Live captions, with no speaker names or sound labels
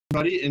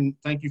everybody, and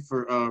thank you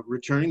for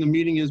returning. The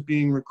meeting is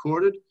being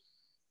recorded,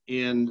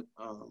 and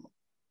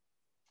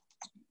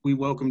we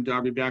welcome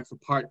Darby back for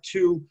part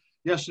 2.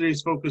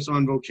 Yesterday's focus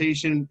on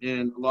vocation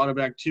and a lot of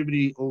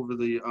activity over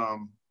the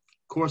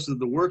course of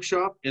the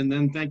workshop. And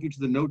then thank you to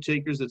the note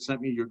takers that sent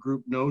me your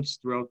group notes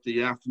throughout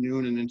the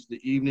afternoon and into the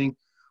evening.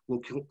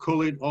 We'll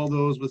collate all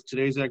those with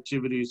today's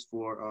activities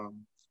for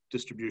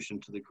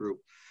distribution to the group.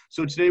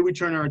 So today we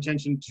turn our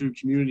attention to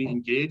community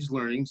engaged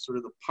learning, sort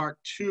of the part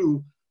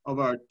 2 of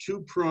our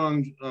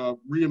two-pronged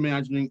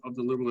reimagining of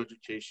the liberal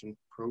education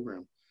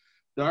program.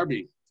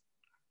 Darby,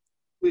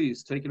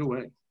 please take it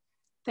away.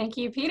 Thank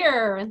you,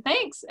 Peter, and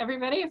thanks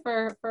everybody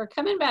for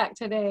coming back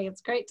today. It's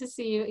great to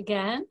see you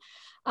again.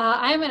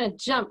 I'm going to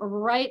jump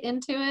right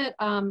into it.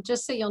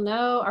 Just so you'll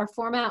know, our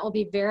format will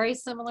be very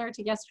similar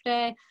to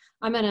yesterday.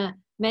 I'm going to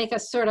make a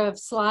sort of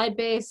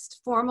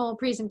slide-based formal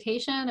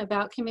presentation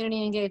about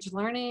community engaged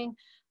learning.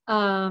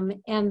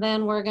 And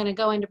then we're going to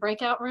go into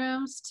breakout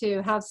rooms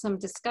to have some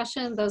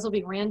discussion. Those will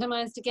be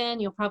randomized again.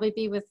 You'll probably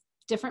be with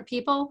different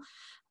people.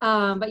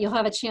 But you'll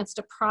have a chance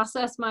to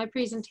process my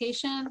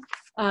presentation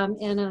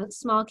in a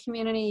small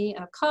community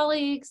of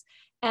colleagues,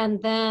 and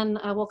then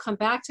we'll come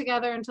back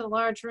together into the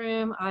large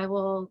room. I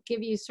will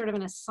give you sort of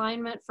an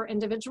assignment for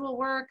individual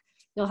work.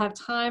 You'll have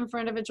time for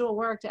individual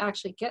work to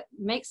actually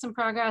make some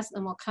progress,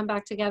 and we'll come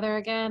back together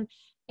again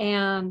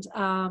and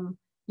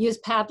use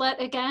Padlet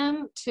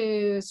again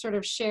to sort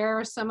of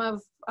share some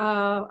of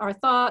our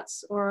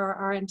thoughts or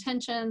our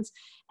intentions,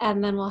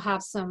 and then we'll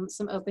have some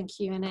open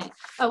Q&A.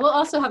 We'll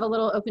also have a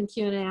little open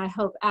Q&A, I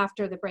hope,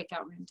 after the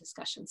breakout room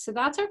discussion. So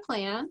that's our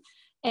plan.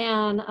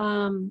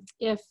 And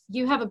if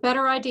you have a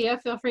better idea,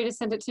 feel free to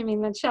send it to me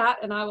in the chat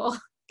and I will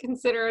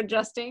consider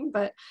adjusting,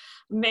 but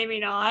maybe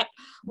not.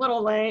 A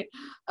little late.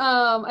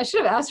 I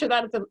should have asked her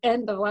that at the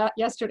end of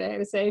yesterday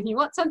to say, if you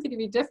want something to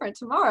be different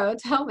tomorrow,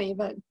 tell me,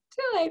 but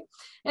too late.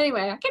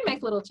 Anyway, I can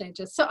make little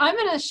changes. So I'm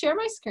going to share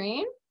my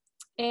screen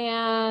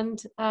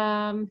and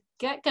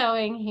get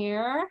going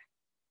here.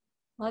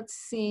 Let's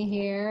see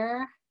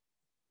here.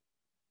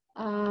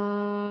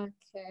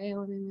 Okay,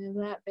 let me move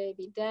that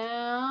baby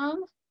down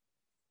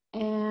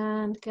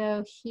and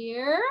go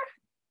here.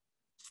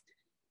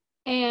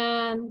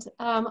 And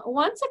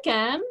once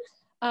again,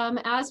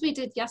 as we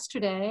did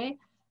yesterday,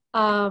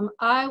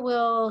 I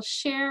will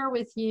share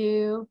with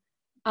you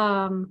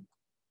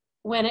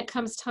when it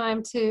comes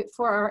time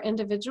for our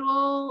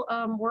individual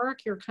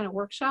work, your kind of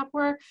workshop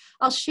work.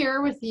 I'll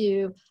share with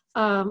you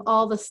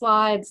all the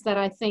slides that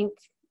I think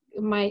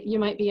you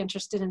might be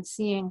interested in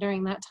seeing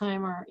during that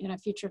time or in a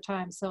future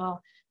time. So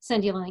I'll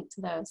send you a link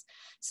to those.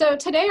 So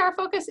today our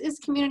focus is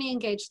community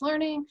engaged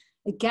learning.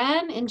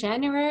 Again, in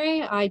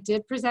January, I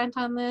did present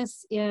on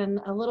this in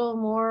a little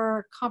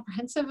more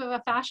comprehensive of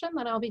a fashion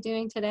than I'll be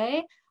doing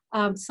today.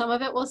 Some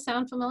of it will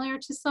sound familiar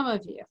to some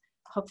of you.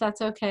 Hope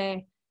that's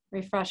okay.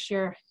 Refresh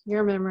your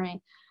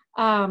memory.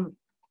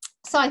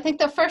 So I think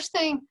the first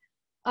thing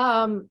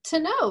to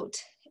note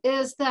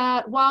is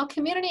that while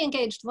community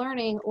engaged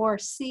learning, or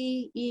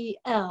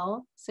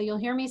CEL, so you'll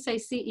hear me say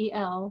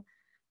CEL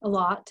a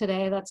lot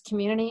today, that's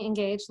community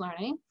engaged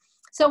learning.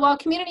 So while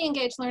community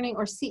engaged learning,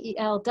 or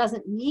CEL,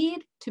 doesn't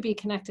need to be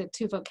connected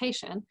to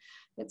vocation,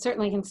 it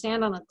certainly can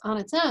stand on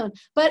its own,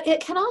 but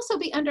it can also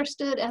be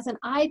understood as an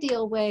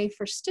ideal way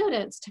for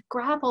students to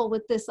grapple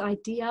with this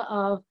idea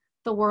of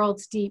the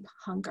world's deep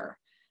hunger.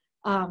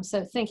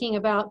 So thinking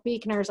about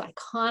Buechner's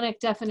iconic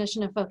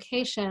definition of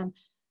vocation,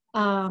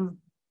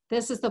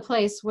 this is the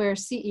place where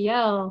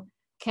CEL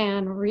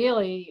can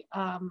really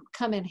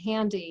come in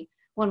handy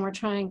when we're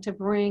trying to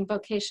bring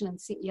vocation and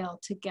CEL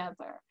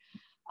together.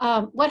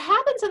 What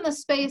happens in the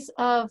space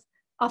of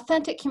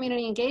authentic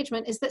community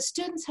engagement is that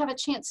students have a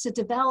chance to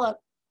develop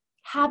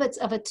habits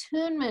of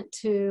attunement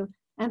to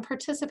and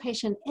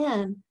participation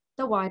in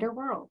the wider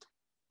world.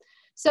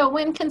 So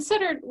when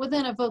considered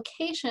within a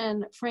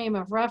vocation frame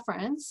of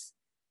reference,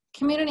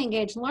 community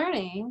engaged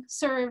learning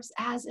serves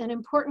as an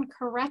important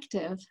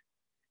corrective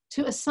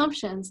to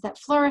assumptions that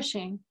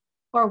flourishing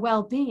or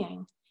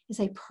well-being is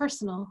a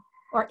personal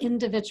or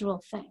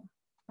individual thing,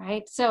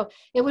 right? So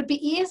it would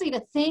be easy to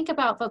think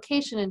about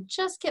vocation and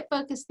just get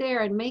focused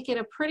there and make it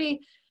a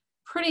pretty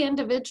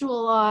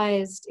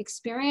individualized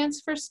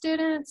experience for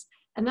students.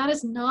 And that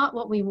is not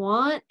what we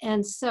want.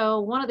 And so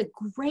one of the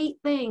great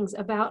things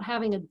about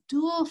having a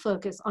dual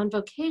focus on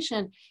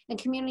vocation and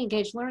community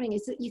engaged learning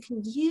is that you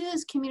can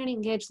use community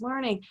engaged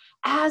learning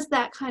as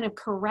that kind of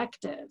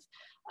corrective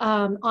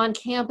on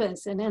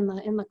campus and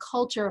in the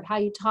culture of how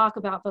you talk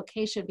about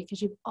vocation,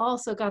 because you've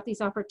also got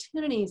these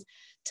opportunities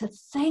to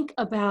think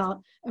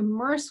about,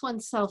 immerse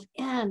oneself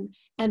in,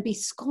 and be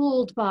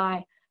schooled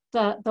by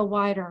the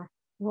wider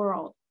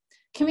world.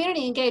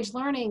 Community engaged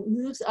learning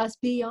moves us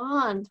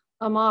beyond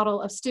a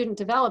model of student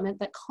development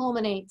that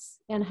culminates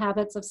in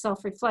habits of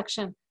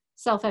self-reflection,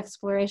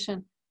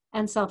 self-exploration,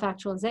 and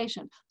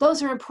self-actualization.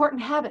 Those are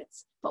important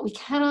habits, but we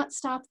cannot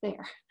stop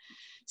there.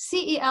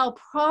 CEL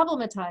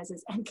problematizes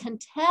and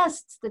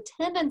contests the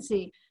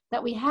tendency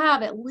that we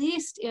have, at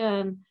least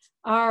in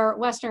our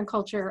Western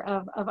culture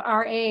of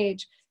our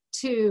age,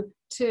 to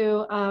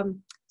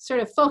sort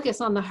of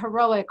focus on the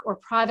heroic or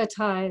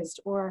privatized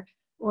or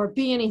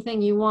be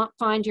anything you want,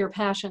 find your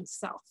passion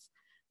self.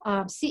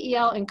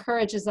 CEL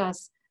encourages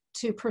us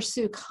to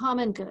pursue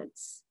common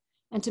goods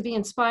and to be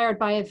inspired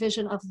by a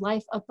vision of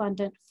life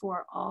abundant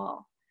for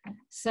all.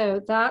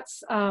 So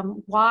that's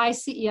why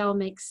CEL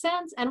makes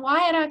sense and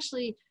why it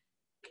actually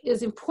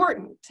is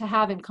important to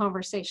have in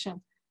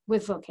conversation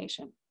with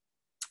vocation.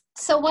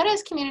 So what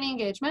is community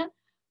engagement?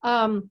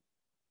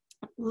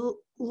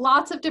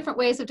 Lots of different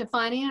ways of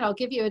defining it. I'll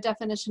give you a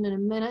definition in a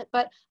minute,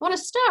 but I want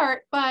to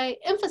start by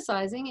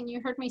emphasizing, and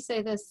you heard me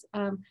say this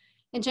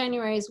in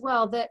January as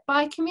well, that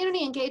by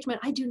community engagement,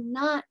 I do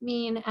not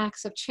mean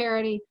acts of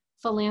charity,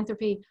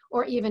 philanthropy,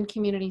 or even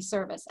community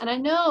service. And I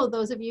know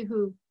those of you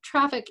who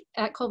traffic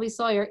at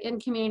Colby-Sawyer in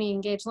community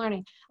engaged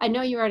learning, I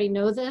know you already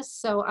know this,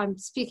 so I'm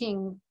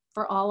speaking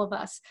for all of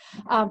us.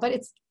 But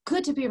it's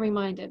good to be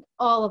reminded,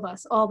 all of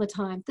us, all the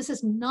time, this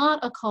is not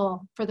a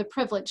call for the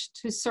privileged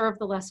to serve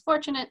the less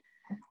fortunate,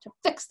 to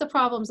fix the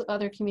problems of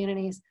other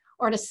communities,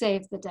 or to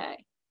save the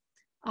day.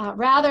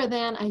 Rather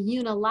than a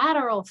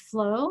unilateral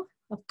flow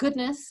of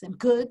goodness and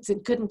goods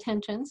and good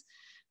intentions,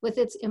 with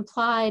its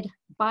implied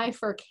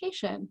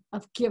bifurcation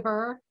of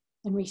giver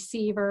and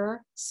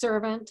receiver,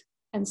 servant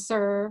and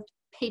served,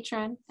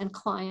 patron and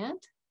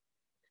client,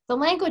 the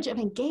language of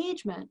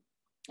engagement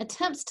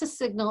attempts to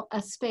signal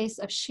a space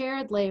of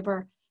shared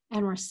labor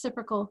and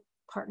reciprocal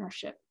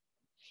partnership.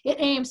 It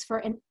aims for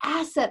an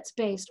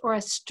assets-based or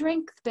a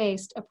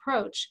strength-based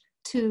approach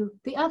to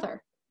the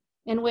other,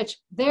 in which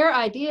their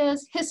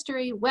ideas,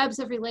 history, webs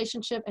of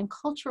relationship, and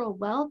cultural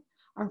wealth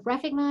are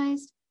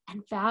recognized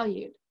and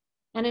valued,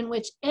 and in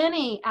which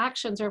any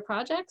actions or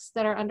projects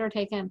that are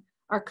undertaken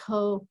are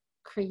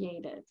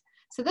co-created.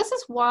 So this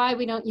is why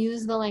we don't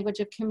use the language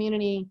of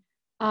community,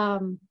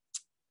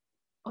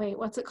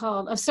 what's it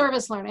called? Of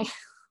service learning.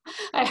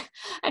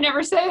 I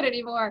never say it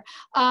anymore.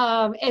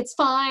 It's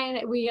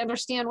fine. We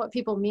understand what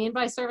people mean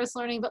by service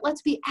learning, but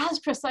let's be as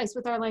precise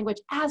with our language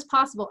as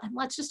possible. And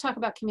let's just talk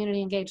about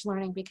community engaged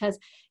learning, because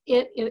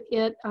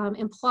it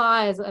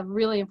implies a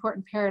really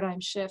important paradigm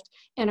shift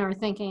in our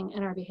thinking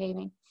and our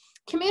behaving.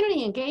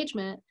 Community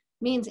engagement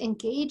means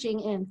engaging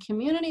in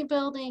community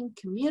building,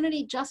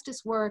 community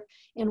justice work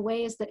in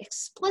ways that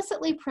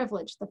explicitly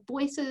privilege the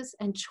voices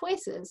and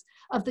choices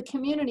of the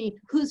community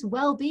whose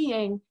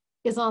well-being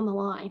is on the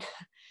line.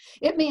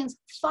 It means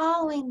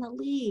following the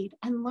lead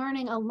and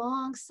learning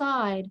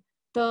alongside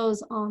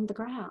those on the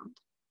ground.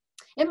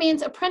 It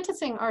means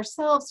apprenticing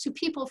ourselves to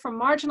people from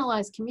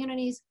marginalized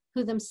communities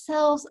who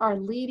themselves are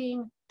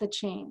leading the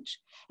change.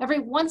 Every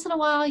once in a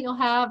while, you'll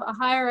have a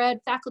higher ed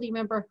faculty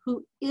member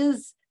who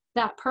is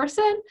that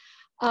person,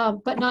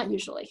 but not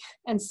usually.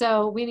 And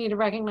so we need to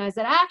recognize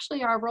that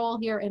actually our role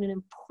here in an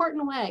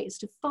important way is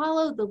to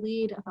follow the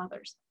lead of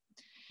others.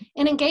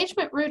 In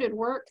engagement-rooted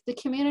work, the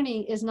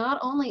community is not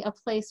only a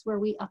place where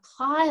we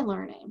apply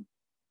learning,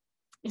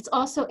 it's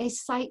also a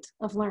site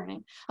of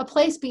learning, a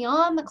place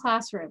beyond the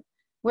classroom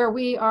where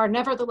we are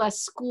nevertheless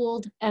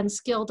schooled and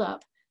skilled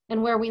up,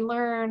 and where we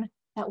learn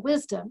that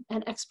wisdom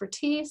and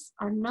expertise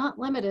are not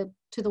limited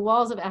to the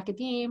walls of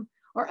academia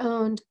or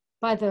owned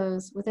by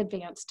those with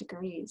advanced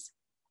degrees.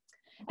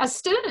 As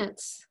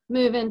students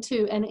move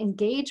into an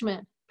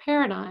engagement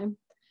paradigm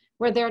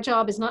where their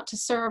job is not to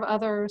serve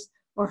others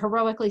or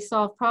heroically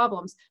solve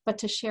problems, but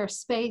to share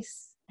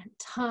space and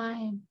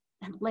time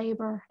and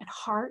labor and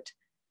heart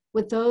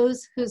with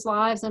those whose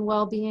lives and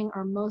well-being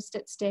are most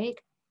at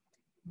stake,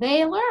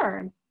 they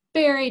learn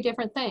very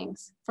different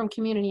things from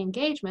community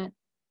engagement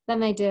than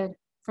they did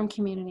from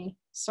community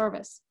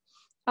service.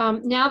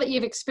 Now that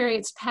you've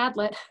experienced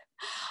Padlet,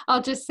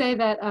 I'll just say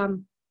that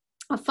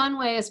a fun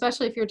way,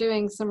 especially if you're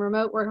doing some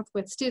remote work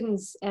with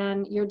students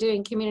and you're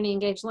doing community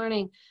engaged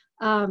learning,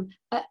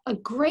 a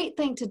great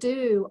thing to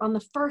do on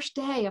the first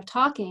day of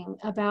talking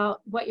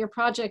about what your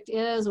project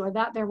is, or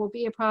that there will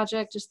be a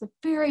project, just the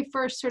very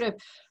first sort of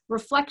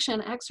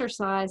reflection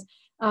exercise.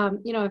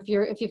 You know,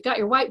 if you've got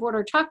your whiteboard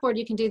or chalkboard,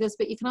 you can do this,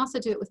 but you can also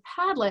do it with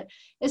Padlet,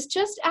 is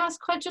just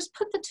just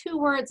put the two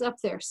words up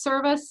there: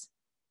 service,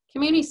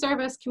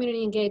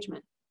 community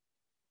engagement.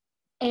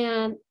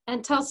 And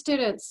tell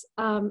students,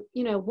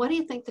 you know, what do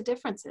you think the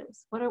difference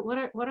is? What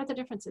are the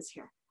differences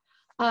here?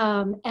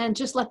 And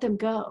just let them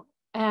go,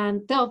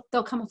 and they'll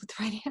come up with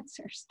the right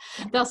answers.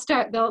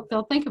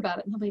 They'll think about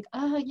it, and they'll be like,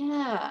 oh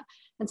yeah.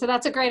 And so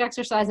that's a great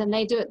exercise, and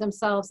they do it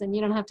themselves, and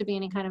you don't have to be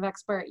any kind of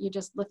expert. You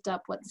just lift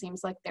up what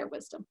seems like their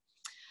wisdom.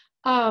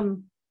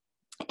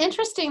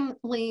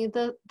 Interestingly,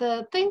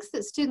 the things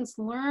that students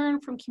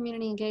learn from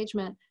community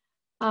engagement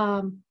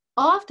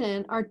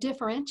often are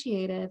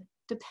differentiated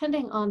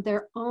depending on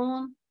their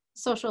own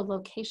social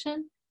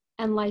location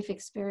and life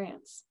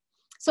experience.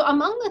 So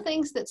among the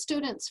things that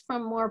students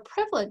from more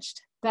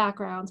privileged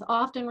backgrounds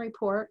often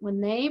report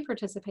when they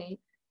participate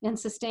in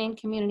sustained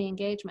community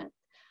engagement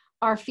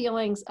are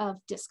feelings of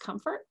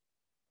discomfort,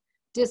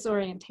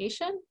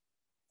 disorientation,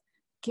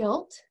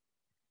 guilt,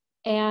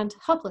 and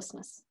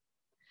helplessness.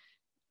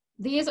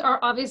 These are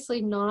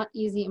obviously not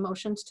easy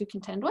emotions to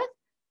contend with,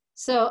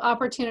 So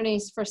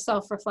opportunities for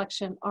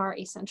self-reflection are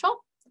essential,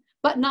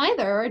 but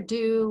neither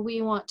do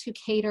we want to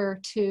cater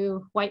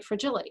to white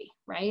fragility,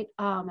 right?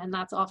 And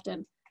that's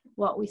often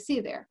what we see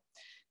there.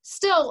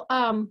 Still,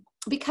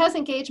 because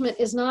engagement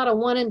is not a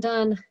one and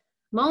done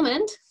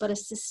moment, but a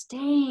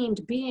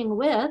sustained being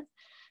with,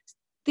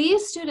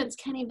 these students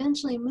can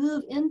eventually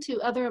move into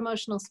other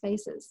emotional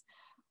spaces.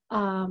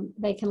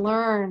 They can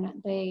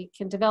learn, they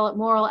can develop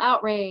moral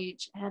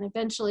outrage, and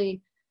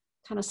eventually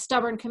kind of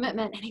stubborn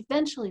commitment, and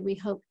eventually we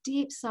hope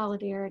deep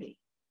solidarity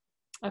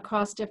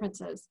across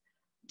differences,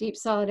 deep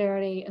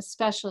solidarity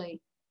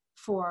especially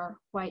for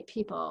white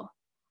people,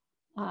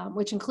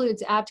 which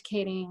includes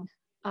abdicating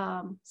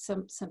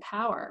some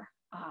power.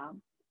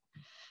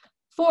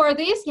 For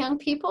these young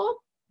people,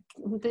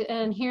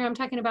 and here I'm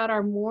talking about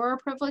our more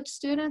privileged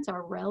students,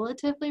 our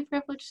relatively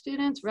privileged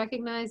students,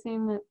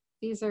 recognizing that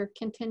these are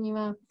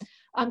continua.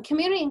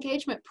 Community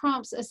engagement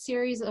prompts a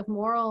series of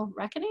moral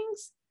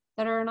reckonings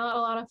that are not a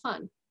lot of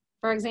fun.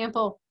 For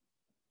example,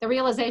 the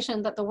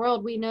realization that the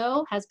world we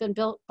know has been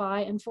built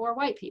by and for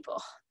white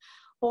people,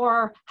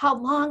 or how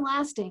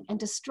long-lasting and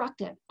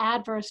destructive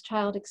adverse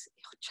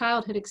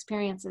childhood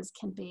experiences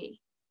can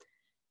be.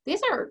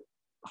 These are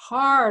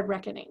hard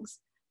reckonings,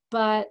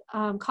 but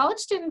college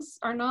students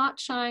are not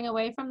shying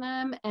away from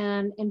them,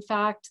 and in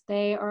fact,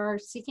 they are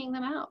seeking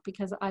them out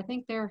because I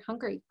think they're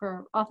hungry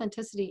for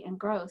authenticity and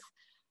growth.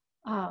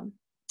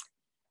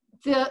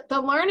 The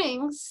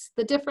learnings,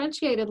 the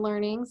differentiated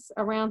learnings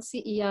around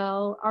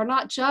CEL are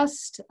not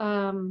just, they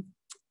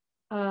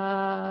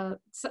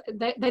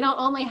don't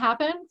only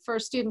happen for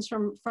students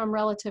from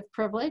relative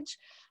privilege.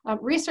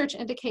 Research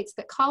indicates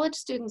that college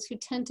students who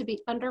tend to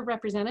be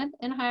underrepresented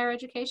in higher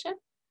education,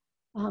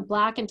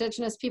 Black,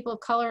 Indigenous, people of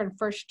color, and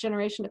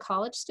first-generation to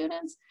college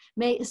students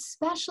may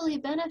especially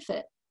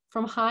benefit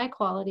from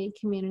high-quality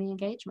community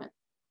engagement.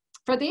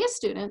 For these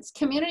students,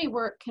 community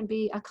work can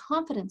be a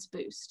confidence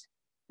boost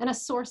and a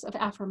source of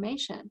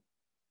affirmation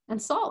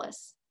and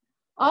solace.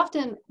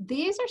 Often,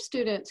 these are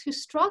students who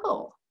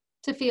struggle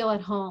to feel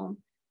at home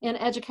in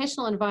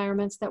educational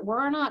environments that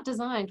were not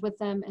designed with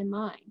them in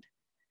mind.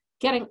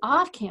 Getting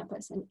off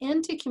campus and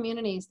into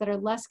communities that are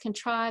less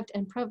contrived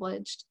and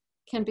privileged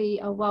can be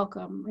a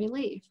welcome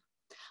relief.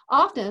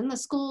 Often, the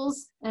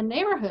schools and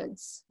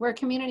neighborhoods where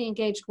community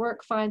engaged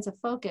work finds a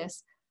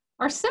focus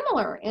are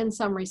similar in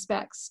some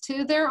respects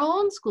to their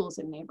own schools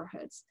and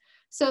neighborhoods.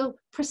 So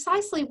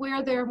precisely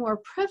where their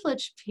more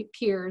privileged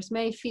peers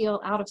may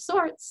feel out of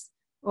sorts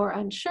or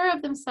unsure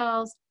of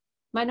themselves,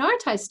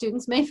 minoritized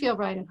students may feel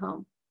right at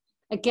home.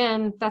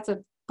 Again, that's a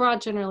broad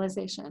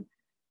generalization,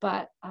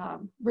 but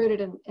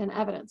rooted in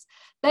evidence.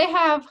 They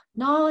have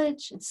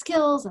knowledge and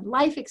skills and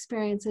life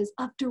experiences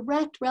of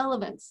direct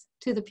relevance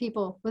to the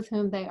people with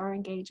whom they are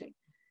engaging.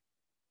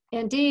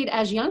 Indeed,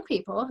 as young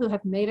people who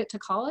have made it to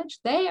college,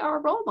 they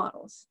are role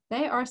models.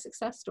 They are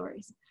success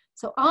stories.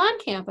 So on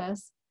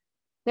campus,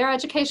 their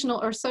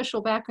educational or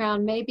social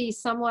background may be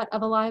somewhat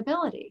of a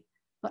liability,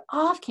 but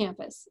off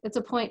campus, it's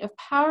a point of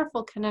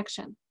powerful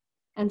connection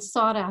and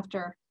sought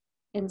after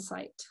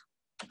insight.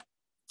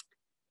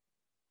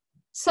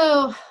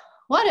 So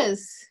what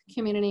is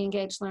community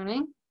engaged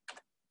learning?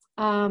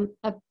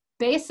 A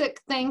basic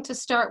thing to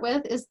start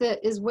with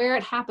is where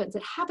it happens.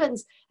 It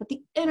happens at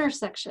the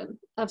intersection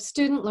of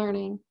student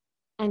learning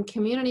and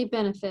community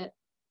benefit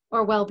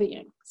or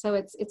well-being. So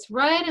it's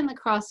right in the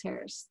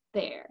crosshairs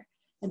there.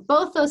 And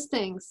both those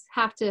things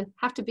have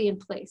to be in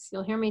place.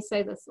 You'll hear me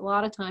say this a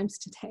lot of times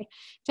today,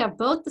 to have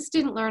both the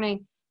student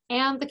learning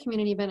and the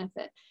community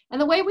benefit.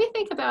 And the way we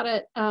think about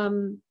it,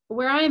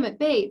 where I am at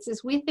Bates,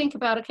 is we think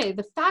about, okay,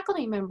 the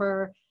faculty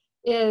member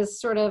is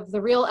sort of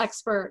the real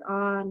expert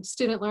on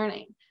student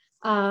learning.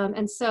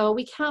 And so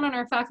we count on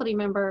our faculty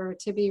member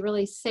to be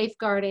really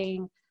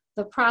safeguarding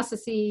the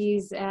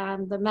processes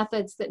and the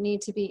methods that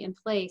need to be in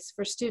place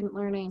for student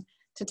learning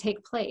to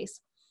take place.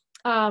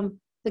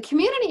 The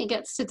community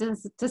gets to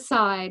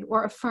decide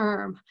or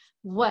affirm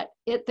what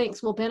it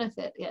thinks will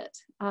benefit it.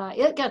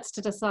 It gets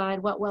to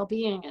decide what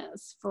well-being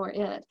is for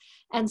it.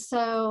 And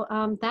so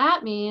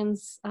that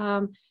means,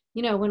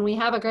 you know, when we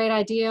have a great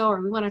idea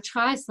or we want to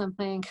try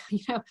something, you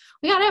know,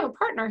 we got to have a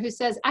partner who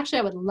says, actually,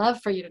 I would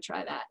love for you to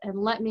try that and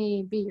let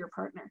me be your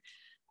partner.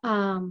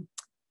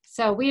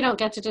 So we don't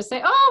get to just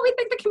say, oh, we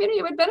think the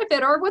community would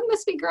benefit, or wouldn't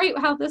this be great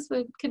how this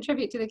would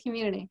contribute to the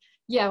community?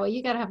 Yeah, well,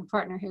 you got to have a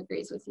partner who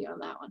agrees with you on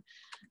that one.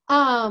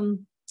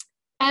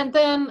 And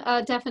then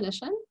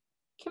definition,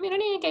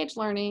 community engaged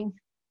learning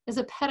is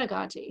a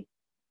pedagogy,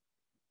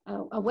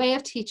 a way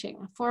of teaching,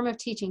 a form of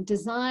teaching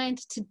designed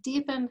to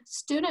deepen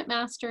student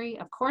mastery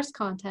of course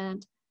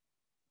content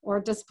or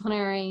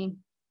disciplinary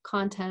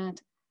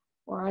content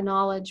or a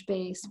knowledge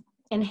base,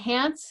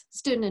 enhance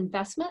student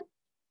investment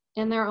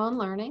in their own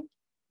learning,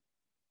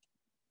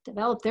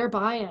 develop their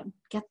buy-in,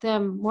 get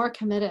them more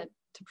committed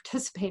to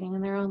participating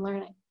in their own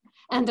learning,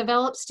 and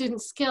develop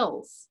student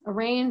skills, a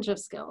range of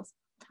skills,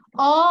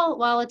 all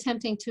while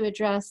attempting to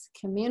address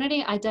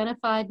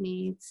community-identified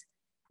needs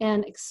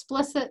in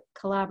explicit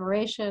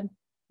collaboration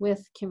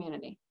with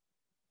community.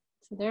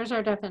 So there's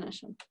our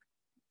definition.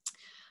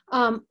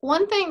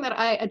 One thing that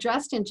I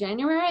addressed in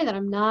January that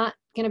I'm not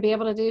going to be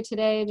able to do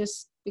today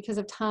just because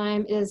of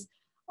time is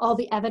all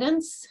the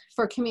evidence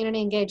for community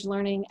engaged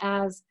learning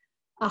as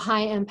a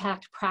high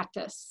impact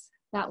practice.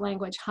 That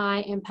language,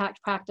 high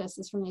impact practice,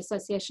 is from the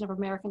Association of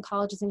American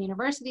Colleges and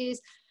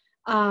Universities.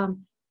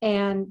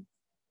 And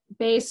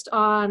based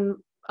on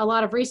a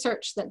lot of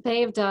research that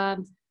they've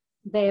done,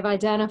 they've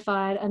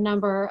identified a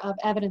number of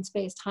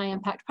evidence-based high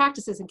impact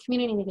practices, and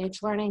community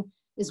engaged learning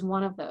is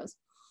one of those.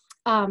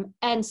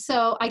 And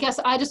so I guess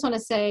I just want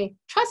to say,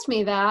 trust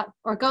me that,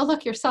 or go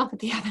look yourself at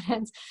the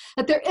evidence,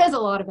 that there is a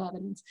lot of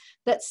evidence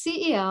that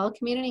CEL,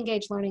 community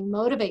engaged learning,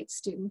 motivates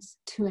students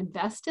to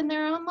invest in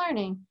their own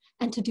learning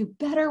and to do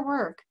better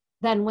work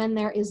than when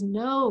there is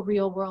no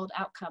real world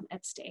outcome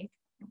at stake.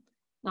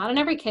 Not in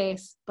every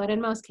case, but in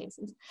most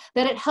cases.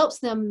 That it helps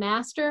them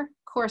master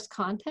course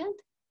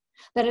content,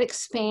 that it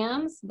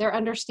expands their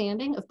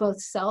understanding of both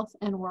self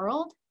and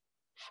world,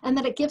 and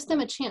that it gives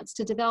them a chance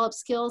to develop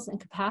skills and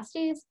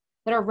capacities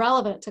that are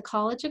relevant to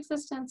college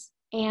existence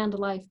and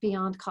life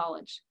beyond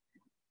college.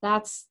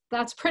 That's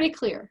pretty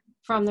clear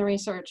from the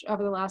research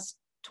over the last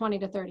 20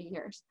 to 30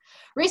 years.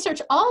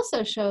 Research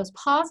also shows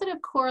positive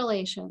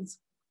correlations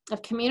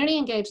of community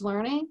engaged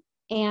learning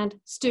and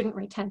student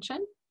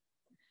retention,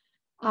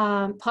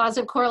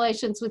 positive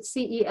correlations with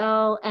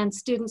CEL and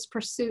students'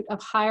 pursuit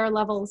of higher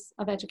levels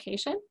of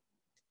education,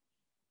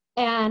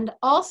 and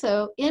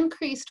also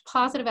increased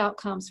positive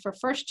outcomes for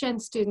first-gen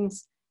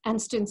students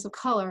and students of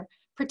color,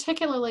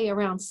 particularly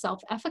around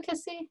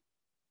self-efficacy,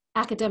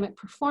 academic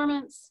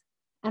performance,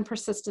 and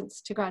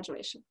persistence to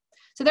graduation.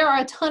 So there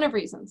are a ton of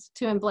reasons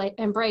to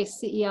embrace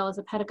CEL as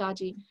a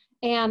pedagogy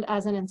and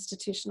as an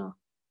institutional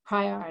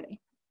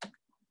priority.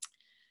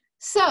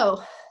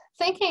 So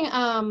thinking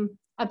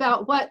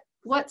about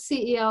what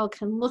CEL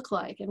can look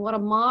like and what a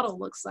model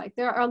looks like,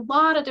 there are a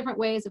lot of different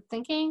ways of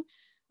thinking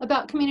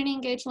about community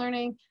engaged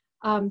learning.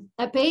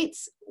 At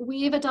Bates,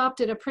 we've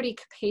adopted a pretty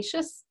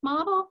capacious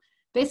model,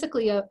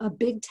 basically a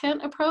big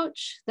tent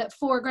approach that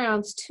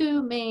foregrounds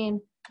two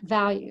main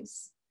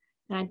values.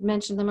 And I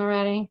mentioned them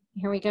already.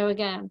 Here we go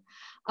again.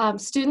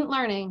 Student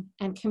learning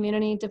and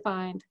community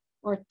defined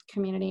or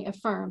community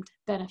affirmed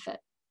benefit.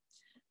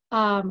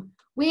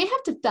 We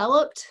have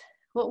developed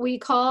what we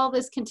call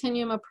this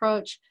continuum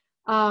approach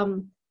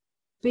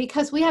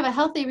because we have a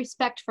healthy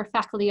respect for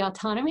faculty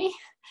autonomy.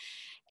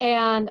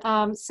 And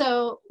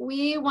so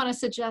we want to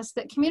suggest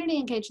that community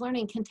engaged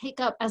learning can take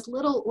up as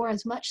little or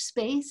as much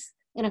space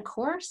in a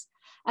course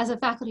as a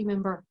faculty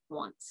member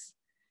wants.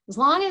 As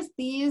long as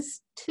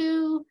these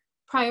two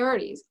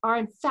priorities are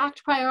in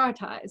fact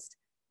prioritized,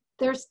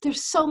 there's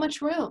so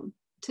much room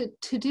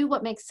to do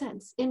what makes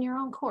sense in your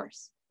own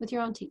course with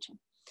your own teaching.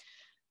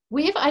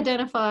 We've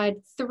identified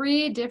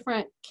 3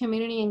 different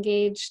community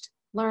engaged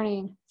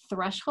learning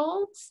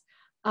thresholds,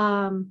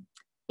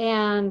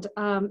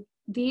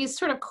 these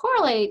sort of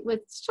correlate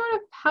with sort of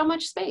how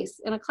much space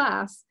in a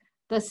class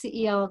the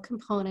CEL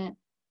component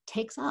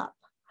takes up,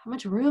 how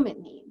much room it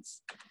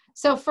needs.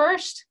 So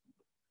first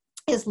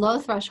is low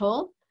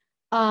threshold.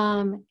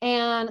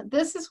 And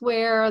this is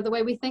where the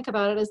way we think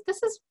about it is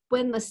this is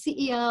when the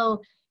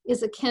CEL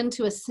is akin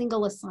to a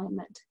single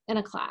assignment in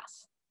a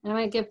class. And I'm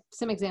going to give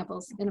some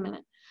examples in a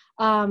minute.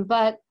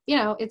 But, you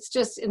know, it's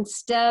just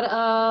instead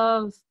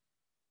of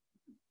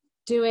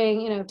doing,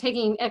 you know,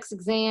 taking X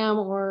exam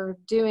or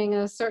doing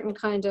a certain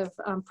kind of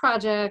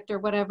project or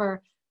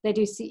whatever, they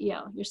do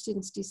CEL. Your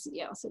students do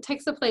CEL. So it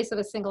takes the place of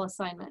a single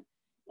assignment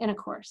in a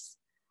course.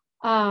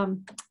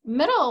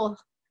 Middle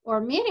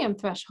or medium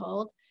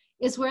threshold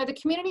is where the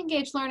community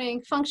engaged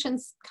learning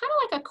functions kind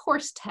of like a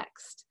course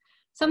text.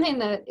 Something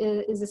that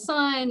is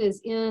assigned,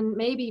 is in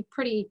maybe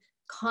pretty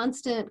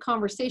constant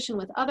conversation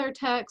with other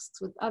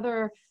texts, with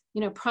other,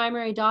 you know,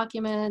 primary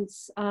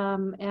documents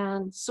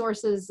and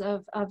sources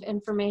of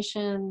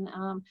information.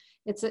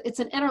 It's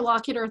an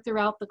interlocutor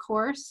throughout the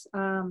course.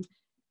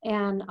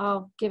 And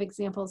I'll give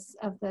examples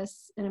of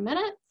this in a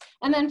minute.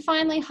 And then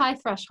finally, high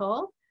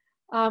threshold,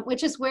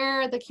 which is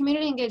where the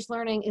community engaged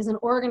learning is an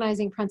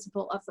organizing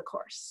principle of the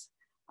course,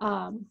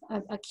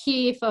 a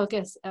key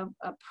focus, a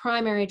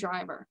primary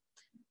driver.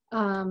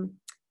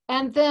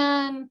 And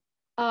then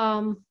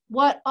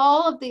what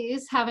all of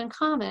these have in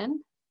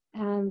common,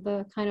 and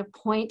the kind of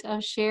point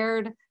of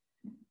shared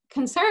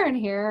concern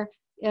here,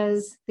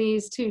 is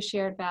these 2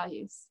 shared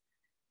values.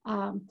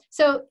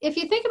 So if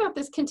you think about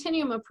this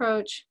continuum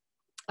approach,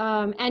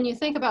 and you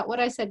think about what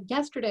I said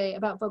yesterday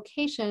about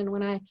vocation,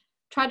 when I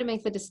tried to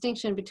make the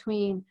distinction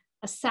between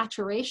a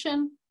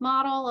saturation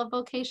model of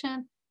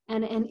vocation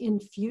and an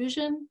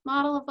infusion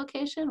model of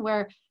vocation,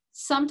 where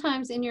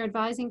sometimes in your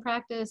advising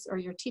practice or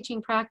your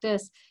teaching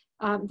practice,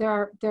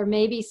 there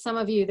may be some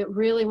of you that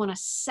really want to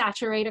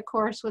saturate a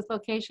course with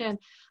vocation,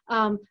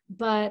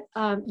 but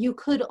you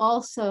could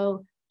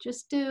also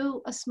just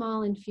do a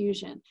small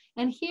infusion.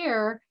 And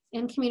here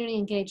in community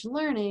engaged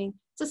learning,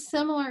 it's a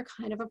similar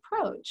kind of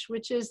approach,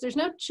 which is there's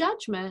no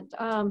judgment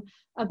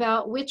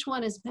about which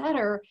one is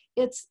better.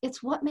 It's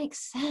what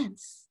makes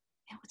sense.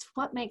 It's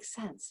what makes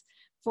sense.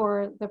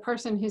 for the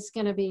person who's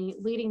going to be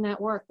leading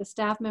that work, the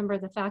staff member,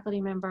 the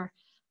faculty member.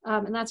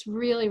 And that's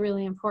really,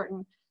 really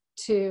important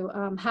to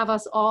have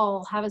us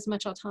all have as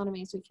much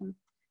autonomy as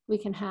we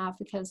can have,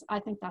 because I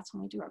think that's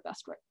when we do our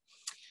best work.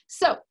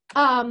 So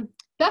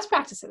best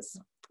practices.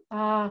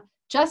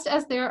 Just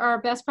as there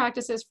are best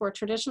practices for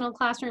traditional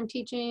classroom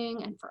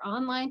teaching and for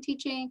online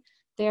teaching,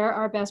 there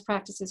are best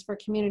practices for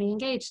community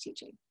engaged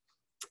teaching.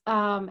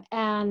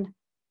 And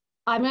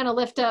I'm going to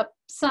lift up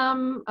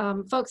some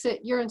folks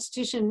at your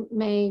institution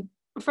may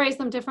phrase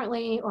them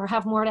differently or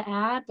have more to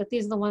add, but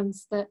these are the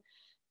ones that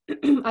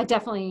I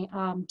definitely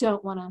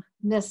don't want to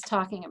miss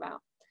talking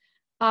about.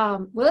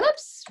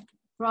 Whoops,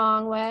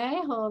 wrong way,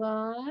 hold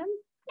on.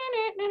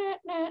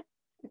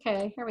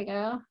 Okay, here we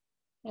go.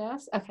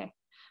 Yes, okay.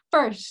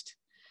 First,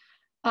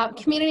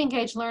 community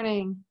engaged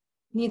learning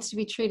needs to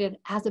be treated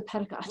as a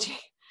pedagogy.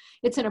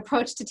 It's an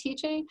approach to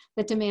teaching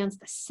that demands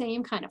the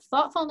same kind of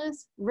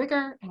thoughtfulness,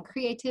 rigor, and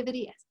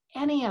creativity as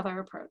any other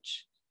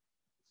approach.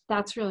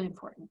 That's really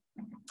important.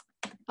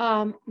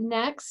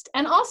 Next,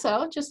 and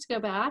also, just to go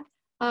back,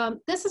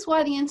 this is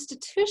why the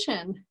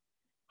institution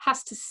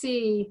has to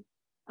see,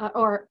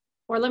 or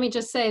let me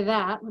just say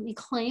that, let me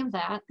claim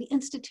that, the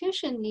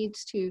institution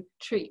needs to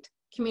treat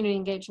community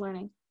engaged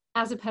learning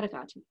as a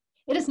pedagogy.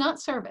 It is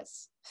not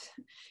service.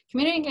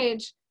 Community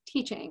engaged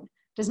teaching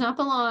does not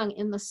belong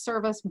in the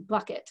service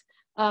bucket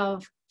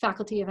of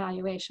faculty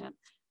evaluation.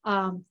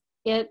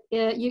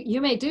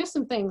 You may do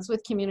some things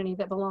with community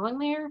that belong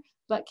there,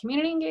 but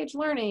community engaged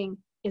learning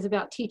is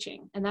about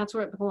teaching, and that's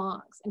where it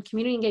belongs. And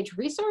community engaged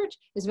research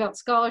is about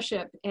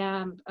scholarship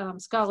and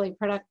scholarly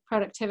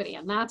productivity,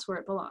 and that's where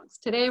it belongs.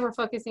 Today we're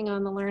focusing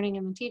on the learning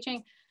and the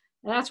teaching,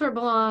 and that's where it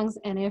belongs.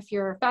 And if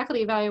your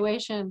faculty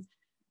evaluation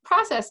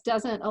process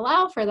doesn't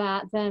allow for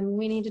that, then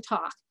we need to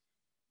talk.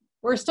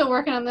 We're still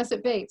working on this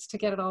at Bates to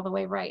get it all the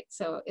way right.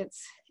 So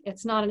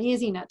it's not an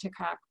easy nut to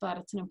crack, but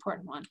it's an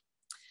important one.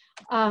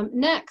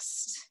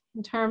 Next,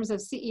 in terms of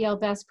CEL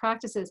best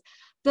practices,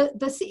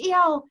 the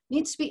CEL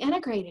needs to be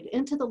integrated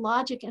into the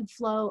logic and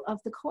flow of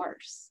the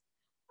course.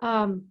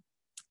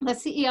 The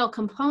CEL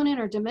component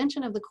or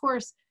dimension of the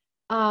course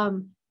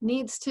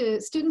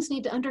students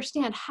need to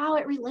understand how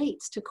it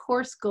relates to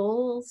course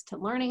goals, to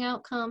learning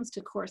outcomes,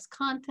 to course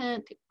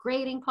content, to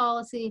grading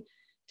policy,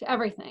 to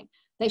everything.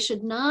 They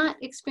should not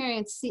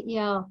experience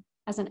CEL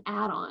as an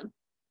add-on,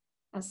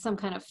 as some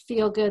kind of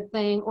feel-good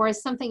thing, or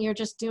as something you're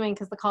just doing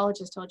because the college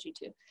has told you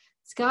to.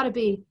 It's got to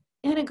be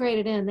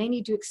integrated in. They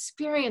need to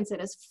experience it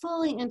as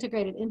fully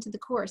integrated into the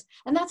course.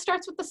 And that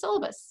starts with the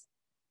syllabus.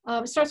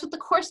 It starts with the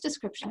course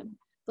description,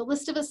 the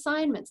list of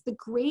assignments, the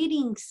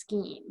grading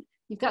scheme.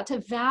 You've got to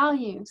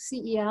value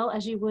CEL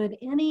as you would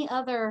any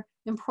other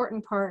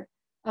important part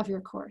of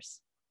your course.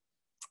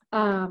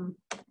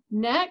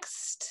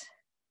 Next,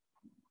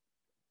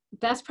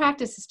 best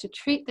practice is to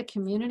treat the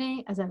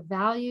community as a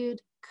valued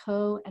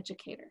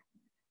co-educator.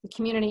 The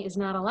community is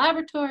not a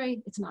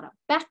laboratory, it's not a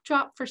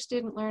backdrop for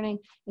student learning,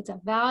 it's a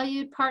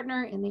valued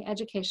partner in the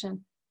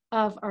education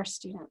of our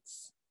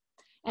students.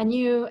 And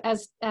you,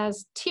 as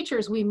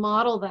teachers, we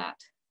model that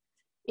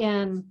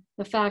in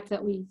the fact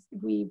that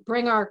we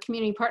bring our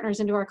community partners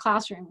into our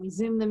classroom, we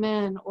Zoom them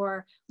in,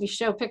 or we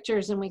show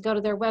pictures and we go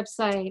to their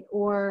website,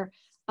 or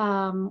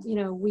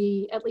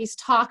we at least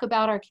talk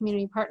about our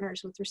community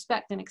partners with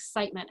respect and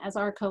excitement as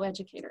our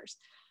co-educators.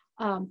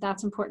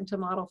 That's important to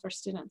model for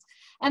students.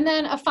 And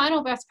then a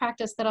final best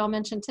practice that I'll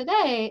mention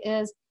today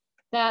is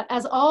that,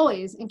 as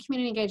always in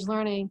community engaged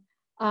learning,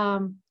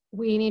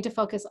 we need to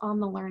focus on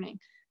the learning.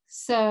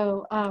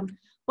 So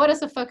what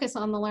does a focus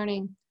on the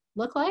learning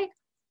look like?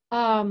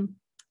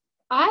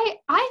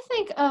 I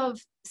think of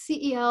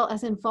CEL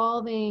as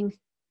involving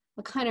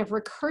a kind of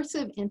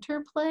recursive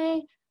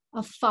interplay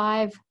of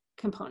 5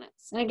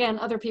 components. And again,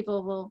 other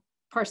people will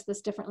parse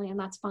this differently, and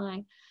that's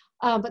fine.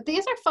 But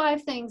these are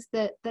 5 things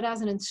that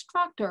as an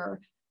instructor,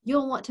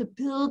 you'll want to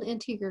build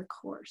into your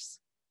course.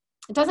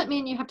 It doesn't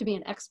mean you have to be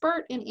an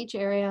expert in each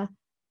area,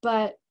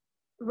 but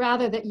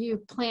rather that you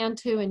plan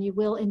to and you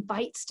will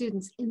invite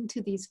students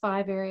into these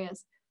 5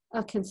 areas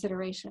of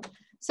consideration.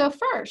 So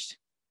first,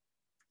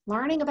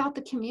 learning about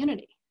the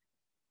community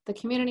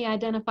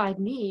identified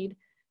need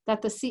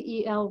that the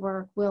CEL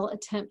work will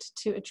attempt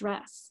to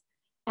address,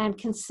 and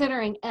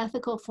considering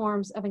ethical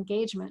forms of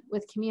engagement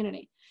with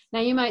community. Now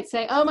you might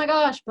say, oh my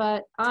gosh,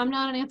 but I'm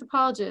not an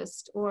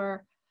anthropologist,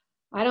 or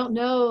I don't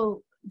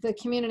know the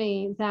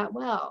community that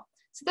well.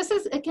 So this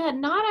is,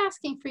 again, not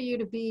asking for you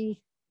to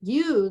be,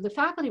 the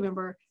faculty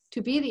member,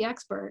 to be the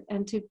expert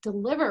and to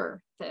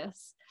deliver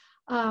this.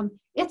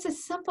 It's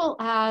as simple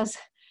as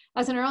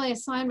an early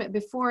assignment,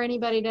 before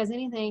anybody does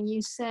anything,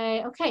 you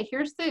say, okay,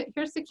 here's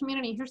the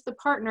community, here's the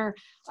partner.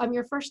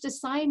 Your first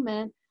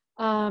assignment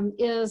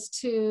is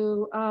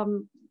to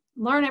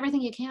learn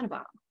everything you can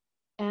about them.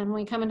 And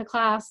when you come into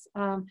class,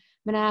 I'm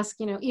going to ask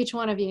each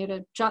one of you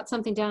to jot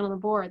something down on the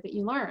board that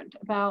you learned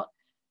about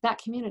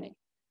that community.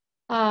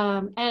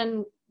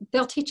 And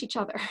they'll teach each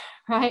other,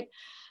 right?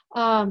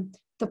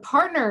 The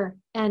partner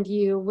and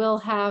you will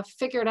have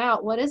figured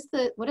out what is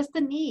the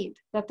need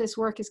that this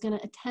work is going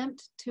to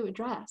attempt to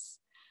address.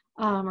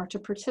 or to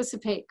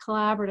participate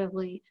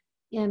collaboratively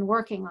in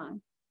working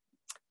on.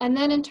 And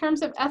then in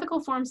terms of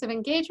ethical forms of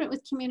engagement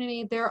with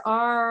community, there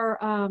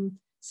are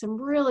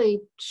some really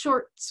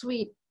short,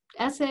 sweet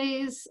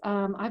essays.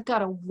 I've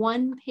got a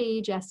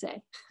one-page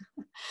essay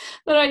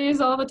that I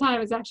use all the time.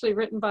 It's actually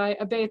written by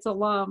a Bates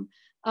alum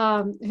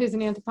who's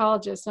an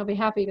anthropologist. I'll be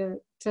happy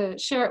to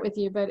share it with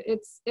you, but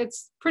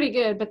it's pretty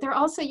good. But there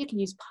also, you can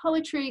use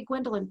poetry.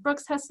 Gwendolyn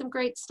Brooks has some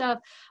great stuff.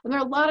 And there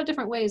are a lot of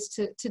different ways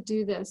to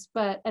do this.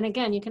 And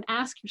again, you can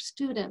ask your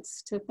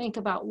students to think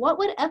about what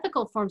would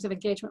ethical forms of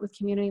engagement with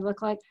community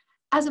look like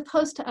as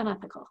opposed to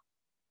unethical.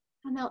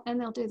 And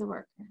they'll do the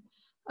work.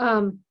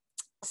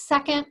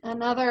 Second,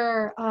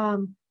 another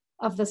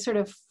of the sort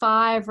of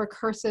 5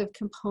 recursive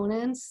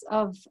components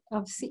of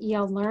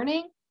CEL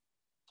learning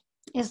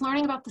is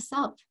learning about the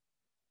self.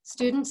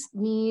 Students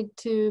need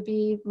to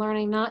be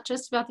learning not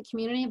just about the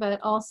community, but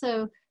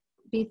also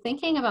be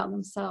thinking about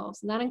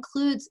themselves. And that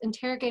includes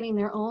interrogating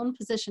their own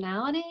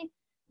positionality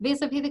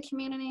vis-a-vis the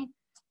community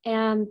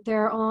and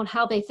their own,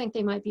 how they think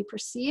they might be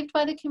perceived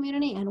by the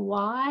community and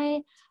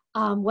why,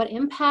 what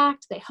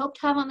impact they hope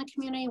to have on the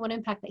community, what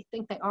impact they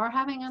think they are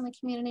having on the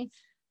community.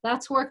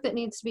 That's work that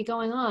needs to be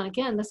going on.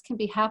 Again, this can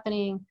be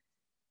happening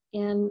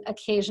in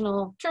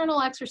occasional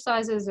journal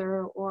exercises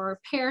or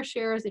pair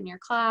shares in your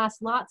class,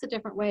 lots of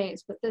different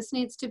ways, but this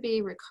needs to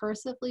be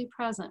recursively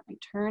present,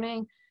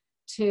 returning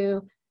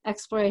to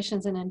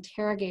explorations and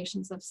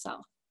interrogations of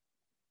self.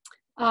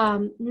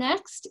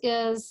 Next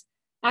is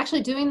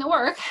actually doing the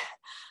work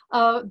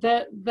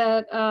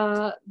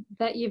that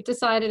you've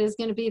decided is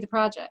going to be the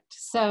project.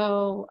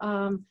 So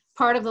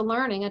part of the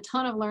learning, a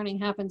ton of learning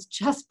happens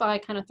just by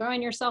kind of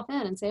throwing yourself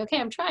in and say, okay,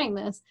 I'm trying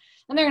this.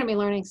 And they're going to be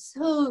learning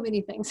so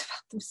many things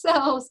about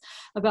themselves,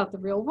 about the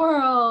real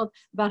world,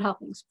 about how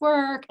things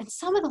work. And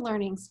some of the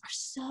learnings are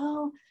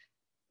so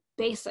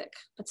basic,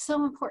 but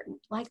so important.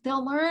 Like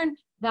they'll learn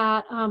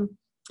that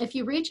if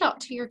you reach out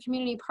to your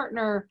community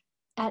partner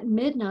at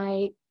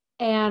midnight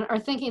and are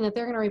thinking that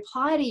they're going to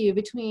reply to you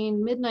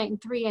between midnight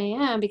and 3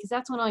 a.m. because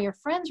that's when all your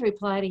friends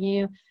reply to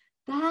you,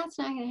 that's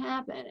not going to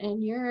happen.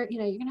 And you're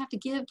going to have to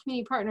give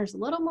community partners a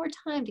little more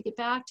time to get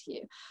back to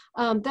you.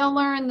 They'll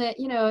learn that,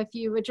 if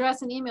you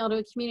address an email to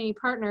a community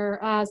partner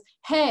as,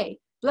 hey,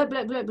 blah,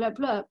 blah, blah, blah,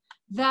 blah,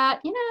 that,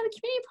 the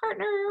community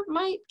partner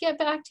might get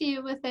back to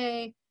you with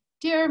a,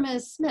 dear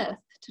Ms. Smith,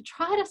 to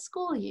try to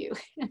school you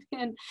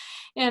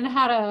and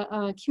how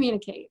to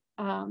communicate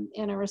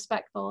in a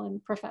respectful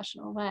and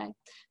professional way.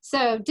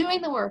 So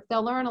doing the work,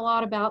 they'll learn a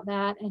lot about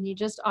that, and you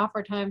just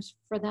offer times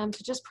for them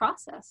to just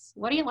process.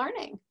 What are you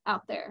learning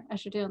out there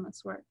as you're doing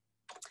this work?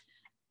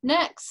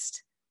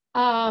 Next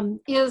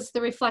is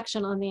the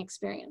reflection on the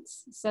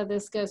experience. So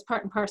this goes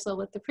part and parcel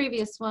with the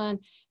previous one.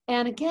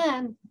 And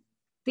again,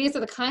 these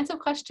are the kinds of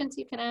questions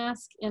you can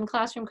ask in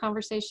classroom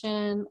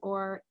conversation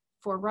or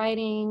for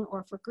writing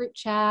or for group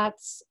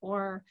chats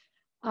or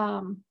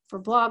for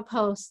blog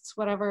posts,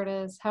 whatever it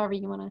is, however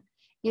you want to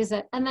use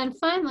it. And then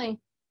finally,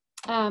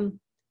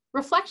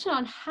 reflection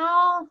on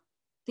how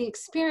the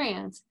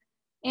experience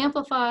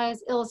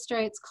amplifies,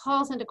 illustrates,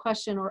 calls into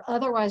question, or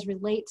otherwise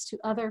relates to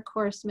other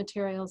course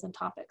materials and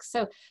topics.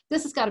 So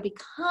this has got to be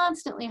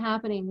constantly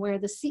happening where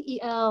the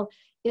CEL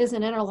is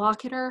an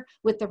interlocutor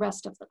with the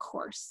rest of the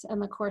course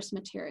and the course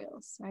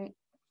materials, right?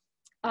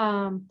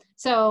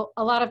 So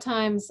a lot of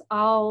times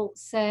I'll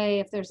say,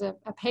 if there's a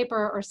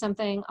paper or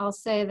something, I'll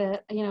say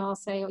that,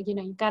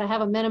 you've got to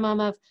have a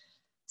minimum of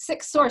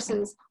 6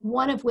 sources,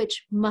 one of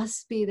which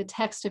must be the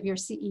text of your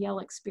CEL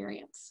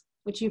experience,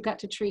 which you've got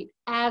to treat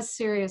as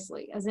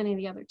seriously as any of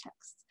the other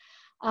texts.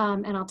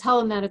 And I'll tell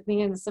them that at the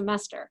beginning of the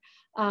semester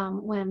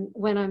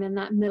when I'm in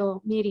that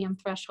medium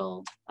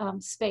threshold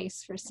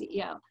space for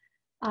CEL.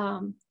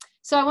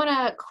 So I want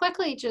to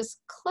quickly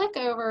just click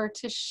over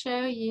to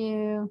show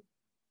you.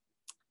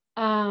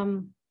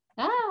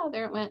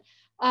 There it went.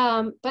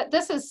 But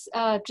this is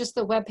just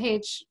the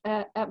webpage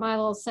at my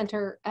little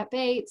center at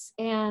Bates,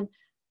 and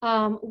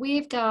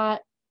we've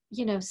got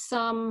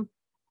some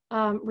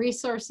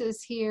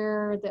resources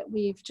here that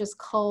we've just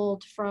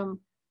culled from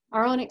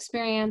our own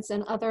experience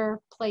and other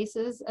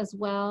places as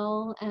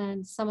well.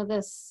 And some of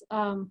this,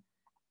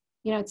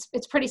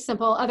 it's pretty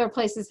simple. Other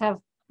places have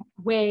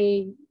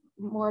way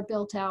more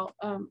built out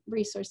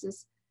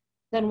resources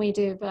than we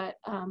do, but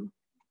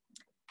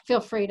feel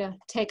free to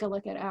take a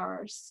look at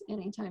ours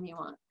anytime you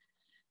want.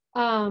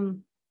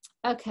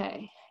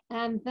 Okay,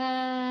 and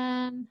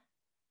then,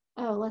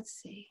 let's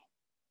see.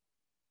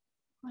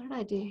 What did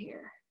I do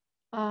here?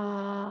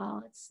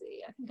 Let's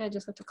see, I think I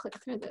just have to click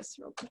through this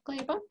real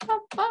quickly.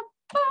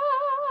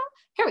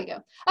 Here we go.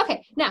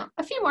 Okay, now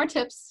a few more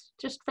tips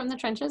just from the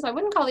trenches. I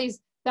wouldn't call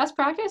these best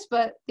practice,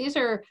 but these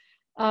are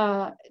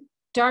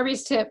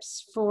Darby's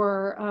tips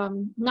for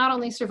not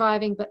only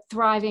surviving, but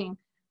thriving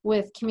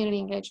with community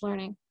engaged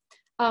learning.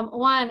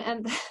 One,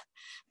 and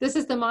this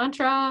is the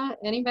mantra,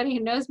 anybody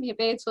who knows me at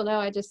Bates will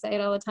know, I just say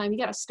it all the time, you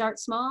got to start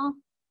small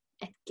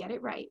and get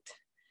it right.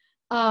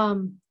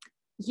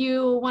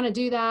 You want to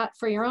do that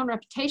for your own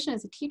reputation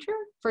as a teacher,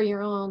 for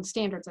your own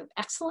standards of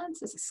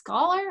excellence as a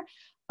scholar,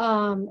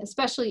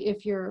 especially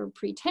if you're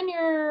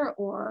pre-tenure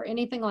or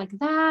anything like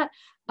that.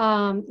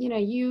 You know,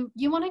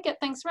 you want to get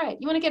things right.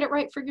 You want to get it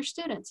right for your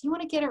students. You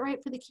want to get it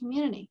right for the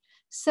community.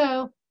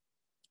 So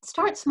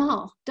start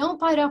small. Don't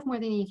bite off more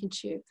than you can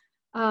chew.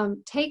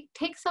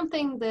 Take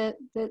something that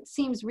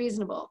seems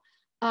reasonable,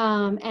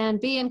 and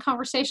be in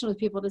conversation with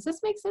people. Does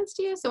this make sense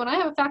to you? So when I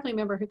have a faculty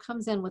member who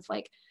comes in with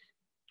like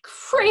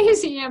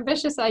crazy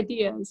ambitious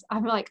ideas,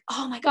 I'm like,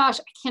 oh my gosh,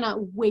 I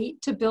cannot wait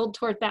to build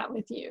toward that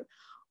with you.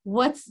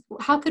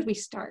 How could we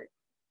start?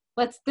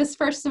 This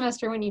first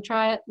semester when you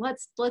try it,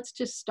 let's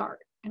just start.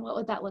 And what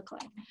would that look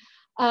like?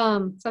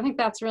 So I think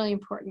that's really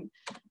important.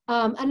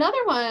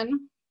 Another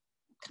one,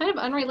 kind of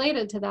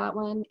unrelated to that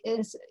one,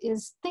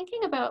 is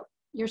thinking about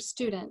your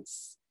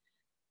students.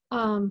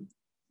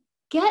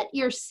 Get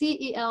your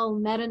CEL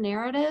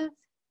meta-narrative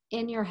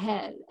in your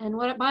head. And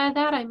by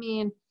that I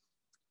mean,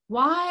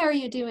 why are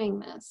you doing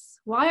this?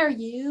 Why are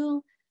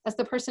you, as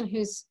the person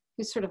who's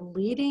sort of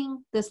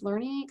leading this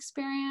learning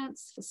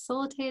experience,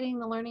 facilitating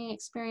the learning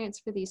experience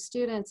for these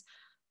students,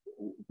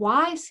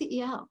 why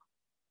CEL?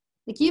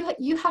 Like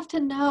you have to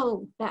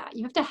know that.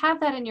 You have to have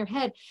that in your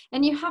head,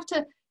 and you have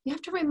to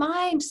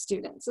remind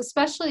students,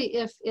 especially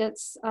if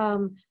it's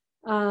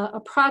a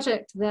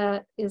project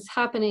that is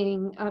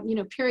happening, you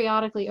know,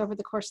 periodically over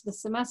the course of the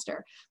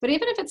semester. But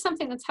even if it's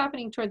something that's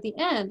happening toward the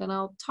end, and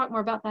I'll talk more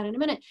about that in a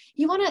minute,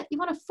 you want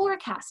to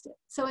forecast it.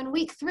 So in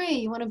week 3,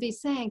 you want to be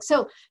saying,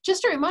 so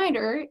just a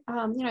reminder, you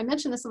know, I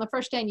mentioned this on the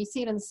first day, and you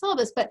see it in the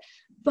syllabus, but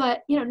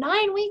you know,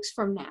 9 weeks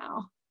from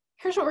now,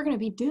 here's what we're going to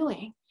be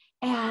doing.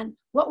 And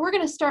what we're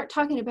going to start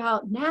talking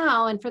about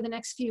now and for the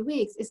next few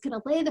weeks is going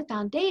to lay the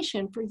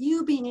foundation for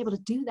you being able to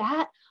do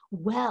that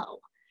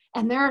well.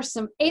 And there are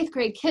some 8th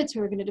grade kids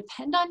who are going to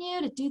depend on you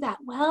to do that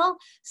well.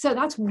 So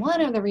that's one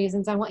of the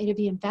reasons I want you to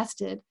be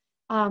invested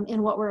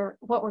in what we're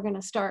going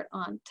to start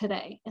on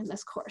today in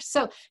this course.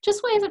 So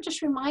just ways of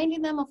just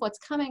reminding them of what's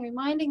coming,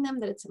 reminding them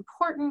that it's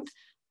important.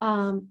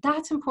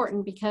 That's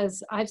important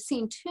because I've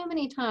seen too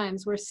many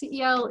times where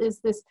CEL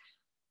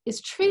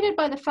is treated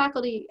by the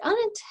faculty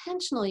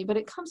unintentionally, but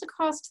it comes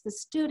across to the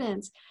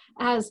students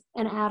as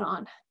an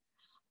add-on.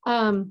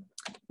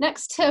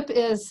 Next tip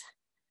is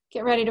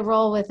get ready to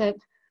roll with it.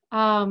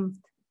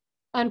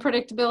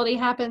 Unpredictability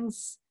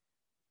happens.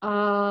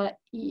 The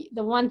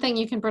one thing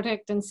you can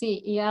predict in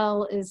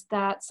CEL is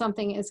that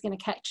something is going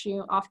to catch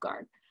you off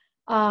guard.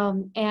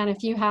 And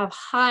if you have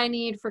high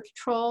need for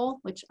control,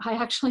 which I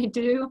actually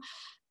do,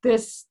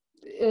 there's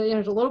a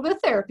little bit of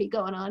therapy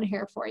going on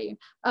here for you.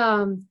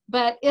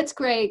 But it's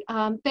great.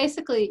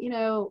 Basically, you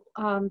know,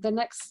 the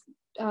next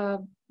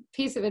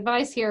piece of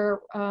advice here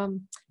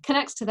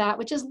connects to that,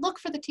 which is look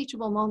for the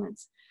teachable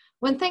moments.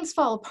 When things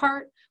fall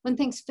apart, when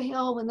things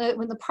fail, when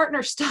the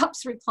partner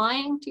stops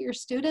replying to your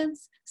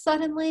students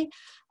suddenly,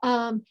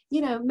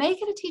 you know,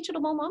 make it a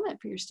teachable moment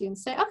for your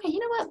students. Say, okay, you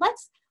know what,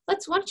 why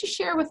don't you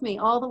share with me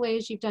all the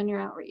ways you've done your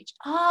outreach?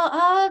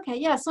 Oh, okay,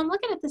 yeah, so I'm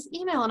looking at this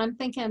email and I'm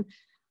thinking,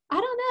 I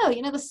don't know,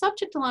 you know, the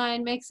subject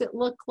line makes it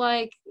look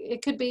like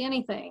it could be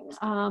anything.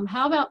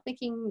 How about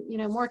thinking, you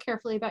know, more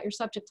carefully about your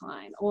subject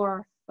line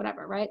or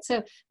whatever, right?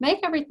 So make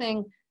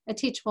everything a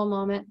teachable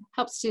moment,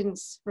 help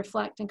students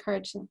reflect,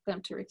 encourage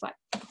them to reflect.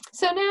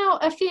 So now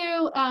a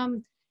few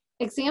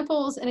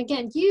examples, and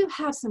again, you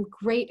have some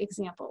great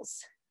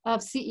examples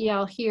of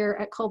CEL here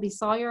at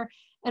Colby-Sawyer,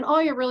 and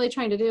all you're really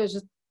trying to do is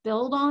just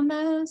build on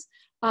those.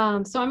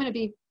 So I'm going to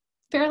be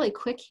fairly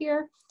quick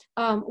here.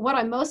 What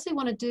I mostly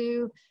want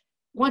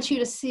you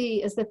to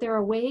see is that there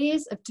are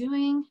ways of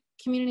doing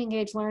community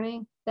engaged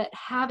learning that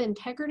have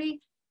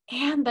integrity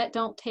and that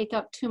don't take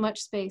up too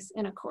much space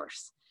in a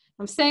course.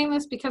 I'm saying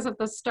this because of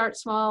the start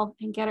small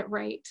and get it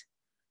right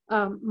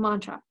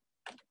mantra.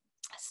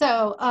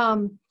 So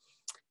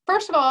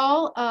first of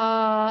all,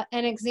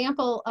 an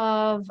example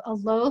of a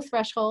low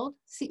threshold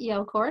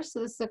CEL course. So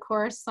this is a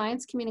course,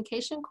 science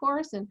communication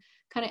course, and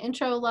kind of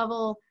intro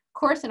level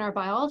course in our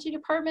biology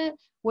department,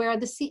 where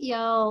the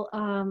CEL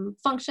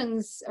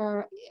functions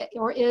or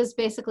is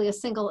basically a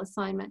single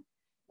assignment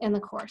in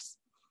the course.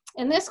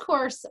 In this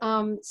course,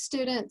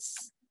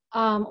 students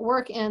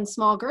work in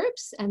small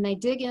groups, and they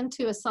dig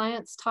into a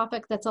science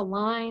topic that's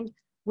aligned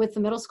with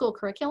the middle school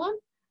curriculum,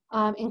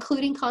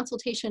 including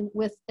consultation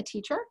with a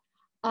teacher.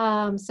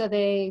 So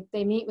they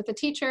meet with the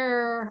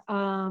teacher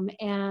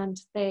and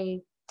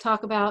they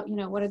talk about, you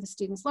know, what are the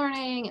students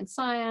learning in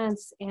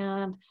science,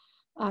 and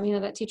you know,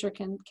 that teacher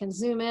can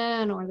zoom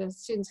in, or the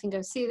students can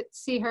go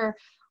see her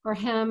or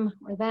him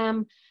or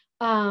them.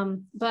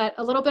 But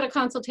a little bit of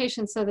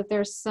consultation so that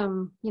there's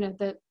some, you know,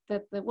 that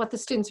what the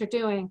students are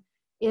doing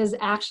is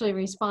actually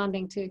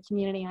responding to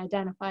community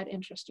identified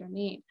interest or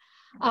need.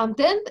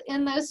 Then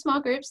in those small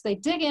groups, they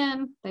dig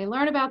in, they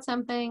learn about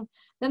something,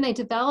 then they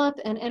develop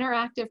an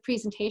interactive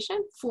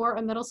presentation for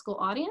a middle school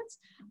audience.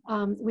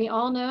 We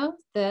all know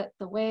that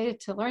the way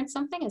to learn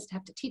something is to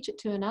have to teach it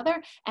to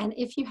another. And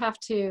if you have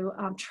to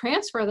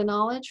transfer the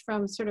knowledge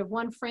from sort of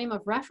one frame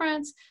of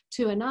reference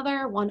to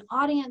another, one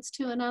audience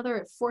to another,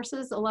 it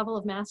forces a level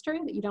of mastery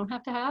that you don't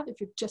have to have if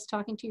you're just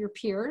talking to your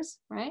peers,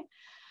 right?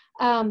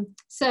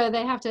 So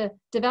they have to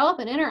develop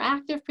an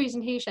interactive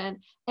presentation,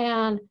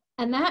 and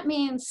that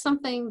means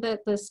something that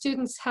the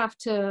students have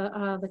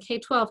to, the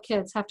K-12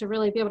 kids have to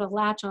really be able to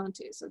latch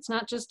onto. So it's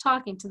not just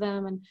talking to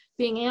them and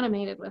being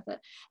animated with it.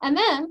 And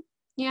then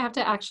you have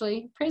to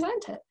actually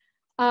present it.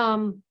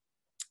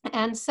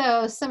 And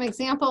so some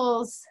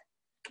examples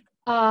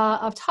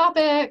of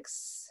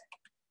topics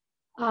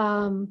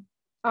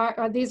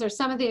these are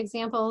some of the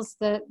examples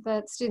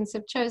that students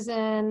have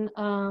chosen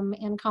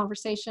in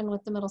conversation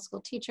with the middle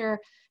school teacher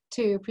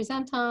to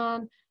present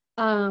on.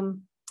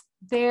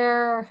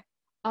 Their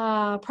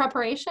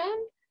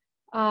preparation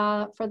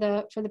for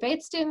the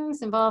BATE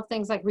students involve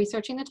things like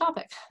researching the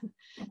topic,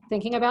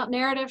 thinking about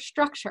narrative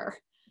structure,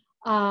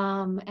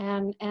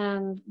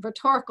 and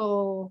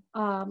rhetorical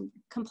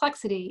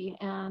complexity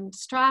and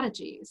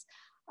strategies.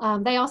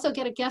 They also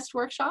get a guest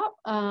workshop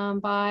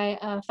by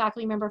a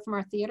faculty member from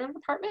our theater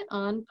department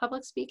on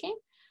public speaking.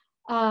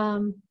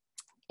 Often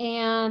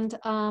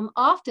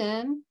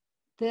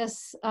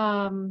this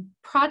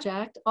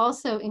project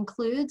also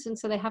includes, and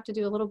so they have to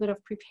do a little bit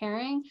of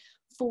preparing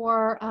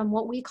for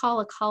what we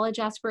call a college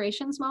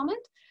aspirations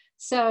moment.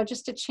 So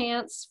just a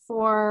chance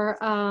for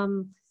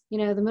you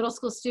know, the middle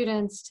school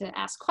students to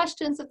ask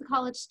questions of the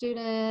college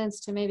students,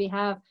 to maybe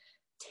have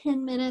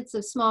 10 minutes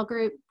of small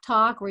group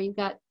talk where you've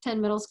got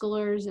 10 middle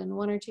schoolers and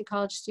 1 or 2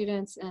 college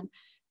students,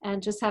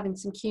 and just having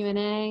some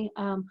Q&A.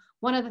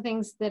 One of the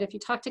things that if you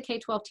talk to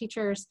K-12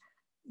 teachers,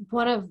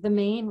 one of the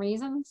main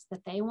reasons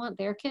that they want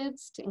their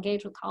kids to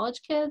engage with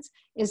college kids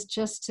is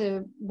just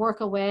to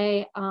work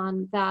away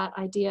on that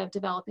idea of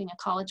developing a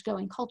college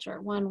going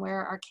culture, one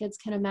where our kids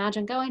can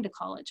imagine going to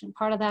college. And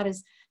part of that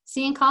is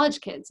seeing college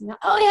kids. And,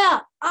 oh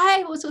yeah,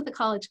 I was with a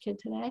college kid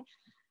today.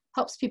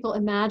 Helps people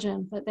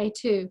imagine that they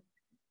too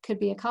could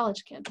be a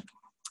college kid.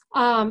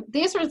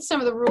 These are some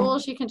of the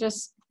rules. You can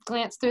just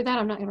glance through that.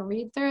 I'm not going to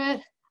read through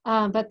it,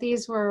 but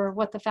these were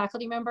what the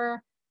faculty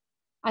member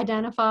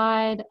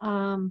identified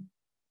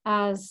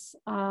as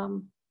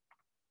some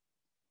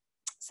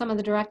of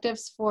the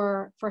directives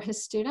for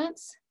his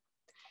students.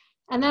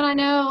 And then I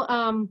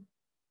know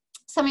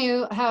some of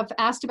you have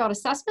asked about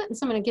assessment, and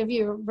so I'm going to give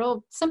you a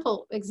real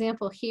simple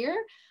example here.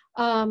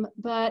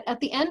 But at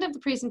the end of the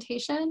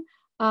presentation,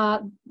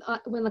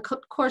 when the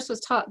course was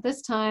taught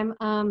this time,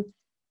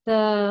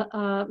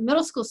 the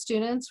middle school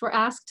students were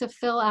asked to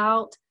fill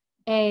out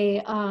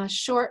a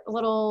short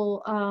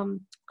little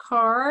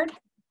card,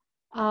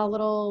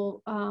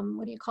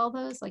 what do you call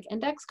those? Like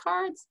index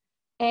cards.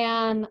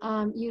 And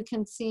you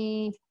can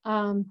see,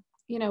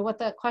 you know, what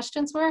the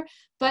questions were,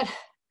 but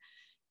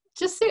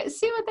just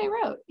see what they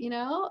wrote, you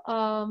know.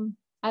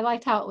 I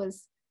liked how it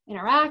was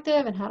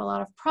interactive and had a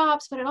lot of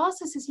props, but it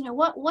also says, you know,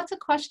 what's a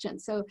question?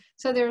 So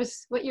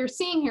there's, what you're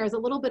seeing here is a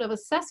little bit of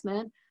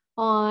assessment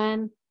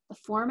on the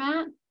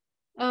format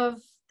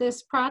of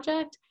this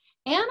project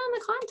and on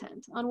the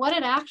content, on what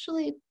it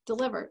actually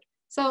delivered.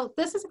 So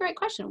this is a great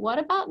question. What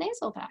about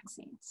nasal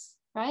vaccines,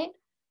 right?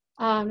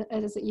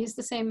 Does it use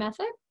the same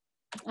method?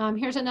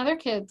 Here's another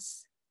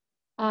kid's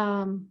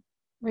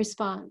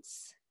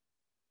response.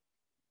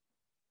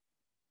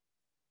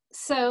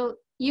 So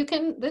you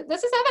can,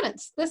 this is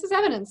evidence. This is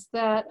evidence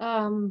that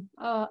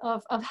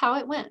of how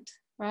it went,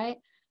 right?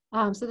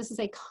 So this is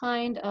a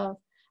kind of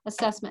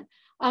assessment.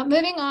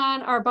 Moving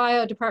on, our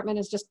bio department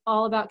is just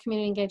all about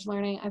community engaged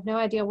learning. I have no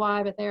idea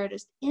why, but they're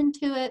just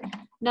into it.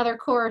 Another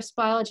course,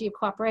 biology of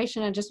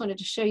cooperation. I just wanted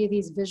to show you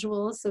these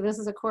visuals. So this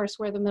is a course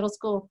where the middle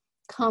school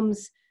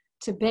comes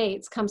to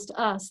Bates, comes to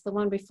us. The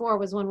one before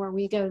was one where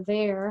we go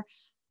there.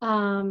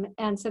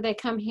 And so they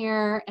come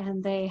here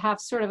and they have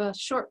sort of a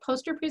short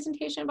poster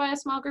presentation by a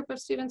small group of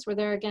students where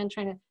they're again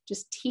trying to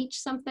just teach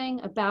something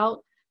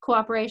about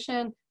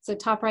cooperation. So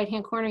top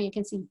right-hand corner, you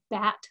can see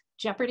bat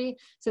Jeopardy.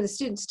 So the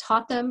students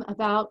taught them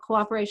about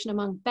cooperation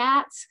among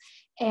bats,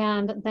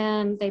 and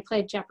then they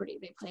played Jeopardy.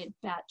 They played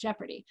bat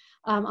Jeopardy.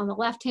 On the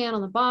left hand,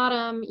 on the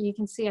bottom, you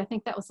can see, I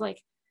think that was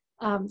like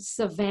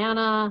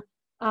Savannah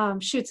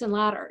chutes and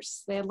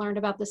ladders. They had learned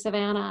about the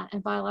savannah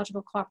and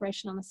biological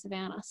cooperation on the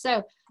savannah.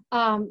 So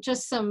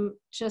just some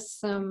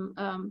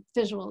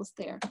visuals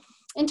there.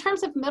 In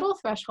terms of middle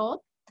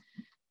threshold,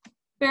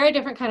 very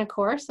different kind of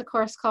course, a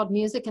course called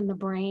Music in the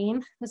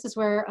Brain. This is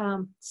where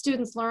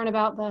students learn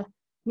about the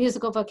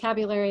musical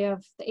vocabulary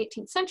of the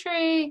 18th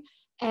century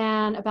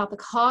and about the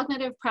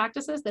cognitive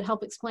practices that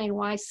help explain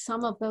why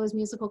some of those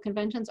musical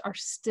conventions are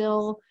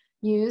still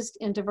used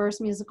in diverse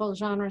musical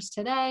genres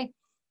today.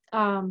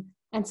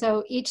 And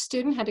so each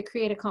student had to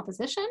create a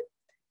composition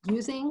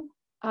using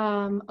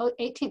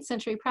 18th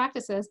century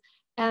practices.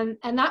 And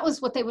that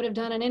was what they would have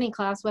done in any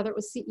class, whether it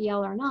was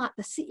CEL or not.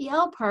 The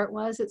CEL part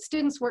was that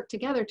students worked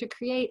together to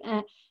create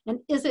an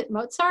Is It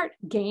Mozart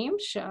game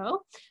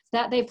show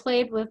that they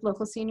played with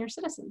local senior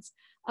citizens.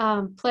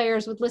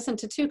 Players would listen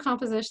to 2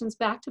 compositions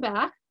back to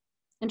back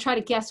and try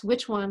to guess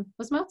which one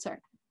was Mozart.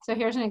 So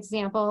here's an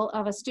example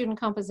of a student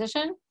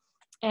composition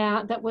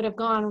that would have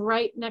gone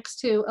right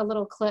next to a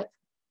little clip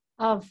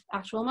of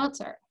actual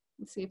Mozart.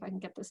 Let's see if I can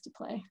get this to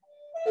play.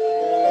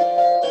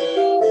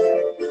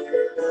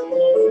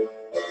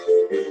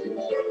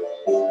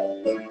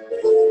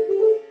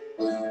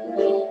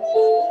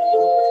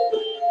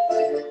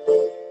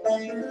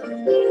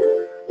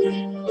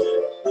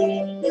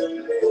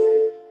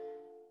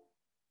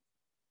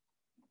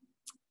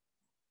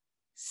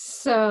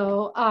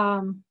 So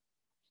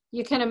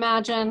you can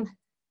imagine,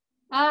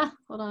 hold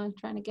on, I'm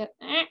trying to get,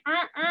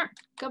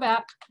 go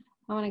back.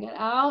 I want to get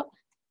out.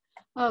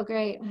 Oh,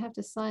 great, I have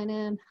to sign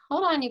in.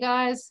 Hold on, you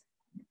guys.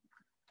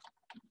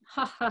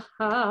 Ha, ha,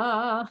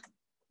 ha.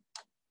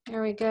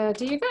 There we go.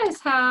 Do you guys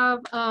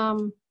have,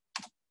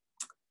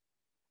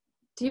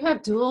 do you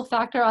have dual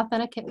factor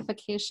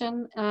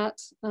authentication at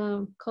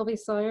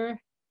Colby-Sawyer?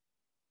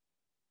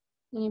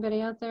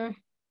 Anybody out there?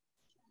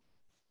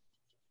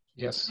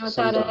 Yes. You know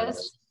what that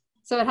is?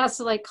 So it has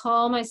to like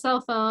call my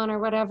cell phone or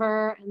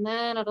whatever, and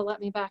then it'll let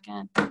me back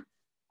in.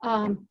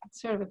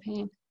 Sort of a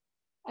pain.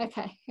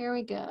 Okay, here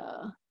we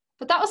go.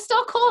 But that was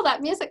still cool,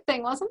 that music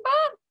thing, wasn't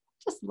that?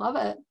 Just love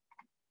it.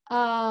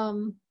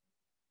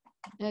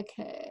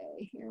 Okay,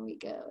 here we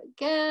go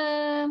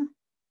again.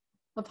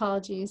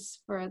 Apologies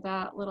for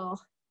that little,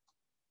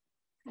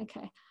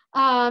 okay.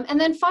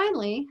 And then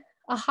finally,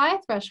 a high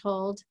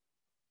threshold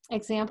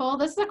example.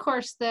 This is a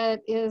course that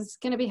is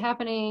going to be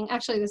happening,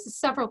 actually this is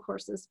several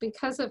courses.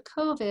 Because of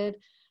COVID,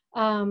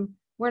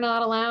 we're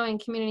not allowing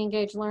community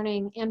engaged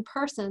learning in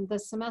person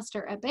this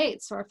semester at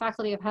Bates, so our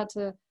faculty have had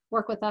to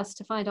work with us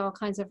to find all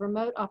kinds of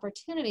remote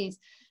opportunities.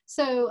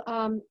 So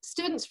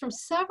students from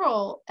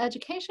several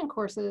education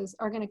courses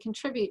are going to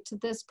contribute to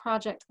this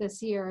project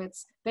this year.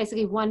 It's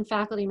basically one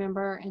faculty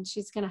member, and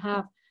she's going to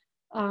have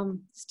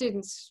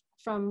students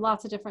from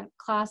lots of different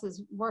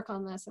classes work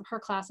on this, of her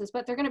classes,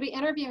 but they're going to be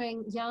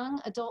interviewing young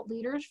adult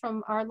leaders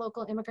from our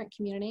local immigrant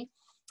community.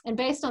 And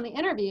based on the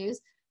interviews,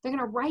 they're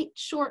going to write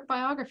short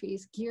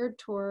biographies geared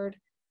toward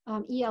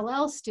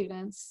ELL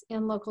students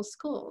in local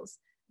schools.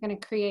 They're going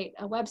to create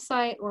a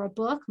website or a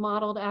book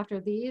modeled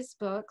after these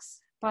books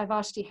by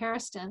Vashti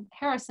Harrison,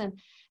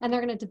 and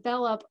they're going to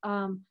develop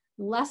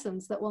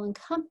lessons that will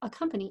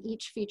accompany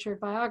each featured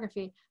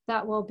biography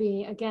that will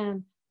be,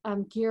 again,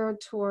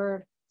 geared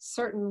toward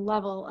certain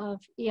level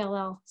of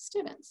ELL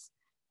students.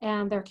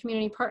 And their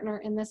community partner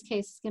in this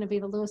case is going to be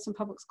the Lewiston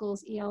Public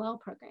Schools ELL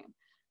program.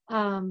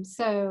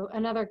 So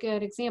another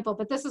good example,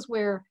 but this is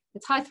where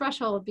it's high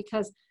threshold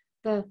because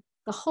the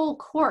whole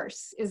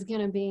course is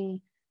going to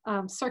be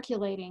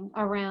circulating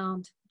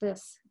around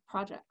this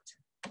project.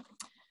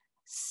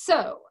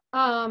 So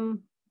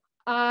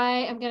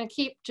I am going to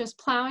keep just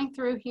plowing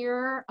through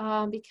here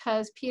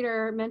because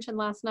Peter mentioned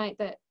last night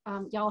that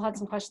y'all had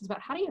some questions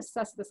about how do you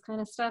assess this kind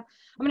of stuff.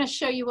 I'm going to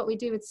show you what we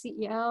do with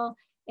CEL,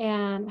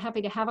 and I'm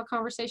happy to have a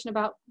conversation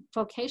about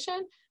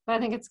vocation, but I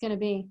think it's going to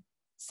be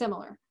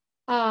similar.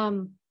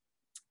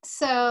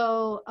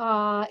 So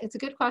it's a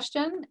good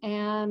question,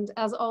 and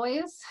as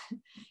always,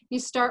 you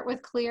start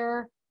with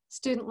clear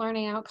student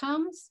learning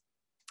outcomes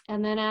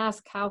and then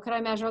ask, how could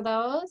I measure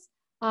those?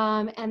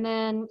 And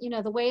then, you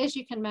know, the ways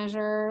you can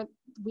measure,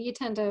 we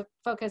tend to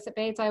focus at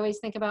Bates. I always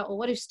think about, well,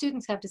 what do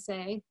students have to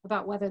say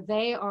about whether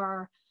they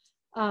are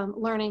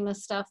learning the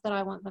stuff that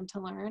I want them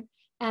to learn?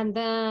 And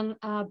then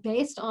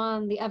based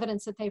on the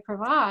evidence that they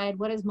provide,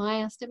 what is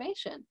my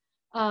estimation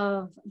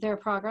of their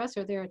progress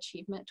or their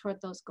achievement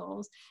toward those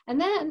goals? And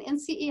then in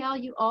CEL,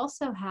 you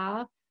also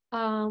have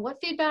what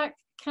feedback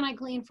can I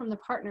glean from the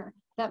partner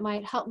that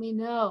might help me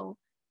know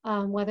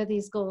whether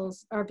these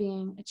goals are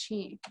being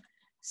achieved.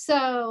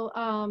 So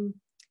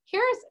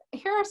here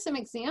are some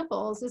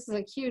examples. This is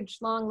a huge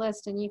long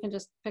list, and you can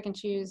just pick and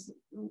choose,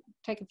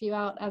 take a few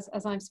out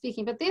as I'm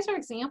speaking. But these are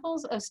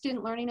examples of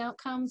student learning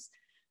outcomes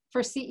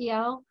for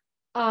CEL,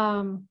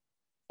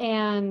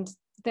 and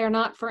they're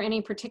not for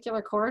any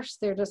particular course.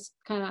 They're just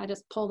kind of, I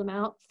just pulled them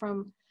out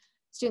from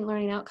student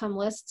learning outcome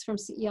lists from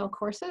CEL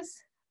courses.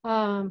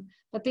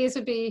 But these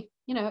would be,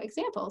 you know,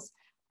 examples.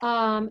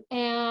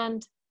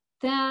 And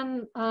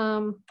then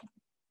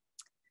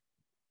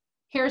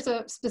here's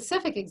a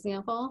specific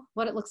example,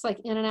 what it looks like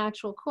in an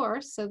actual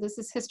course. So this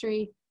is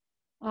History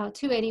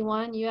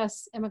 281,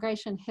 U.S.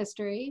 Immigration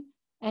History.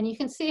 And you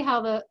can see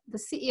how the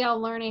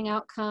CEL learning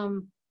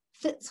outcome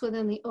fits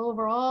within the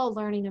overall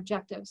learning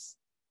objectives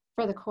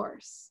for the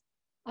course.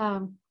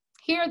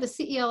 Here, the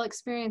CEL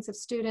experience of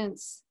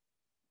students,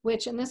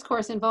 which in this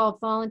course involved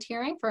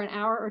volunteering for an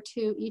hour or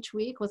two each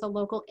week with a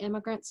local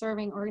immigrant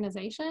serving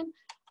organization.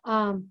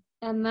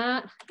 And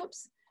that,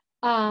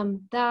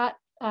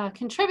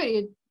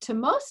 contributed to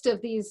most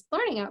of these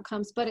learning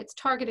outcomes, but it's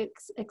targeted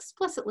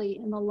explicitly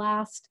in the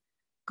last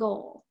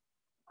goal.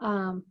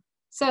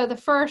 So the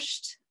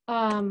first,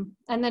 and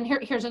then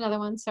here's another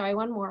one, sorry,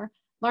 one more.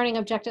 Learning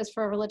objectives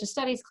for a religious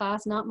studies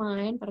class, not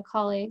mine, but a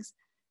colleague's,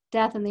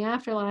 death and the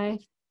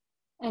afterlife.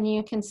 And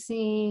you can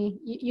see,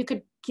 you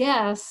could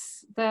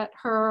guess that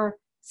her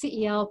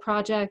CEL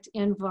project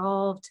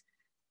involved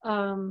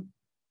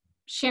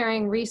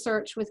sharing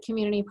research with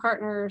community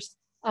partners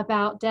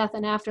about death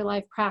and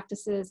afterlife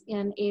practices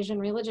in Asian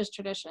religious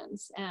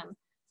traditions. And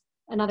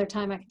another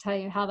time I can tell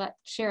you how that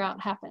share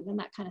out happened and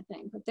that kind of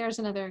thing, but there's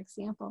another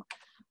example.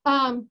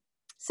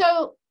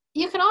 So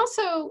you can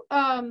also,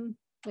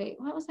 wait,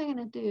 what was I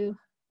gonna do?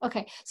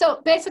 Okay,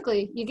 so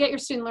basically you get your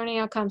student learning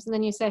outcomes and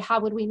then you say, how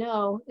would we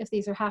know if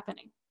these are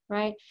happening,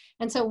 right?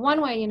 And so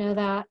one way you know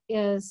that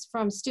is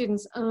from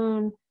students'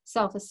 own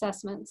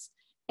self-assessments.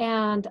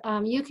 And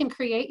you can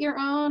create your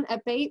own.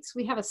 At Bates,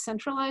 we have a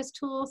centralized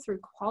tool through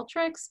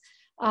Qualtrics,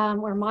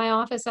 where my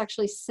office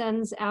actually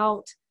sends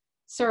out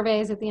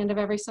surveys at the end of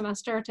every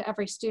semester to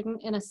every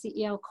student in a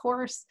CEL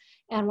course.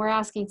 And we're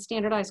asking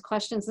standardized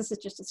questions. This is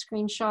just a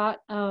screenshot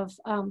of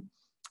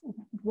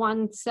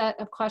one set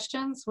of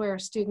questions where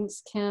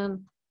students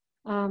can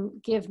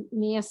give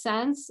me a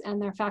sense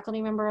and their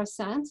faculty member a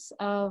sense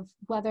of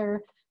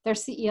whether their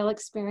CEL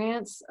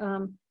experience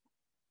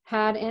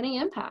had any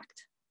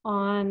impact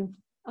on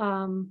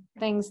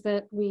things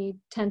that we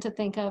tend to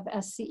think of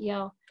as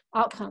CEL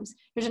outcomes.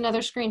 Here's another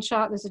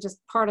screenshot. This is just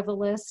part of the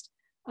list.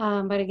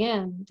 But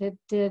again,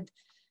 did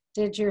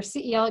your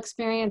CEL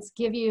experience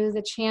give you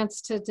the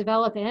chance to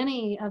develop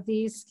any of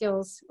these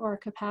skills or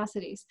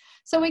capacities?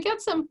 So we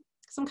get some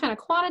kind of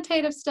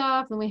quantitative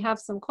stuff, and we have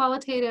some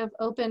qualitative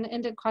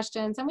open-ended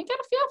questions, and we get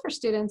a feel for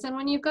students. And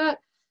when you've got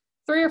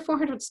 300 or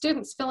 400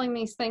 students filling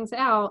these things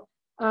out,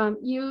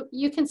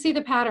 you can see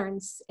the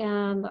patterns,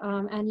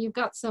 and you've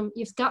got some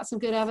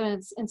good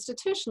evidence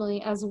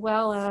institutionally as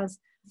well as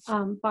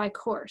by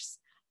course.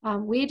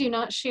 We do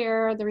not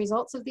share the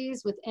results of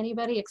these with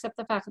anybody except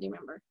the faculty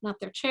member, not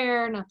their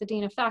chair, not the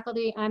dean of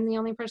faculty. I'm the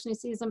only person who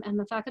sees them, and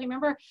the faculty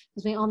member,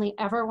 because we only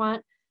ever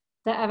want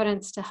the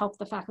evidence to help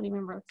the faculty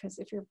member. Because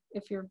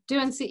if you're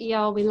doing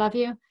CEL, we love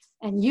you,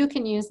 and you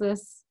can use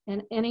this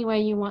in any way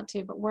you want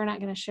to, but we're not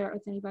going to share it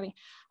with anybody.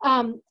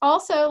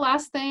 Also,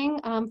 last thing,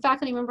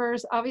 faculty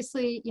members,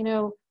 obviously, you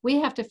know,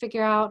 we have to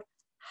figure out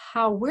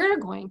how we're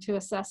going to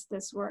assess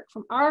this work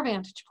from our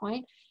vantage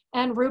point,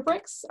 and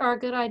rubrics are a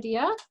good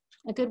idea,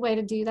 a good way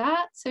to do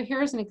that. So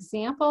here's an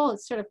example.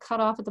 It's sort of cut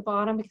off at the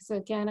bottom because,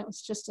 again, it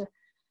was just a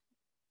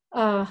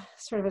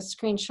sort of a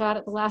screenshot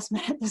at the last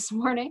minute this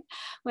morning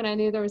when I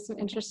knew there was some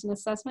interest in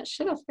assessment.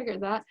 Should have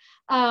figured that.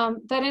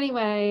 But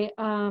anyway,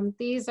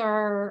 these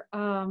are,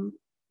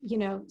 you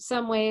know,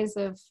 some ways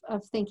of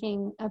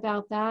thinking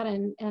about that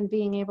and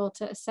being able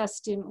to assess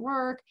student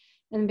work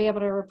and be able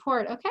to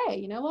report, okay,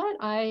 you know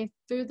what,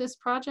 through this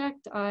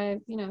project,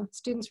 you know,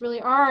 students really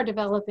are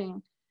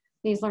developing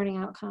these learning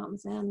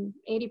outcomes, and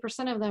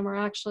 80% of them are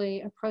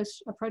actually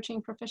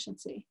approaching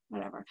proficiency,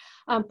 whatever.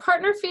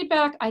 Partner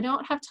feedback, I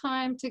don't have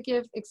time to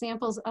give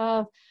examples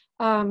of.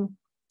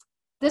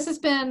 This has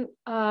been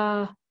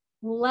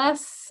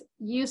less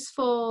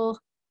useful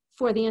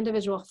for the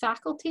individual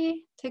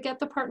faculty to get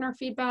the partner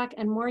feedback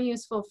and more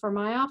useful for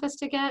my office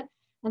to get,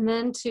 and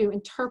then to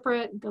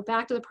interpret, go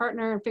back to the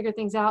partner and figure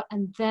things out,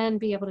 and then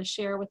be able to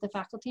share with the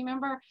faculty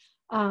member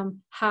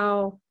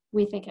how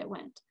we think it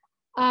went.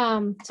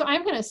 So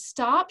I'm going to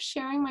stop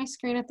sharing my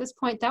screen at this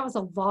point. That was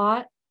a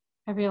lot.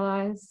 I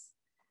realize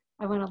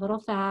I went a little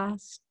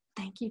fast.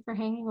 Thank you for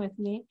hanging with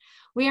me.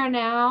 We are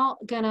now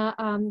going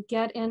to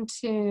get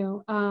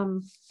into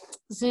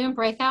Zoom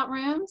breakout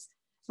rooms.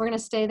 We're going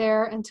to stay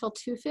there until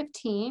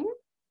 2:15.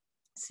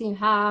 So you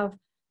have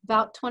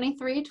about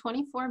 23,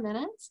 24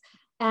 minutes.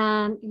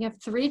 And you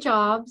have 3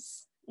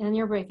 jobs in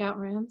your breakout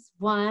rooms.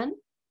 1,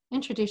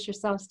 introduce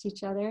yourselves to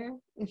each other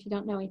if you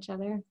don't know each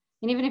other.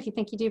 And even if you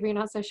think you do, but you're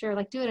not so sure,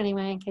 like, do it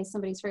anyway in case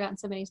somebody's forgotten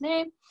somebody's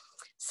name.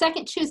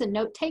 2nd, choose a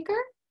note taker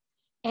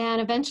and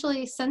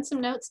eventually send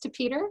some notes to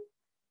Peter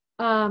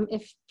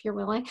if you're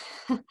willing.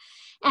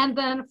 And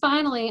then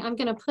finally, I'm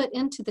going to put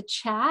into the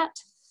chat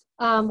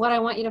what I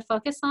want you to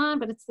focus on,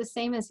 but it's the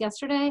same as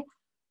yesterday.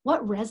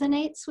 What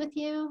resonates with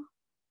you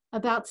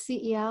about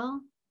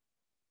CEL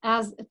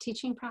as a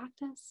teaching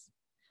practice?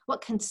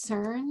 What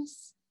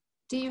concerns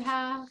do you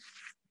have?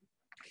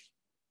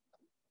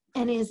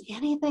 And is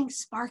anything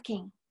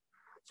sparking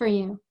for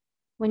you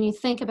when you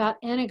think about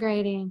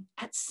integrating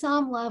at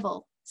some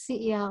level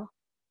CEL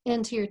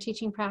into your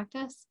teaching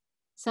practice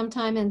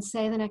sometime in,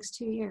 say, the next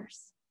 2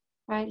 years,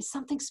 right? Is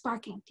something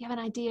sparking? Do you have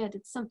an idea?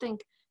 Did something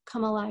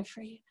come alive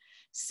for you?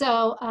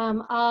 So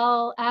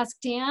I'll ask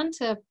Dan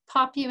to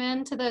pop you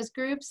into those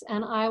groups,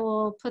 and I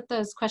will put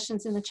those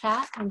questions in the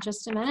chat in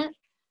just a minute.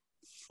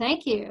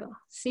 Thank you.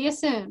 See you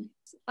soon.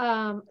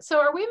 So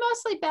are we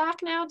mostly back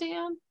now,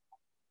 Dan?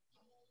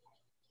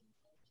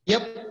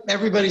 Yep,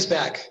 everybody's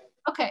back.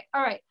 Okay,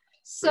 all right.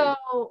 So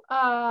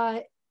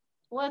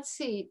let's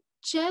see.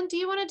 Jen, do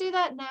you want to do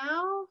that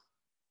now?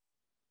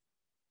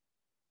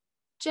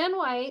 Jen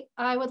White,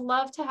 I would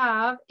love to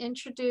have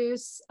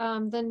introduce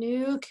the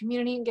new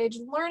Community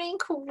Engaged Learning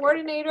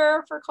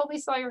Coordinator for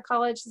Colby-Sawyer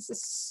College. This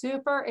is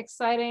super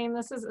exciting.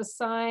 This is a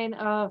sign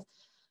of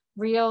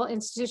real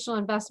institutional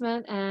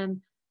investment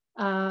and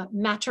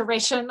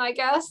maturation, I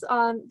guess,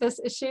 on this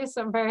issue.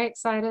 So I'm very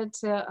excited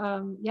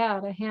to,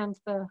 to hand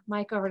the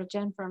mic over to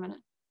Jen for a minute.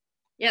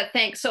 Yeah,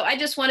 thanks. So I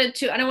just wanted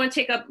to, I don't want to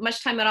take up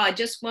much time at all. I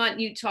just want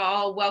you to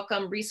all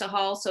welcome Risa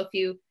Hall. So if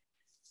you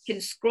can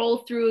scroll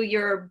through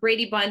your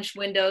Brady Bunch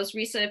windows,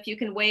 Risa, if you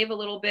can wave a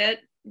little bit,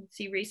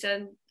 see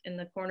Risa in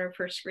the corner of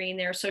her screen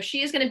there. So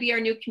she is going to be our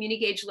new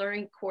Community Engaged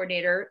Learning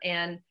Coordinator,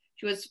 and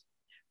she was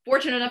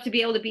fortunate enough to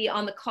be able to be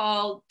on the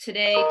call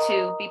today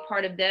to be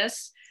part of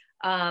this.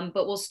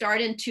 but we'll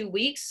start in 2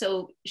 weeks.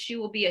 So she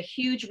will be a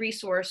huge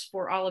resource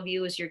for all of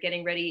you as you're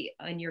getting ready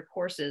in your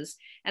courses.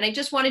 And I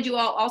just wanted you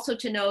all also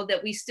to know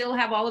that we still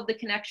have all of the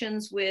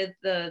connections with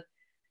the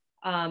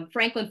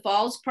Franklin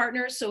Falls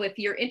partners. So if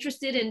you're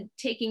interested in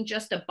taking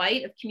just a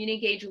bite of community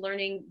engaged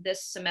learning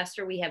this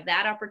semester, we have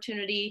that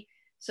opportunity.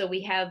 So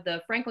we have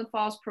the Franklin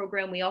Falls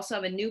program. We also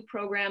have a new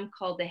program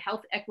called the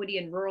Health Equity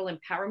and Rural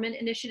Empowerment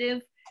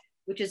Initiative,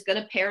 which is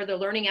going to pair the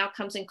learning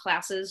outcomes in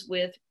classes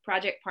with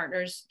project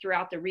partners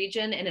throughout the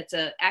region. And it's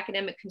an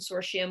academic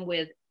consortium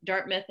with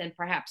Dartmouth and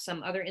perhaps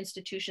some other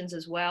institutions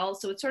as well.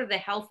 So it's sort of the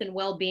health and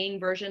well-being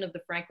version of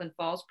the Franklin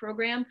Falls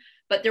program,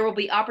 but there will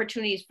be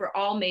opportunities for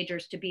all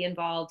majors to be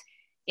involved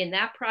in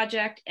that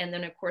project. And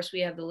then of course we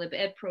have the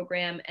LibEd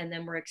program, and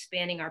then we're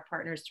expanding our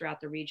partners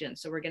throughout the region.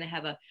 So we're going to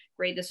have a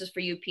great, this is for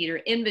you, Peter,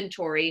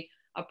 inventory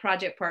of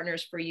project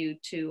partners for you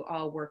to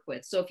all work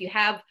with. So if you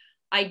have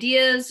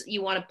ideas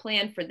you want to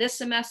plan for this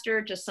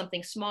semester, just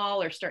something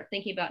small, or start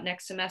thinking about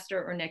next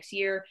semester or next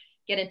year,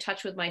 get in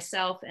touch with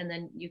myself, and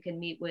then you can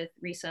meet with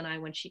Risa and I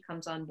when she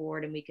comes on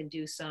board, and we can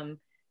do some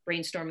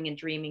brainstorming and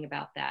dreaming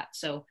about that.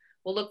 So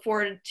we'll look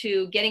forward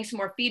to getting some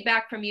more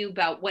feedback from you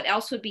about what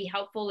else would be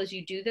helpful as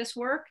you do this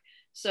work.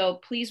 So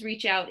please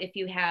reach out if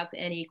you have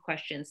any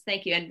questions.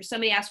 Thank you. And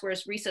somebody asked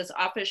where's Risa's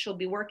office. She'll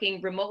be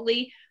working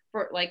remotely,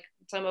 for like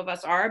some of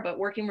us are, but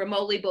working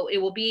remotely, but it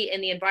will be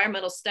in the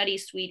environmental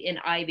studies suite in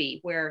Ivy,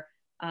 where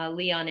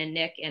Leon and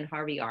Nick and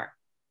Harvey are.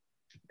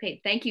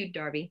 Okay, thank you,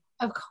 Darby.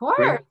 Of course,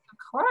 Great. of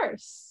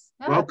course.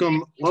 Yeah.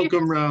 Welcome,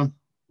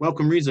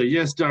 Risa.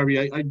 Yes,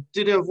 Darby, I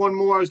did have one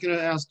more. I was going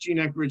to ask Jean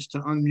Eckridge to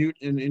unmute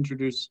and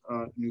introduce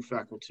a new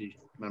faculty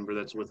member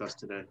that's with us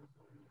today.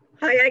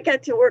 Hi, I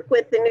got to work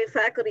with the new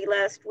faculty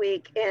last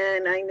week,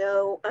 and I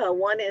know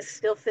one is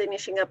still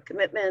finishing up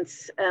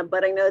commitments,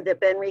 but I know that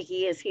Ben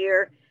Reiki is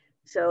here.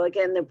 So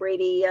again, the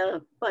Brady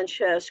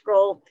Bunch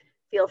scroll,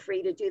 feel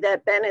free to do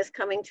that. Ben is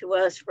coming to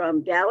us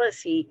from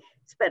Dallas. He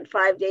spent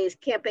 5 days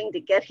camping to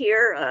get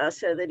here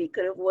so that he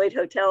could avoid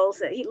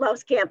hotels. He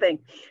loves camping.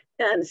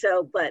 And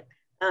so, but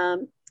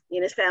he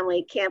and his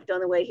family camped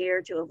on the way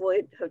here to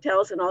avoid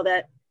hotels and all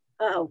that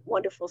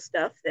wonderful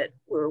stuff that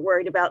we're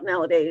worried about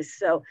nowadays.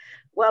 So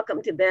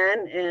welcome to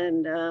Ben,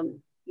 and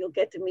you'll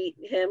get to meet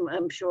him,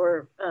 I'm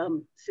sure,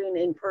 soon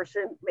in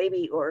person,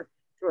 maybe, or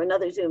through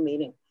another Zoom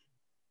meeting.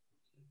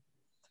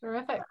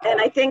 Terrific.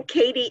 And I think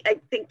Katie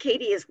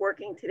is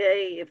working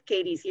today. If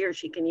Katie's here,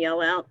 she can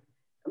yell out.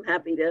 I'm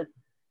happy to.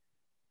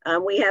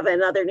 We have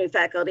another new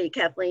faculty,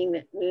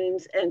 Kathleen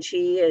Nunes, and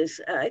she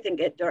is, I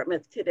think, at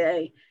Dartmouth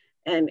today.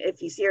 And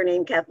if you see her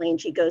name, Kathleen,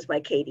 she goes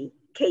by Katie,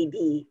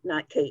 KD,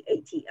 not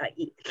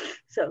Katie.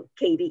 So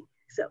Katie,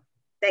 so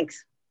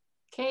thanks.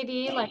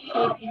 KD, like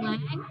Katie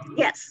Lang?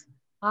 Yes.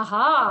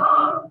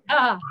 Aha.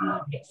 Ah,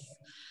 nice.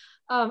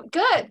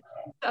 Good.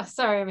 Oh,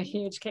 sorry, I'm a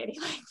huge Katie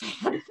Lang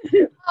fan.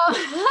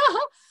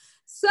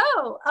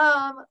 So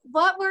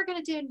what we're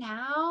going to do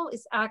now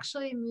is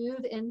actually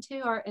move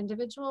into our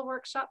individual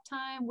workshop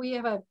time. We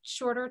have a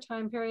shorter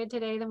time period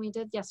today than we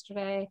did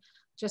yesterday,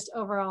 just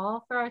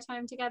overall for our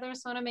time together.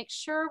 So I want to make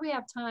sure we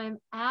have time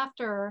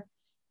after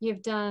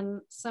you've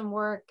done some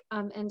work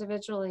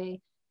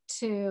individually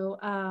to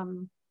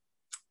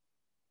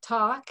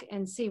talk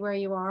and see where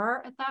you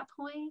are at that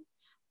point.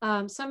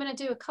 So I'm going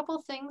to do a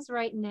couple things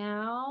right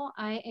now.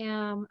 I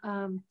am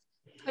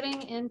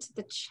putting into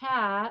the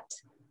chat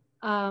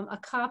a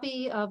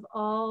copy of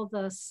all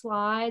the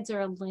slides,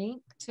 or a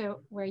link to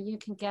where you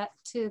can get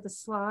to the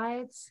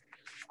slides,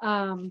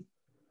 and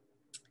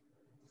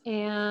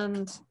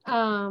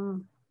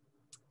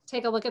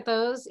take a look at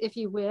those if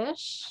you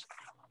wish.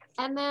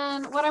 And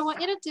then what I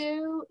want you to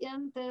do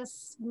in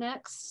this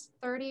next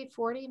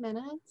 30-40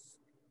 minutes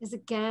is,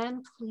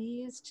 again,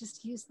 please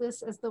just use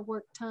this as the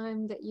work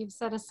time that you've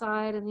set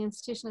aside and the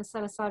institution has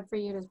set aside for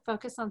you to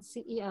focus on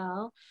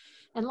CEL.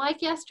 And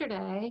like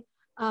yesterday,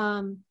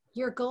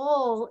 your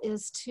goal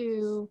is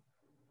to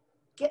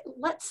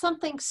let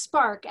something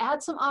spark,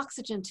 add some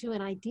oxygen to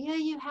an idea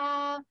you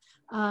have.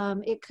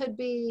 It could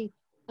be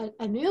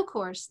a new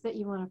course that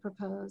you want to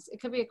propose. It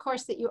could be a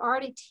course that you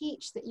already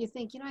teach that you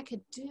think, I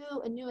could do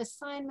a new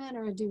assignment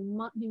or do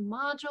new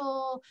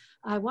module.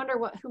 I wonder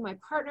who my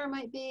partner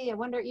might be. I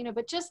wonder,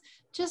 but just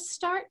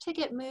start to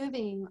get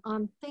moving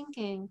on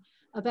thinking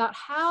about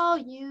how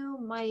you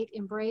might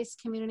embrace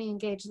community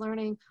engaged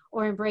learning,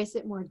 or embrace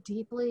it more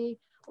deeply,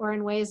 or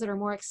in ways that are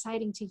more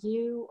exciting to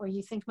you, or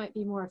you think might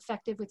be more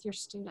effective with your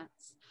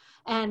students.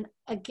 And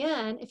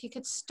again, if you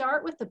could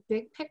start with the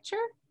big picture,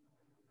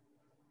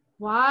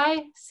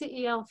 why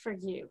CEL for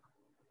you?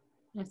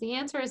 And if the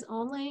answer is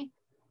only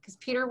because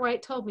Peter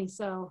White told me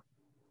so,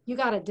 you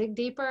got to dig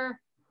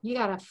deeper. You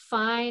got to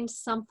find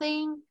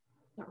something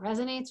that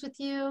resonates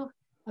with you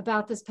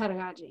about this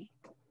pedagogy.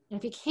 And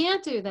if you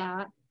can't do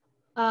that,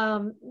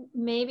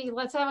 maybe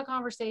let's have a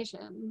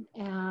conversation,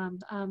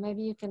 and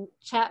maybe you can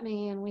chat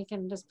me and we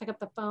can just pick up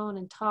the phone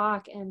and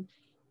talk and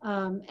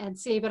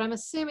see. But I'm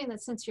assuming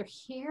that since you're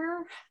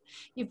here,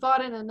 you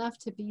bought in enough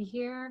to be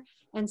here.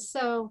 And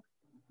so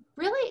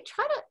really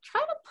try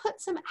to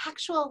put some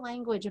actual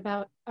language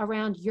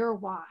around your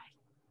why.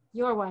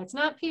 Your why. It's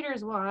not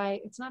Peter's why.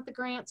 It's not the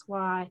grant's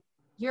why.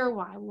 Your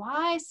why.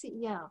 Why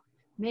CEL?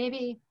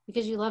 Maybe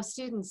because you love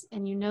students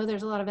and you know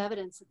there's a lot of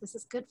evidence that this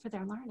is good for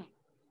their learning,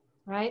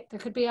 right? There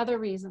could be other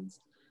reasons,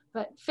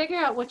 but figure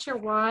out what your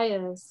why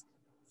is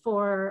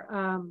for,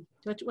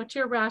 what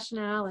your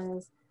rationale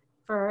is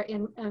for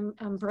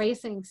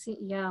embracing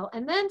CEL,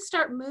 and then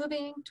start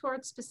moving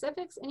towards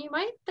specifics. And you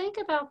might think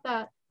about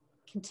that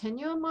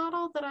continuum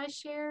model that I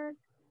shared.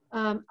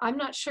 I'm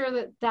not sure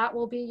that that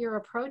will be your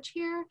approach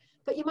here,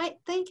 but you might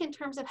think in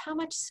terms of how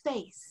much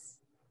space.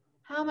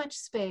 How much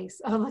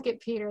space? Oh, look at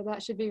Peter.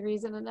 That should be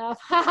reason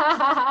enough.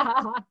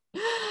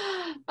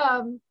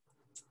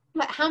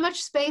 But how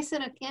much space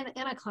in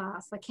a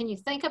class? Like, can you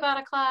think about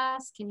a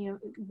class?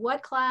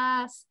 What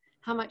class?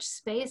 How much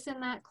space in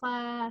that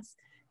class?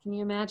 Can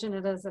you imagine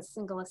it as a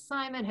single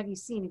assignment? Have you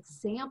seen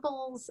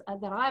examples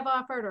that I've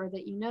offered, or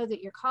that you know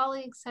that your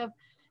colleagues have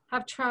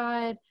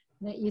tried,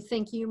 that you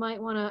think you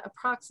might want to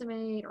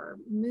approximate or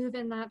move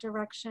in that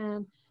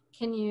direction?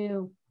 Can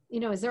you,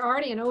 is there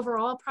already an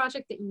overall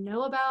project that you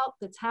know about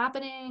that's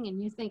happening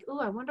and you think, oh,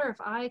 I wonder if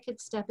I could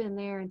step in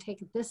there and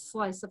take this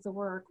slice of the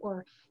work,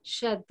 or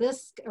shed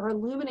this, or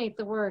illuminate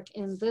the work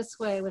in this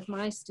way with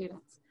my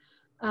students?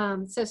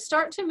 So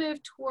start to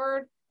move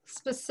toward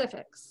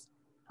specifics.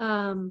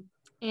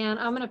 And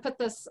I'm going to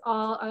put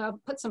I'll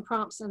put some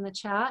prompts in the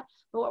chat,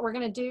 but what we're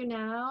going to do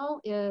now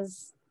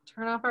is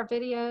turn off our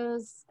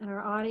videos and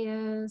our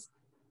audios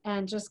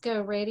and just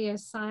go radio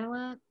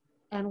silent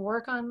and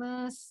work on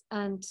this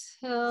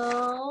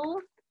until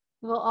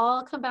we'll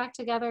all come back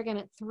together again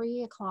at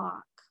 3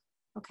 o'clock.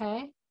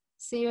 Okay?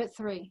 See you at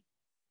 3.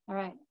 All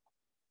right.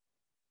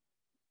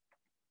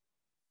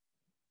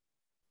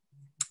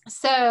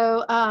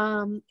 So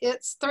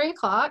it's 3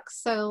 o'clock,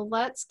 so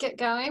let's get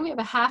going. We have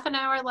a half an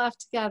hour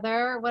left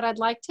together. What I'd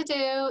like to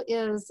do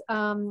is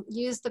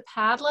use the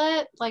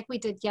Padlet like we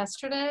did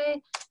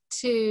yesterday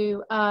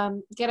to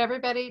get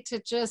everybody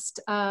to just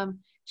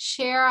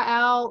share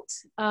out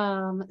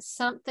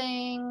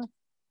something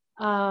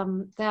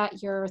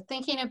that you're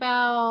thinking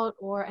about,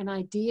 or an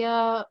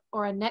idea,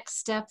 or a next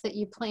step that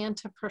you plan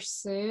to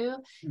pursue.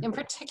 In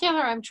particular,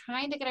 I'm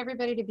trying to get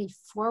everybody to be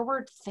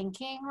forward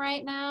thinking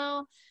right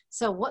now.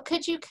 So what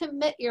could you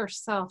commit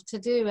yourself to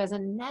do as a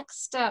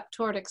next step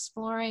toward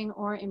exploring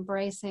or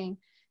embracing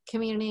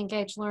community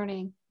engaged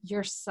learning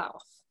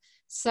yourself?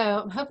 So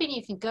I'm hoping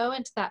you can go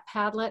into that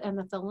Padlet and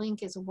that the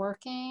link is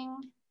working.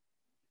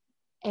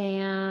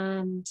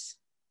 And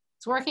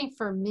it's working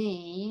for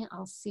me.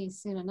 I'll see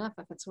soon enough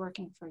if it's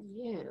working for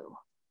you.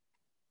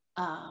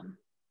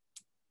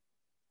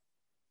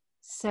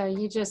 So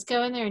you just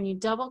go in there and you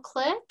double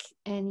click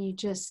and you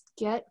just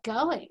get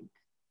going.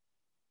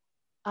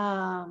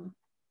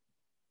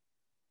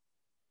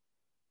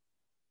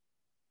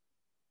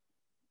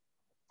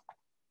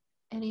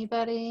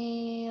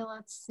 Anybody?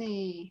 Let's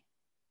see.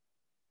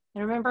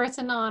 And remember, it's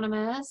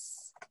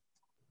anonymous.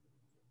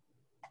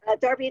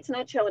 Darby, it's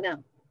not showing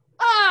up.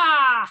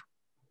 Ah!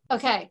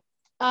 Okay.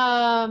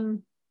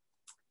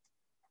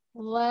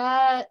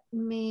 Let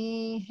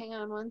me, hang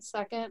on one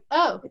second.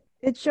 Oh,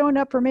 It's showing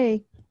up for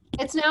me.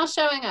 it's now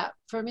showing up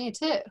for me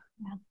too.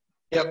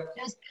 Yep.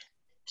 It's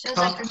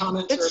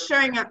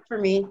showing up for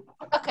me.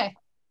 Okay.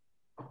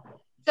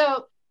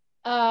 So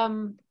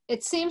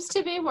it seems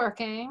to be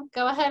working.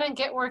 Go ahead and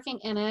get working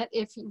in it.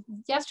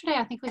 Yesterday,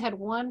 I think we had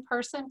one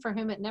person for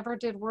whom it never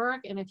did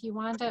work. And if you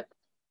wind up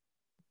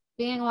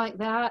being like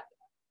that,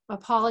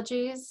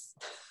 apologies.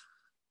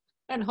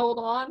 And hold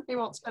on, we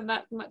won't spend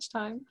that much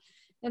time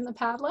in the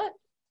Padlet.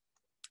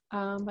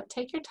 But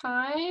take your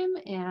time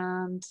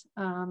and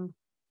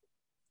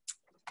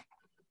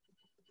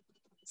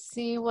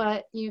see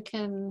what you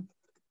can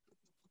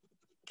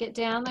get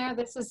down there.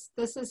 This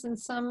is in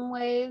some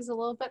ways a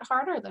little bit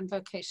harder than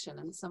vocation,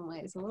 in some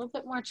ways a little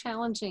bit more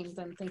challenging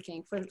than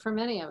thinking, for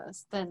many of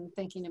us, than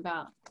thinking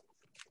about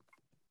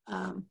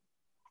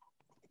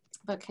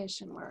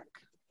vocation work.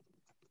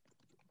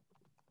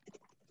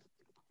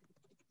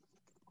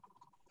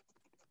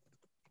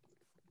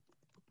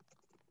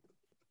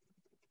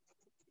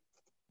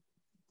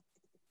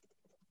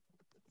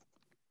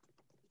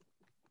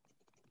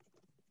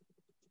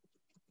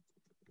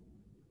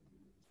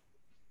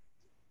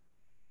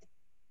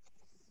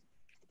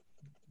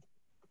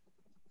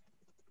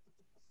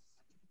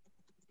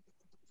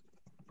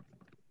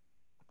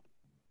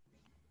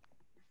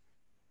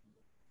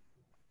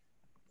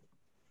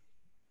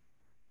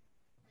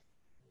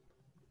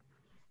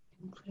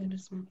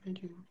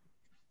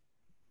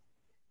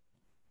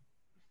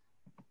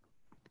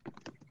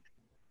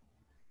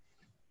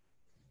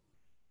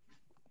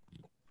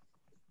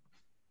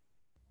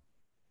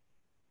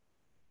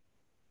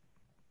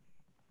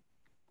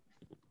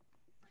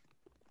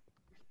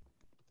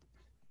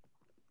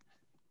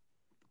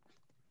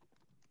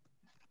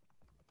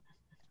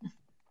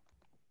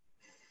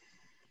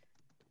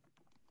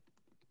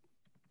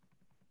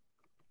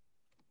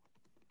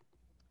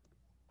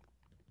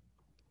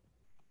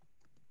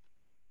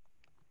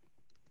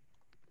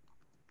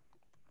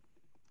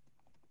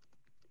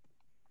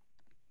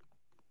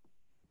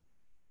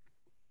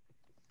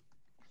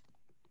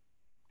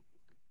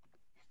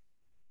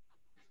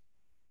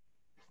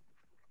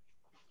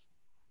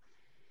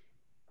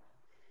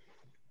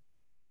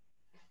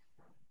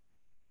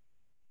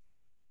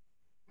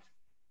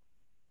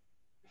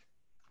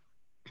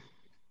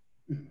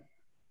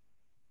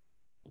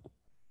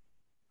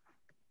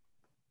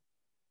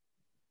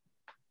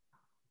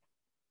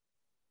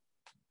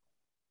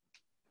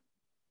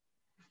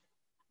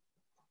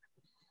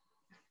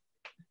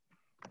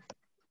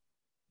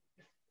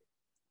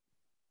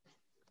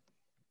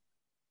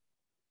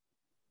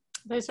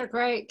 These are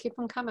great. Keep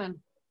them coming.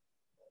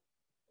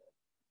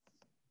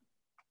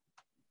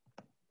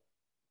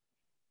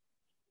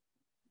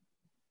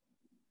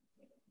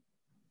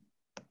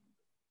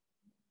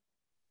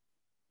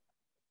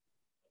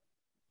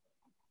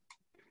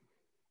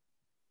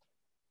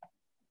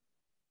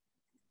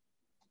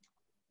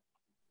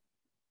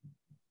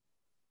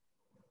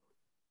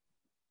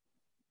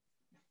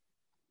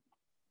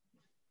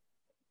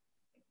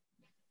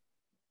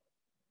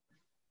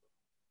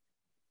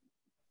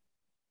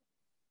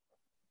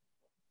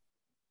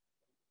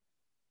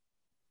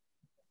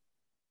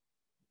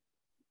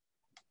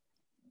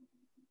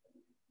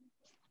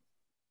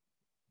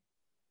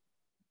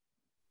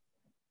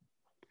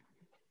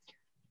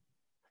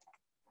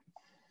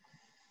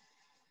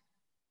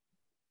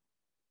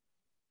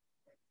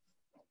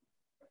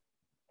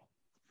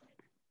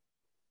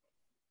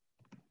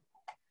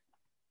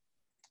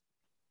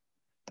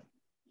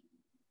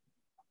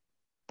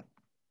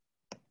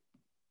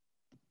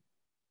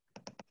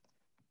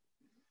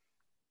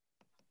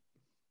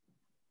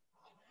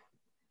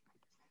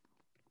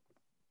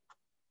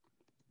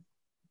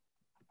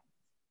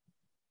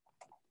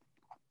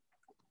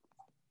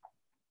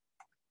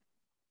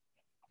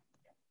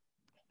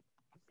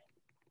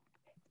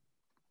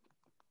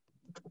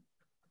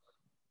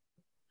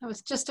 I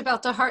was just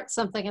about to heart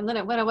something and then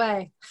it went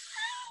away.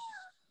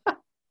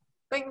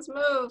 Things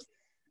move.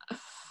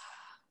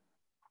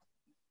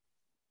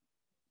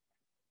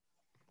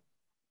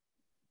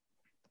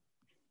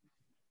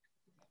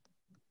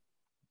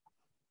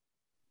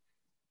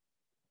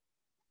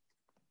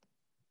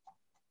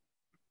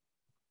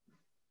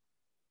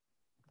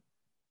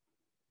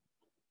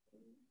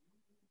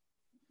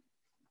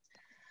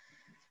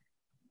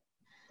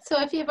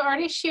 So if you've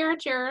already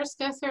shared yours,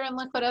 go through and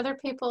look what other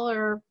people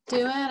are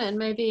doing and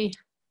maybe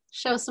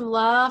show some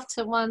love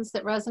to ones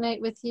that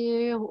resonate with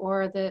you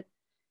or that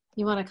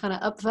you want to kind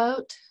of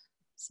upvote,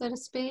 so to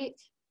speak.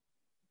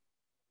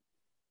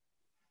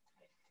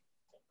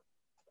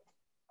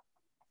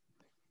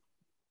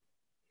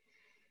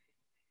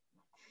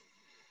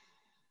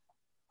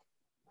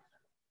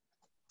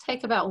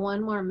 Take about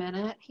 1 more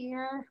minute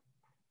here.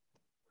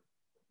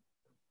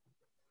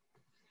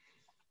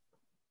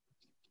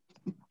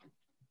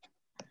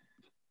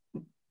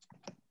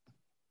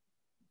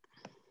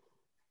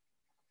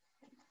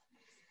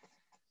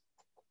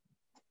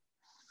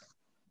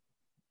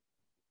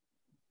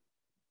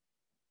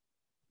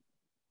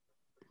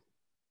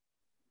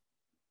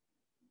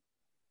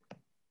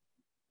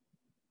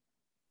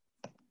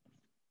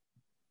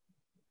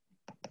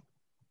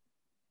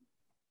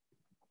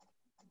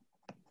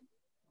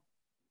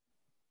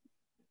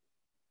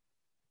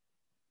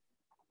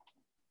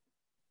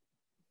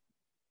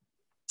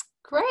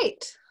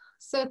 Great.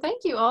 So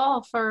thank you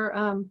all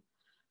for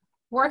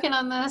working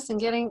on this and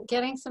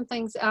getting some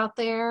things out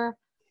there.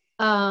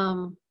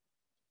 I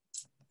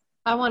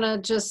want to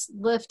just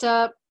lift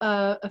up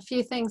a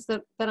few things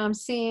that I'm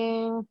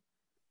seeing.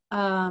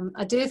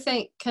 I do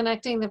think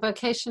connecting the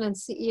vocation and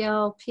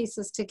CEL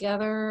pieces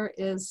together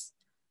is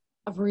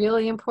a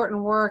really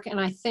important work, and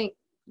I think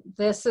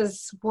this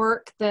is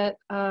work that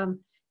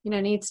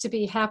needs to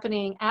be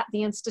happening at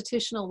the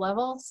institutional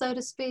level, so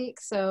to speak.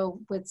 So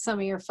with some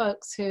of your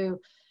folks who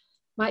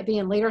might be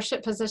in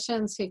leadership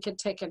positions who could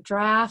take a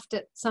draft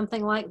at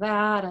something like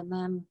that and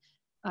then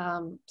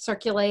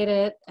circulate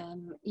it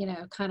and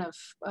kind of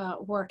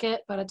work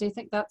it. But I do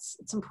think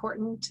it's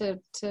important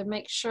to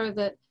make sure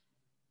that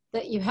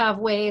you have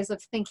ways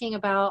of thinking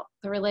about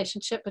the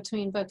relationship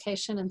between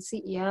vocation and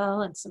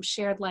CEL and some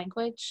shared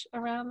language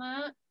around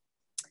that.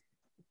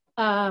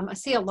 I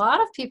see a lot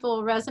of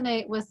people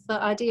resonate with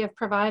the idea of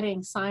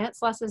providing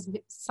science lessons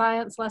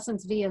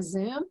via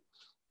Zoom.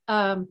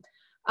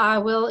 I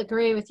will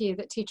agree with you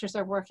that teachers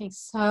are working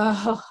so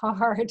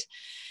hard,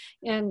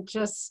 and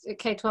just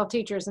K-12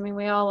 teachers. I mean,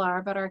 we all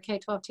are, but our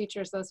K-12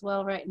 teachers as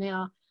well right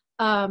now.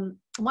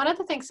 One of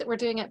the things that we're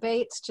doing at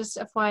Bates, just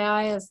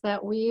FYI, is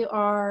that we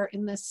are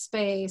in this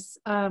space,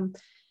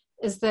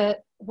 is that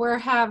we're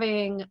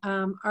having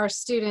our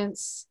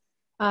students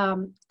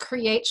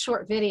create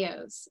short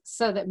videos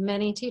so that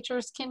many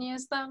teachers can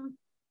use them,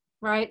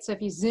 right? So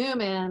if you Zoom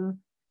in,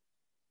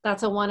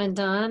 that's a one and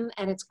done,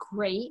 and it's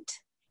great.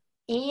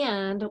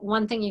 And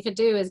one thing you could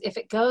do is if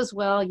it goes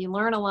well, you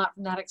learn a lot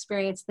from that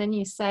experience, then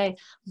you say,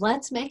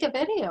 let's make a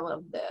video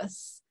of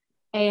this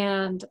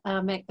and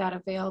make that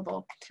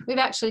available. We've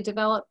actually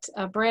developed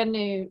a brand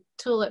new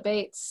tool at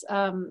Bates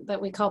that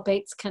we call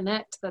Bates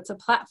Connect. That's a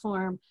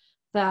platform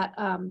that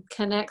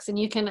connects, and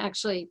you can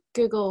actually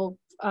Google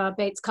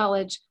Bates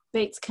College,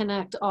 Bates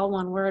Connect, all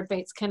one word,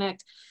 Bates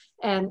Connect,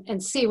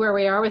 and see where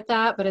we are with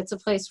that. But it's a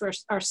place where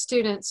our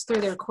students,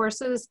 through their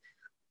courses,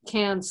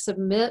 can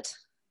submit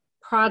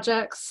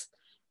projects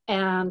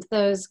and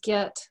those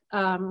get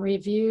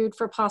reviewed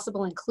for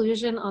possible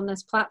inclusion on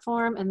this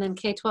platform. And then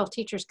K-12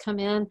 teachers come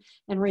in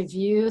and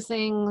review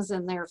things,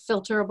 and they're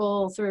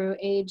filterable through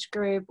age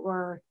group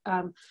or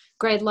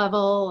grade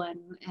level and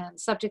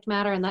subject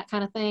matter and that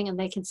kind of thing. And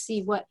they can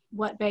see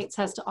what Bates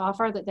has to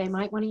offer that they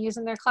might want to use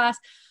in their class.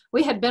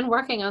 We had been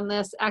working on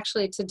this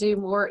actually to do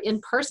more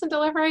in-person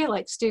delivery,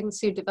 like students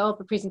who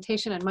develop a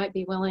presentation and might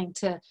be willing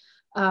to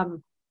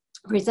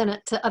present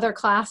it to other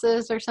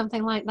classes or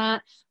something like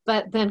that.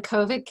 But then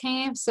COVID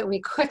came, so we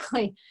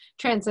quickly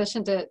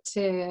transitioned it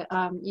to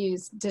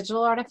use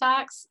digital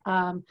artifacts.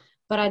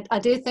 But I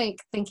do think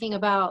thinking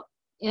about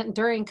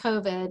during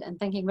COVID and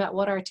thinking about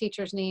what our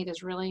teachers need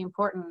is really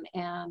important.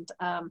 And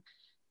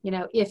you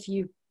know, if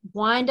you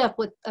wind up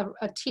with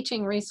a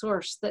teaching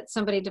resource that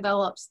somebody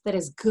develops that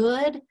is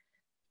good,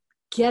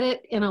 get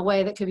it in a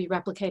way that could be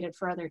replicated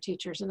for other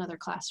teachers in other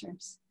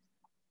classrooms.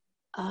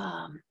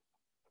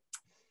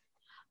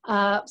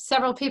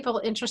 Several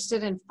people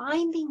interested in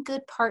finding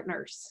good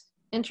partners,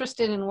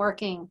 interested in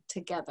working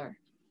together.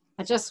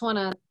 I just want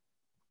to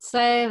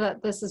say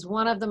that this is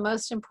one of the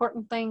most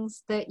important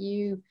things that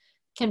you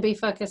can be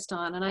focused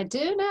on. And I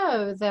do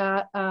know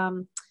that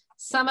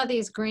some of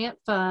these grant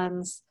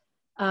funds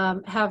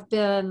have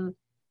been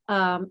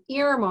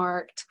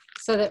earmarked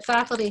so that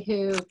faculty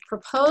who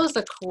propose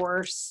a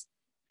course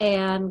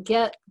and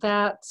get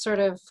that sort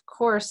of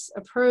course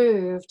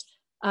approved,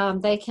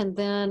 they can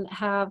then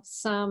have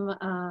some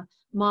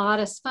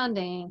modest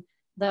funding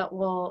that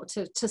will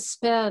to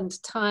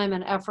spend time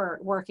and effort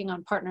working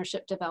on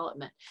partnership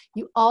development.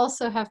 You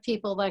also have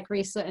people like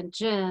Risa and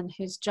Jen,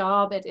 whose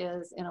job it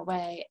is in a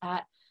way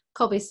at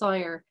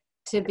Colby-Sawyer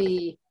to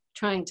be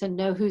trying to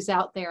know who's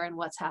out there and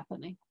what's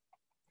happening.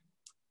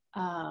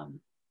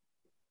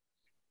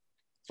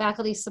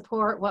 Faculty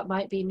support, what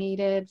might be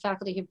needed.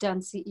 Faculty who've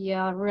done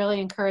CEL, I really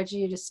encourage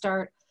you to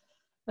start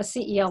a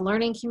CEL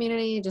learning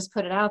community. Just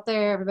put it out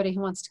there. Everybody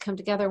who wants to come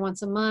together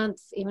once a month,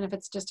 even if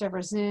it's just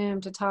over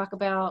Zoom, to talk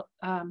about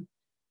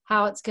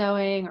how it's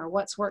going or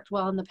what's worked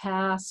well in the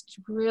past.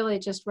 Really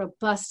just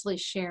robustly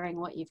sharing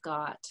what you've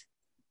got,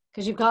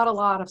 because you've got a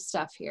lot of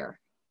stuff here.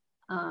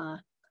 One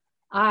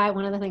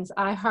of the things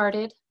I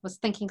hearted was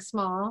thinking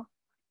small.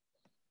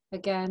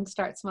 Again,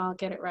 start small,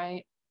 get it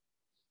right.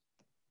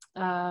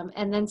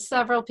 And then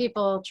several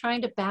people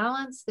trying to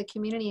balance the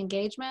community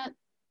engagement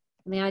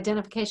and the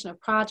identification of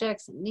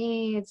projects and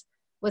needs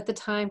with the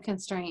time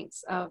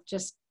constraints of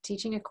just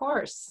teaching a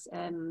course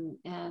and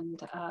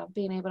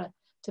being able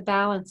to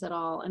balance it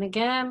all. And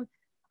again,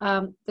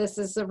 this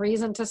is a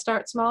reason to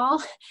start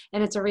small,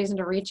 and it's a reason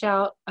to reach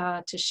out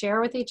to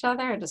share with each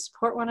other and to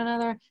support one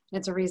another. And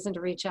it's a reason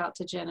to reach out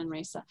to Jen and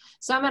Risa.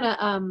 So I'm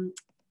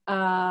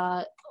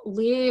gonna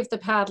leave the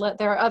Padlet.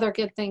 There are other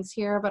good things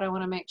here, but I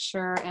want to make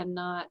sure and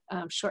not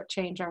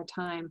shortchange our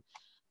time.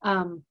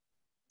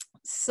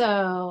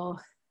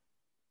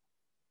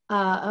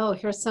 Oh,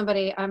 here's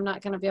somebody. I'm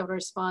not going to be able to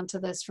respond to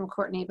this from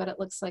Courtney, but it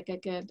looks like a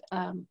good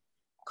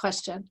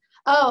question.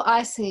 Oh,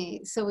 I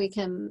see. So we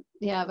can,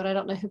 yeah, but I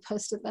don't know who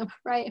posted them,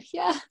 right?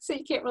 Yeah, so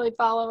you can't really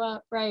follow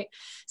up, right?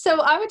 So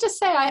I would just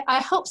say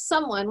I hope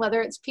someone,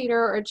 whether it's Peter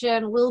or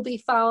Jen, will be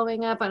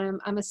following up, and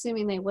I'm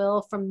assuming they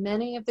will, from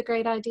many of the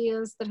great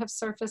ideas that have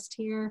surfaced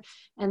here,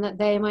 and that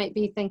they might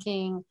be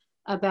thinking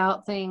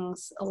about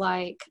things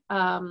like,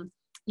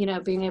 you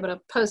know, being able to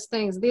post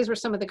things. These were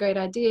some of the great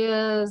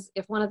ideas.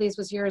 If one of these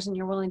was yours and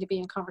you're willing to be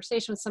in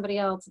conversation with somebody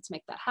else, let's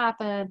make that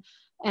happen.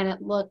 And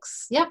it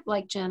looks, yep,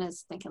 like Jen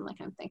is thinking like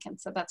I'm thinking,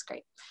 so that's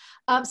great.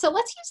 So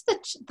let's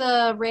use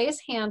the raise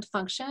hand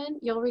function.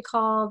 You'll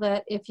recall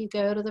that if you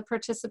go to the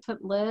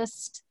participant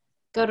list,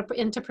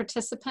 into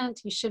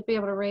participant, you should be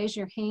able to raise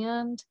your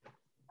hand.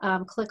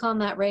 Click on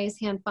that raise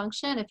hand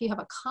function. If you have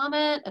a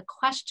comment, a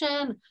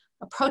question,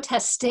 a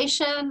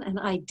protestation, an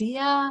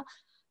idea,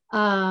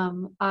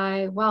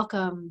 I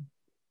welcome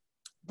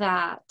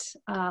that.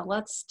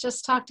 Let's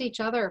just talk to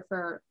each other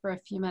for a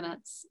few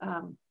minutes.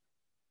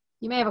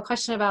 You may have a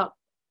question about,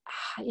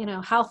 you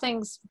know, how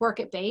things work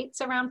at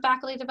Bates around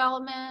faculty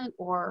development,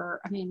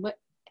 or, I mean, what,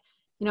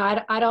 you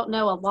know, I don't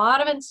know a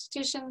lot of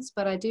institutions,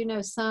 but I do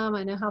know some.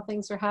 I know how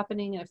things are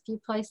happening in a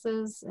few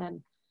places,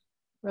 and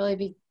really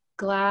be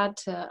glad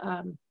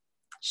to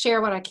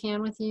share what I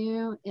can with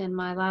you in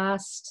my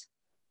last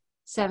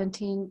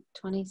 17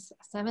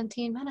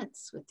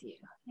 minutes with you.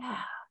 Yeah.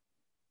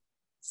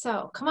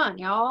 So come on,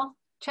 y'all,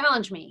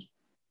 challenge me,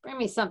 bring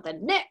me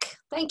something. Nick,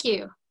 thank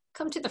you.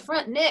 Come to the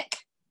front, Nick.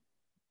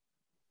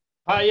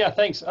 Yeah,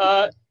 thanks.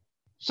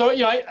 So, you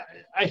know,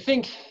 I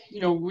think, you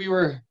know, we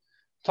were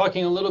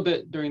talking a little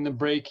bit during the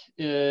break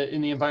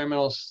in the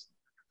environmental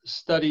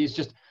studies,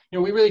 just, you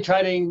know, we really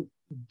try to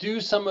do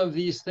some of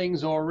these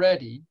things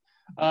already.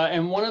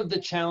 And one of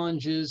the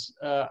challenges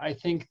I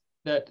think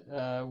that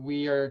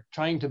we are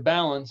trying to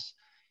balance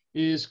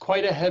is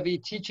quite a heavy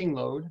teaching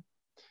load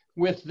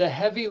with the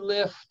heavy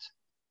lift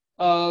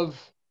of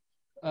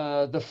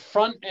the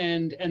front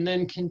end, and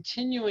then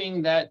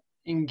continuing that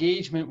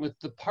engagement with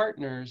the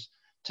partners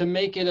to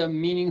make it a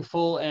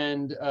meaningful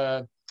and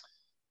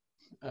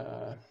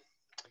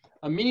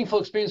a meaningful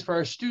experience for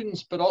our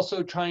students, but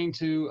also trying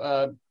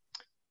to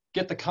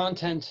get the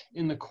content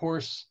in the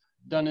course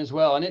done as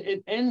well. And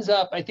it ends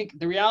up, I think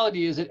the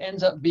reality is it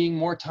ends up being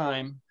more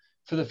time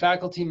for the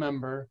faculty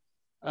member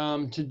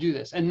to do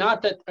this. And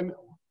not that,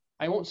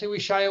 I won't say we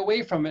shy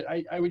away from it.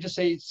 I would just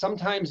say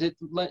sometimes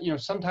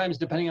sometimes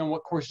depending on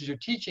what courses you're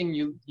teaching,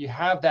 you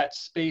have that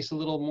space a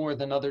little more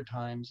than other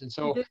times. And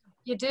so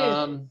you do.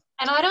 And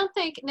I don't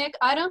think, Nick,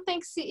 I don't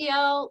think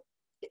CEL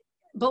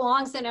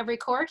belongs in every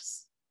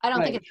course. I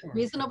don't think it's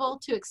reasonable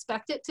to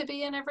expect it to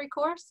be in every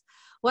course.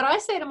 What I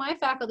say to my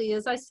faculty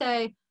is I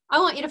say, I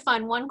want you to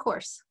find one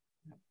course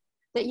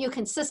that you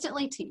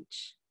consistently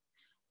teach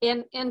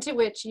into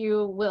which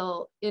you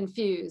will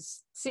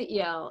infuse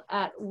CEL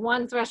at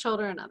one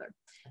threshold or another.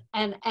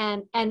 And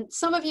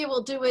some of you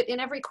will do it in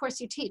every course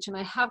you teach, and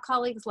I have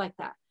colleagues like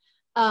that.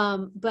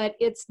 But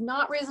it's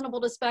not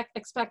reasonable to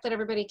expect that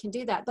everybody can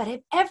do that. But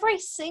if every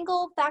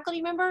single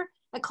faculty member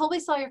at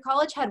Colby-Sawyer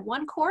College had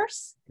one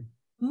course,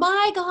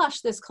 my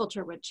gosh, this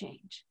culture would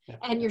change.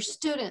 And your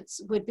students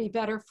would be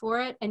better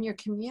for it, and your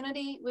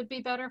community would be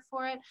better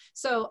for it.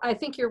 So I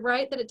think you're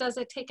right that it does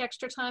take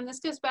extra time. This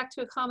goes back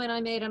to a comment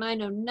I made, and I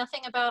know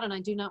nothing about, and I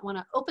do not want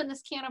to open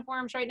this can of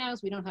worms right now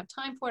because we don't have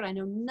time for it. I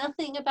know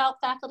nothing about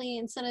faculty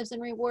incentives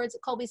and rewards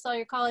at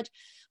Colby-Sawyer College,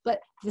 but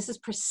this is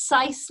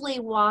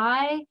precisely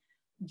why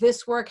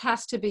this work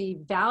has to be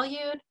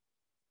valued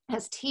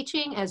as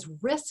teaching, as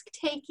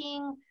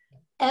risk-taking,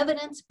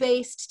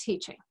 evidence-based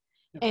teaching.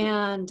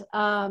 And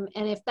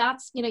if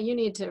that's, you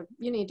need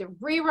to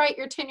rewrite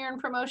your tenure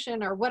and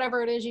promotion or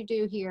whatever it is you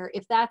do here,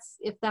 if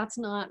that's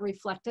not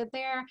reflected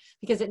there,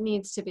 because it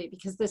needs to be,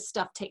 because this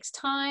stuff takes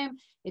time,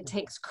 it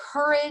takes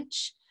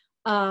courage,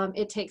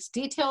 it takes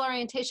detail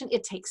orientation,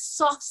 it takes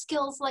soft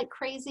skills like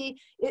crazy.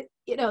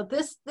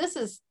 This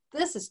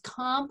is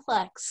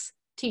complex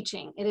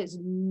teaching. It is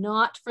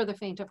not for the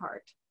faint of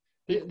heart.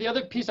 The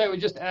other piece I would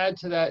just add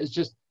to that is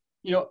just,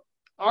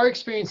 our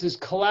experience is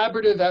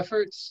collaborative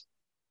efforts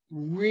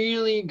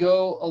really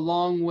go a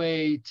long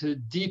way to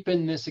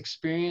deepen this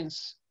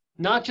experience,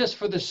 not just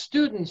for the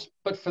students,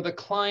 but for the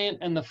client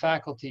and the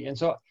faculty. And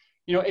so,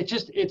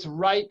 it's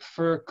ripe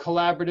for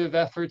collaborative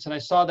efforts. And I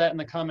saw that in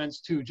the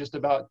comments too, just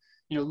about,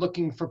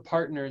 looking for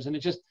partners. And it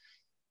just,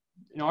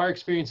 our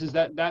experience is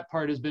that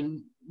part has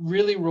been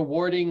really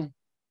rewarding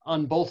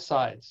on both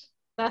sides.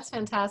 That's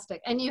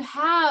fantastic. And you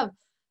have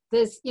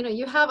this,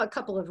 you have a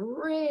couple of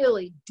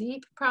really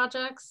deep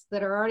projects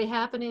that are already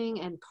happening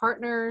and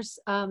partners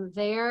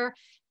there.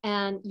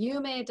 And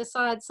you may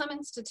decide, some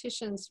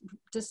institutions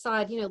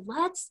decide,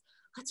 let's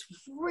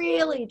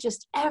really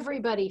just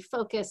everybody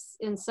focus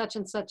in such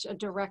and such a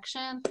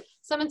direction.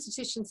 Some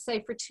institutions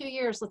say for 2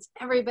 years, let's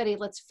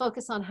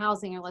focus on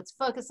housing, or let's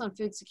focus on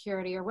food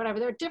security or whatever.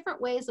 There are different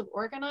ways of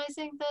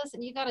organizing this,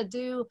 and you got to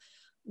do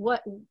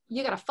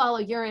you got to follow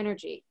your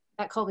energy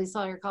at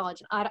Colby-Sawyer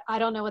College. I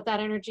don't know what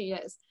that energy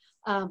is.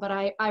 But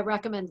I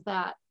recommend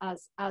that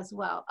as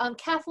well.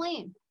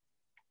 Kathleen.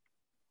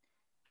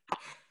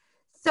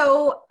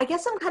 So I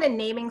guess I'm kind of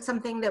naming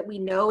something that we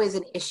know is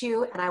an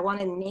issue, and I want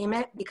to name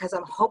it because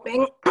I'm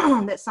hoping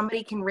that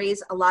somebody can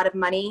raise a lot of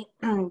money,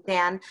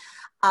 Dan,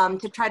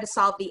 to try to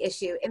solve the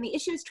issue. And the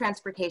issue is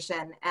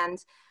transportation. And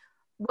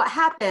what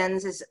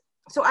happens is,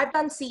 so I've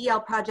done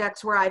CEL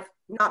projects where I've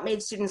not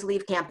made students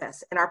leave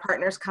campus, and our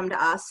partners come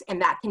to us,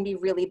 and that can be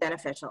really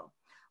beneficial.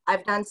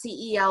 I've done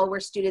CEL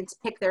where students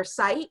pick their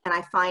site, and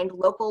I find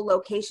local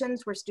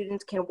locations where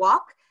students can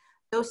walk.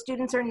 Those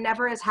students are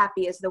never as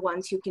happy as the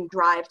ones who can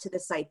drive to the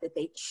site that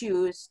they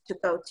choose to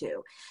go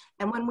to.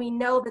 And when we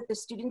know that the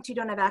students who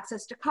don't have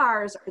access to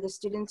cars are the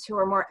students who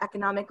are more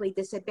economically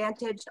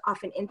disadvantaged,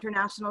 often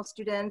international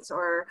students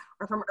or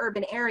from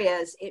urban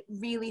areas, it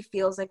really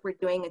feels like we're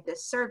doing a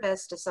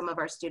disservice to some of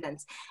our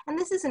students. And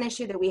this is an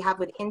issue that we have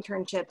with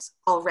internships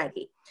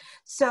already.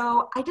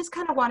 So I just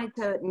kind of wanted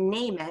to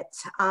name it.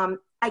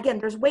 Again,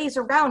 there's ways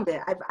around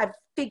it. I've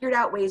figured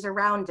out ways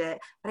around it,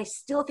 but I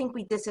still think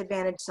we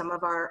disadvantage some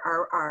of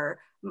our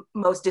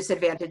most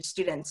disadvantaged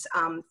students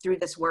through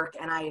this work.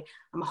 And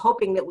I'm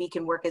hoping that we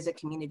can work as a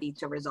community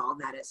to resolve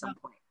that at some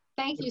point.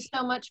 Thank you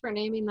so much for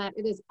naming that.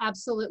 It is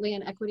absolutely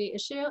an equity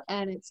issue,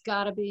 and it's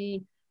got to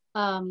be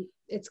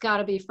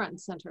front and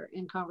center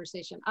in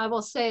conversation. I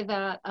will say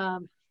that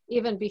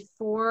even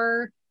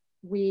before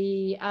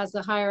we, as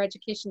the higher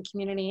education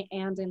community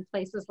and in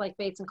places like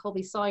Bates and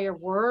Colby-Sawyer,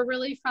 were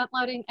really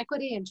front-loading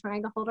equity and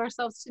trying to hold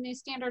ourselves to new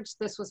standards,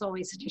 this was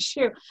always an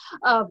issue.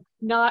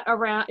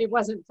 It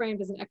wasn't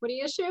framed as an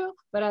equity issue,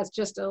 but as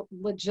just a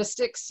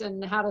logistics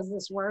and how does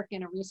this work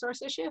in a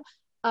resource issue.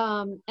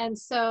 And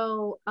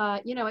so,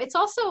 it's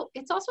also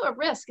a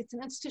risk. It's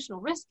an institutional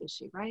risk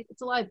issue, right?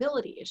 It's a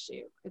liability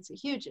issue. It's a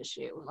huge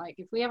issue. Like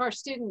if we have our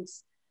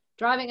students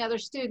driving other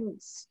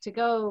students to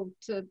go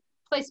to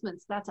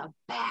placements, that's a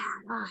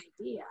bad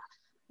idea.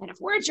 And if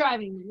we're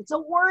driving them, it's a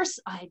worse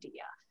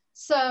idea.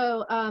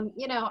 So,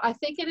 I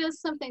think it is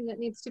something that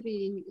needs to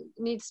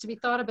be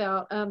thought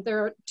about. There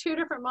are two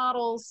different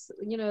models,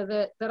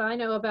 that I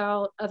know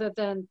about other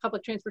than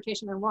public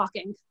transportation and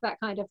walking, that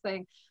kind of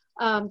thing.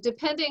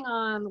 depending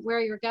on where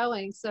you're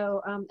going.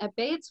 So at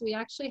Bates, we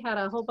actually had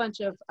a whole bunch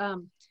of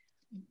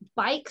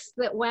bikes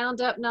that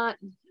wound up not,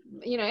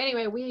 you know,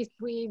 anyway, we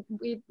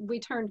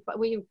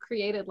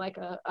created like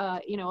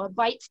a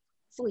bike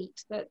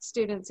fleet that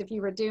students, if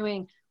you were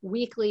doing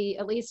weekly,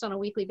 at least on a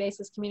weekly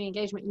basis, community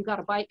engagement, you got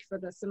a bike for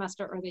the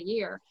semester or the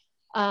year.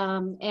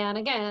 And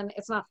again,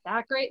 it's not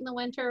that great in the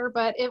winter,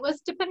 but it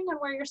was, depending on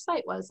where your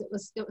site was, it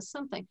was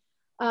something.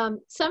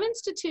 Some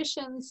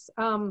institutions,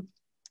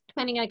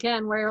 depending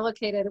again where you're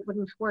located, it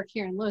wouldn't work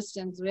here in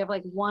Lewiston because we have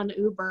like one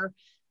Uber.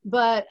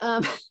 But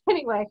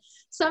anyway,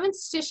 some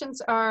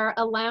institutions are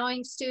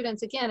allowing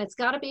students, again, it's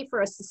got to be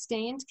for a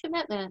sustained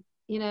commitment,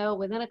 you know,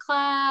 within a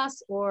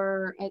class,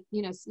 or,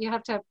 you know, you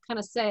have to kind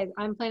of say,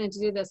 I'm planning to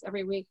do this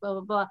every week, blah,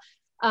 blah,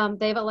 blah.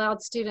 They've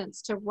allowed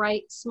students to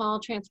write small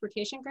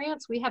transportation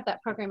grants. We have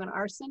that program in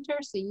our center,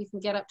 so you can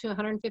get up to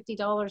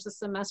 $150 a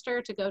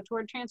semester to go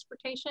toward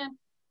transportation.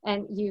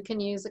 And you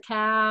can use a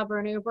cab or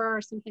an Uber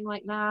or something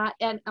like that.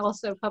 And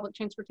also public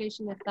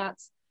transportation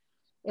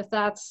if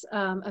that's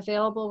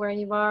available where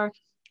you are.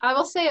 I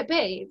will say at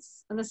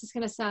Bates, and this is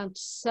going to sound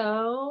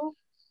so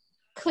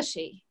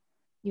cushy,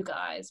 you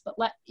guys, but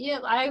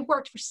I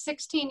worked for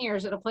 16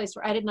 years at a place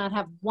where I did not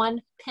have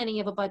 1 penny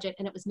of a budget,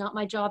 and it was not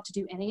my job to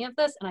do any of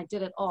this, and I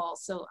did it all.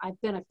 So I've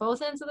been at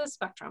both ends of the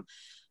spectrum.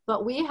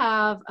 But we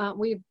have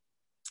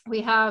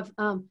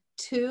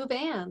 2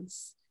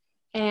 vans,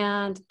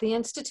 and the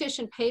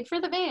institution paid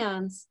for the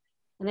vans,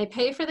 and they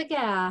pay for the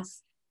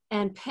gas,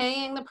 and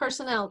paying the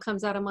personnel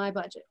comes out of my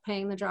budget.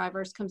 Paying the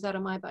drivers comes out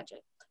of my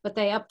budget. But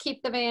they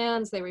upkeep the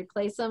vans, they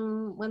replace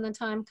them when the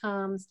time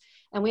comes.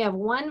 And we have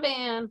 1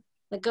 van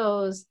that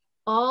goes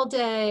all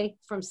day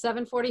from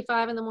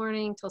 7:45 in the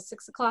morning till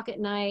 6 o'clock at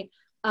night.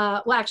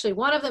 Well, actually,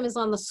 one of them is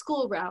on the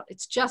school route.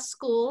 It's just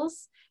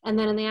schools. And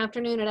then in the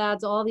afternoon, it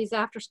adds all these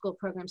after school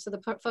programs. So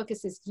the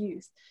focus is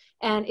youth.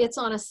 And it's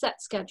on a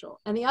set schedule.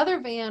 And the other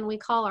van we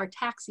call our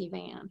taxi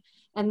van.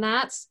 And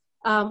that's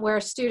where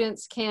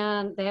students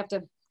they have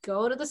to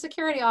go to the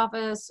security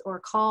office or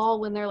call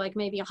when they're like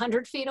maybe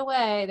 100 feet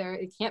away.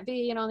 It can't be,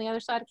 you know, on the other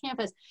side of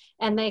campus.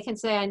 And they can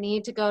say, I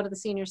need to go to the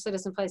senior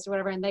citizen place or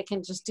whatever. And they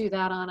can just do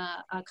that on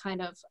a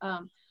kind of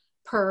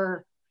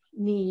per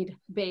need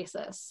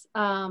basis.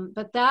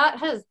 But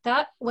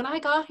when I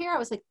got here, I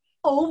was like,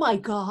 oh my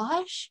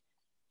gosh,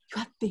 you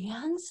have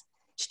vans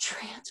to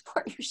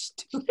transport your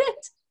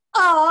students?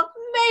 Oh,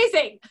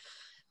 amazing.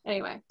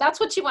 Anyway, that's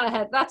what you want to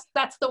head.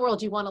 That's the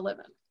world you want to live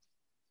in.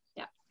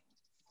 Yeah.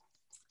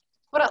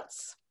 What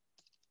else?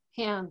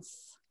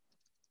 Hands.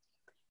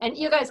 And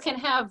you guys can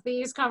have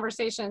these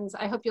conversations.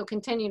 I hope you'll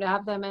continue to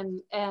have them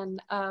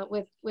and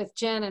with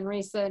Jen and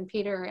Risa and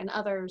Peter and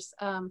others.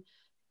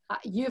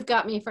 You've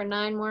got me for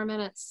 9 more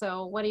minutes.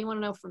 So what do you want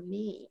to know from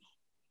me?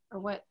 Or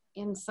what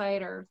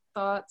insight or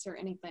thoughts or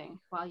anything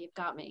while you've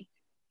got me?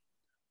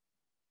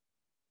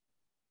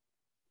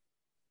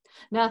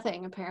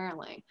 Nothing,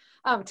 apparently.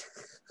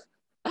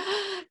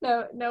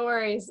 No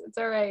worries. It's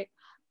all right.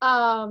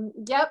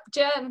 Yep,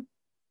 Jen.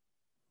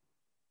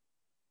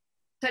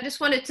 So I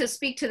just wanted to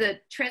speak to the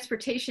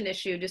transportation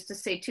issue, just to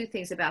say 2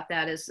 things about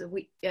that.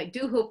 I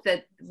do hope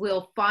that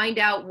we'll find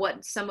out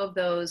what some of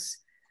those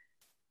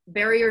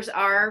barriers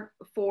are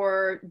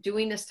for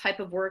doing this type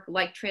of work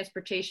like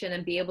transportation,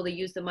 and be able to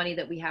use the money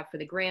that we have for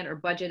the grant or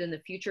budget in the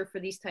future for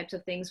these types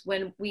of things.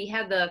 When we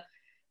had the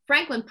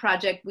Franklin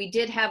project, we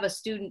did have a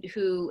student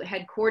who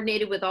had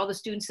coordinated with all the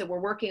students that were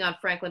working on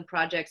Franklin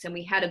projects, and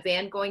we had a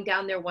van going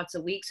down there once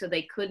a week so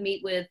they could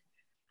meet with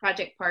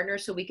project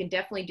partners. So we can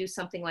definitely do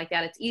something like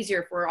that. It's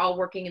easier if we're all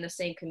working in the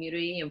same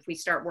community, and if we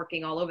start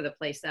working all over the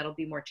place, that'll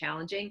be more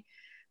challenging.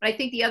 But I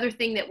think the other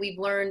thing that we've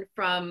learned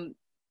from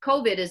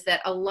COVID is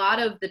that a lot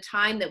of the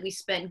time that we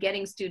spent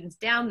getting students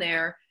down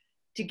there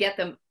to get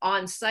them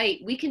on site,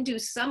 we can do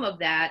some of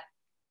that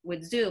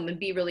with Zoom and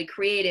be really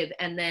creative,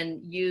 and then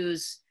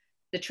use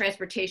the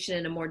transportation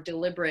in a more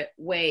deliberate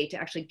way to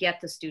actually get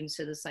the students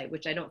to the site,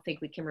 which I don't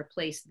think we can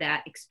replace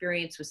that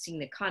experience with seeing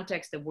the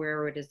context of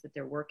where it is that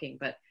they're working.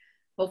 But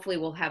hopefully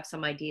we'll have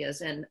some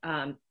ideas. And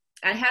I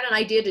had an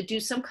idea to do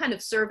some kind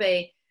of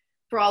survey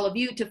for all of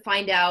you to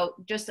find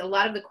out just a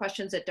lot of the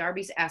questions that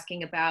Darby's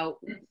asking about.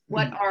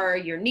 What are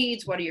your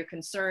needs? What are your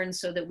concerns?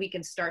 So that we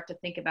can start to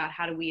think about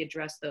how do we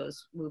address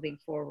those moving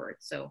forward.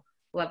 So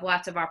we'll have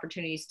lots of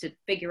opportunities to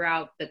figure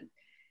out that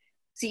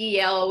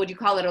CEL, would you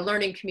call it a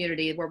learning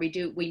community where we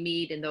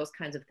meet and those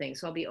kinds of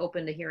things. So I'll be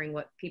open to hearing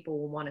what people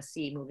will want to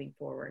see moving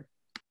forward.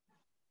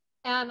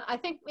 And I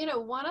think, you know,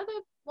 one of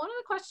the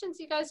questions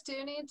you guys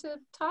do need to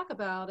talk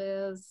about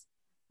is,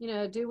 you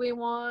know, do we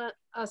want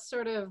a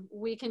sort of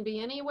we can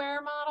be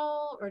anywhere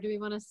model, or do we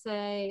want to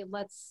say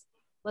let's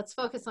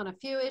focus on a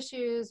few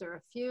issues or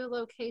a few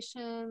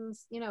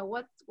locations? You know,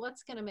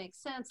 what's going to make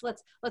sense?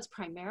 Let's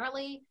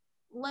primarily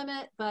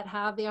limit, but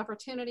have the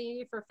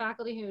opportunity for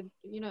faculty who,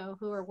 you know,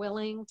 who are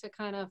willing to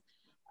kind of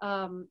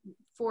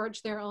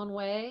forge their own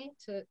way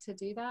to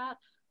do that.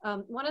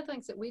 One of the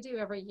things that we do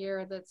every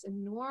year that's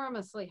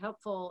enormously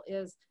helpful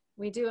is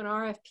we do an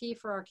RFP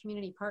for our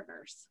community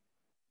partners.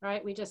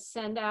 right? We just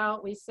send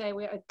out, we say,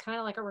 we kind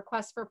of like a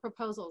request for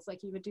proposals,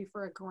 like you would do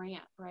for a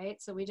grant,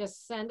 right? So we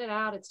just send it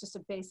out. It's just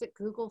a basic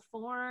Google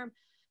form.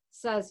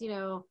 Says, you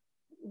know,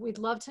 we'd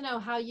love to know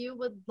how you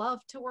would love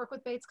to work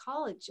with Bates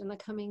College in the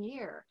coming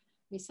year.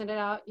 We send it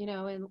out, you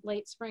know, in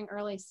late spring,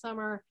 early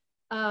summer,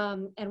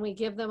 and we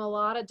give them a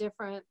lot of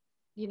different,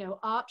 you know,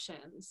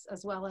 options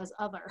as well as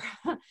other.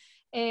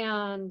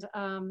 And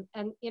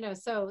you know,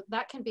 so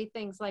that can be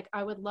things like,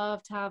 I would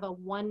love to have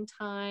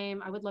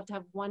one-time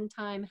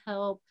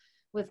help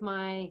with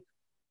my,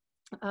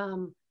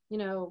 you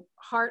know,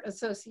 Heart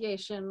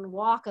Association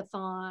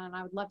walkathon.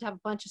 I would love to have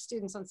a bunch of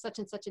students on such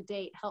and such a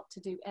date help to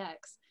do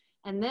X.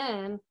 And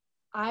then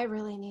I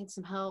really need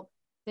some help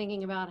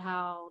thinking about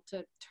how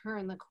to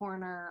turn the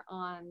corner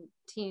on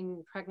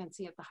teen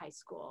pregnancy at the high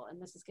school.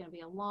 And this is going to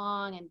be a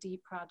long and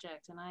deep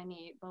project, and I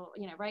need,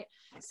 you know, right?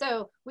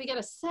 So we get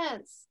a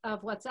sense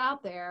of what's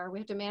out there. We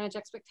have to manage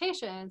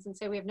expectations and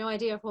say, we have no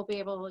idea if we'll be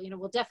able, you know,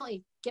 we'll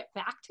definitely get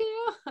back to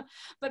you,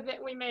 but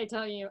we may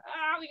tell you,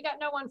 we've got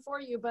no one for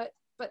you, but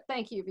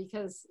thank you,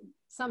 because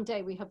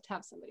someday we hope to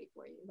have somebody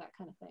for you, that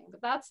kind of thing.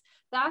 But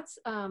that's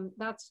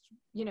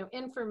you know,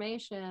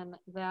 information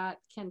that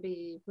can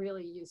be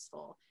really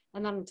useful.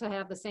 And then to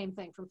have the same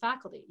thing from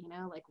faculty, you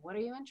know, like, what are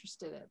you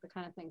interested in? The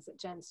kind of things that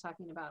Jen's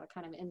talking about, a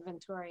kind of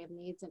inventory of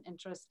needs and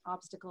interests,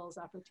 obstacles,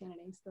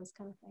 opportunities, those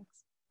kind of things.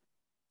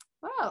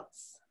 What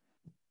else?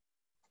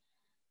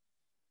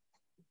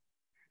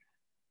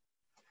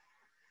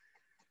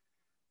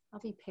 I'll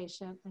be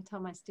patient. I tell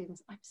my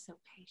students, I'm so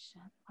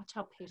patient. Watch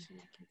how patient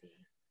I can be.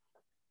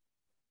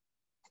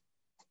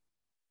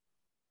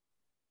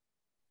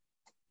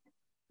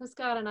 Who's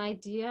got an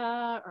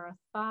idea or a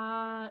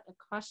thought, a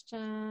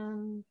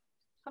question?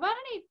 How about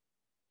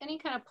any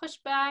kind of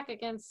pushback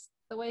against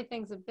the way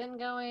things have been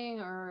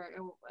going, or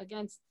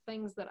against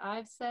things that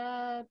I've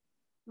said?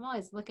 I'm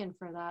always looking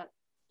for that.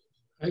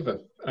 I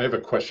have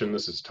a question.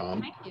 This is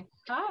Tom. Thank you.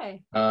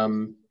 Hi.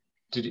 I'm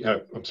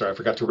sorry, I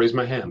forgot to raise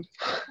my hand.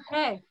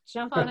 Okay,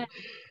 jump on it.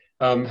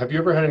 Have you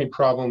ever had any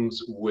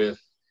problems with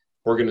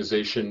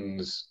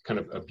organizations kind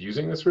of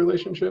abusing this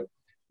relationship?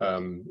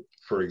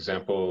 For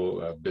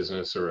example, a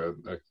business or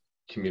a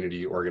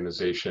community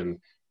organization,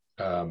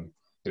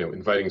 you know,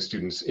 inviting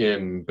students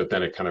in, but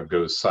then it kind of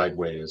goes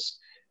sideways.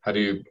 Have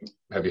you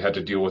had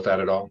to deal with that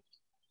at all?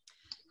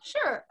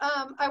 Sure.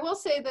 I will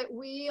say that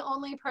we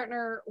only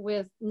partner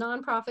with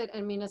nonprofit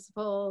and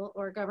municipal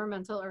or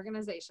governmental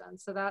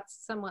organizations, so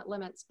that's somewhat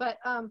limits. But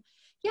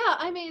yeah,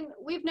 I mean,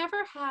 we've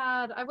never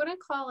had, I wouldn't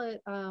call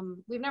it,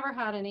 we've never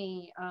had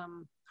any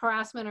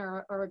harassment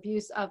or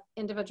abuse of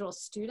individual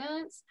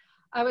students.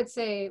 I would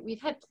say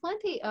we've had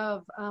plenty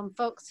of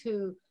folks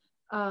who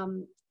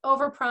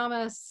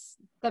overpromise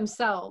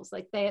themselves.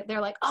 Like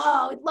they're like,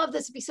 oh, I'd love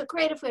this. It'd be so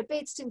great if we had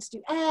Bates students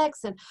do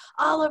X, and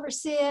I'll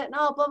oversee it, and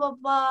I'll blah, blah,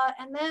 blah.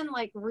 And then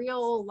like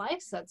real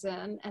life sets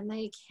in, and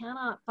they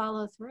cannot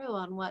follow through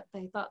on what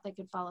they thought they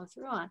could follow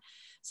through on.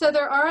 So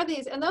there are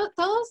these, and those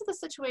are the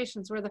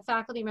situations where the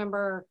faculty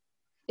member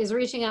is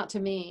reaching out to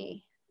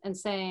me and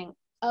saying,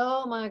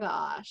 oh my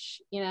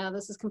gosh, you know,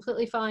 this is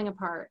completely falling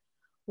apart.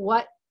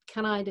 What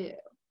can I do?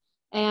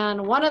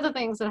 And one of the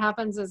things that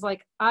happens is,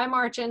 like, I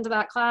march into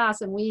that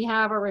class and we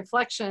have a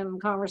reflection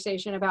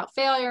conversation about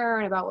failure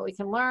and about what we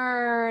can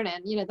learn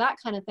and, you know, that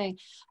kind of thing.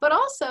 But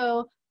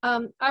also,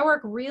 I work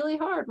really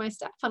hard, my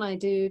staff and I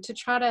do, to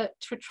try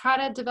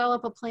to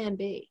develop a plan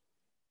B.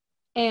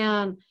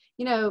 And,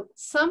 you know,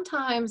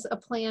 sometimes a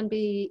plan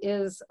B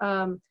is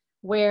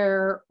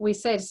where we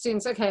say to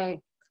students, okay,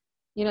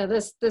 you know,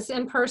 this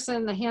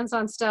in-person, the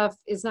hands-on stuff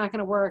is not going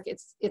to work.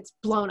 It's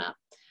blown up.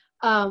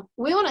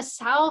 We want to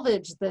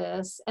salvage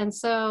this. And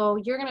so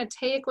you're going to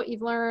take what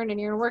you've learned and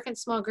you're going to work in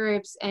small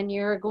groups, and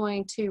you're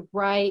going to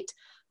write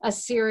a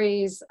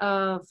series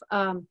of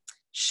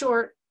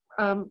short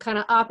kind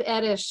of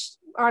op-ed-ish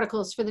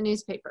articles for the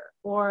newspaper,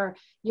 or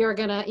you're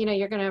going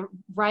to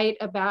write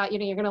about,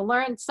 you're going to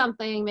learn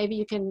something. Maybe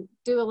you can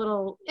do a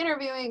little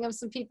interviewing of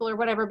some people or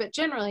whatever, but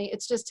generally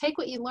it's just take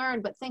what you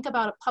learned, but think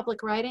about a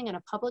public writing and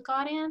a public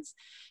audience.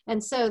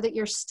 And so that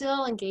you're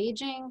still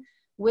engaging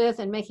with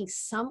and making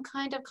some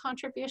kind of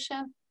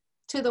contribution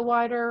to the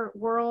wider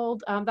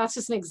world. That's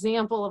just an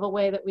example of a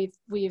way that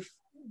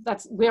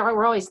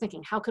we're always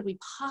thinking, how could we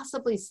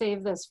possibly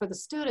save this for the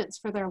students,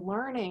 for their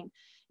learning,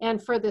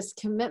 and for this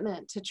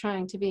commitment to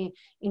trying to be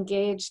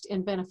engaged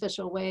in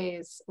beneficial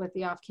ways with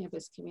the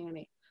off-campus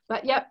community.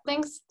 But yeah,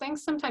 things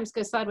sometimes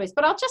go sideways,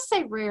 but I'll just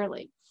say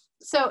rarely.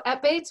 So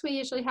at Bates, we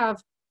usually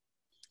have,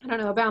 I don't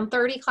know, about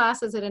 30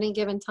 classes at any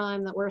given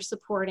time that we're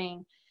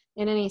supporting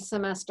in any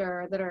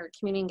semester that are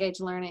community engaged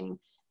learning.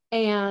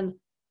 And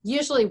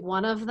usually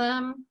one of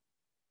them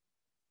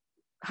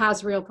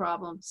has real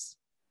problems.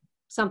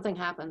 Something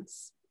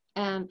happens.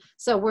 And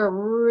so we're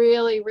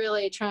really,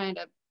 really trying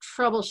to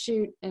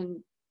troubleshoot and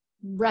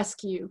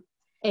rescue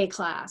a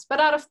class. But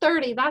out of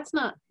 30, that's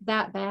not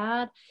that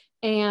bad.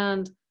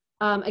 And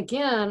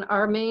again,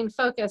 our main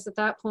focus at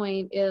that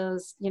point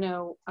is,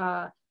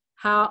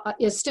 how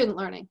is student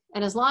learning.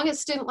 And as long as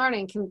student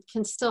learning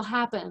can still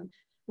happen,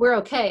 we're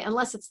okay,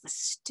 unless it's the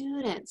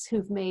students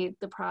who've made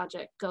the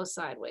project go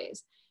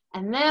sideways.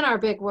 And then our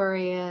big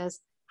worry is,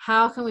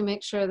 how can we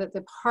make sure that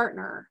the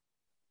partner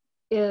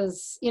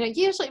is, you know,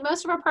 usually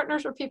most of our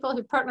partners are people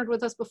who partnered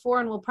with us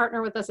before and will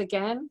partner with us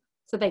again,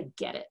 so they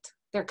get it.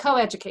 They're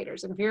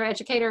co-educators. And if you're an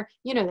educator,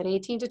 you know that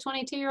 18 to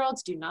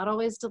 22-year-olds do not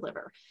always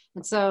deliver.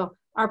 And so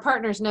our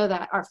partners know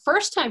that. Our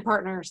first-time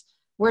partners,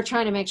 we're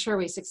trying to make sure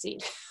we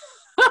succeed.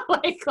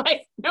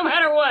 like no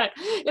matter what,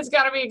 it's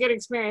got to be a good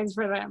experience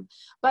for them.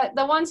 But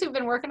the ones who've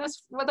been working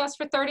with us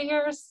for 30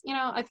 years, you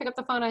know, I pick up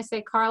the phone, I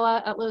say,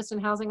 Carla at Lewiston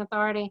Housing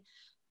Authority,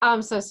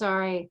 I'm so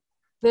sorry.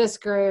 This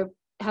group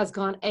has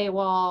gone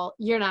AWOL.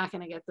 You're not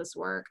going to get this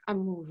work.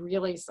 I'm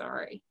really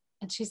sorry.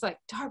 And she's like,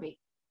 Darby,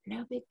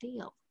 no big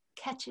deal.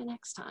 Catch you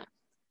next time.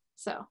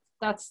 So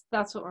that's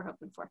what we're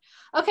hoping for.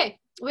 Okay,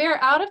 we are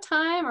out of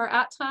time or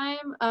at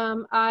time.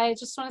 I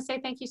just want to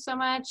say thank you so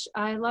much.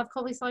 I love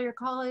Colby-Sawyer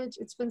College.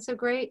 It's been so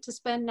great to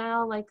spend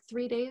now like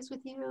 3 days with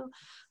you.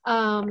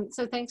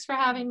 So thanks for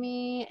having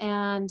me.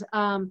 And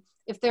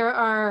if there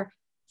are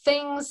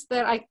things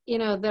that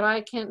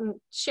I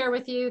can share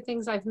with you,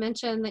 things I've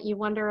mentioned that you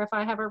wonder if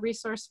I have a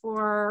resource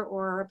for,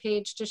 or a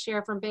page to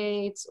share from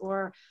Bates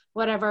or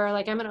whatever,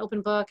 like I'm an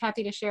open book,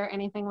 happy to share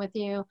anything with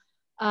you.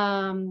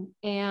 Yeah,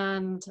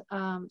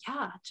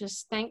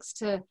 just thanks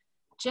to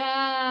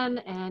Jen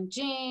and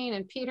Jean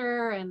and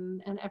Peter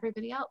and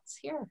everybody else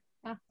here.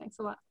 Yeah, thanks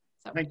a lot.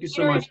 So, thank you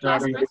Peter, so much,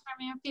 last Darby. words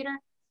from you, Peter?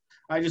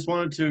 I just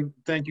wanted to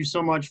thank you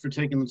so much for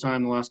taking the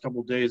time the last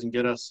couple of days and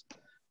get us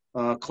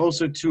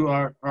closer to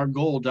our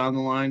goal down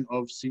the line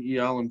of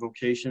CEL and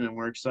vocation, and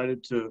we're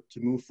excited to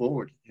move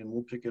forward, and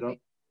we'll pick it up.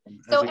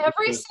 So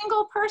every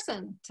single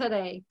person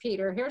today,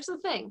 Peter, here's the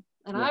thing,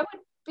 and yeah. I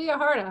would be a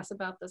hard ass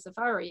about this if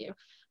I were you.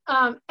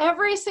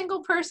 Every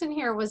single person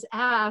here was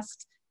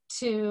asked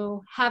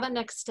to have a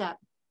next step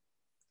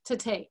to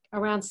take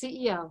around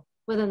CEL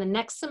within the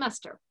next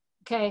semester.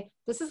 Okay,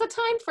 this is a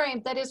time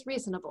frame that is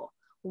reasonable.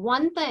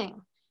 One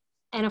thing,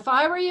 and if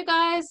I were you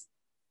guys,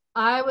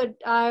 I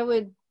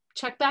would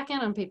check back in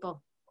on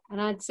people, and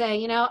I'd say,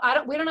 you know,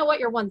 we don't know what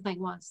your one thing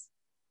was,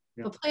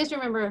 yeah. but please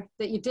remember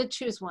that you did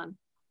choose one,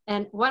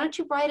 and why don't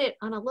you write it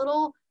on a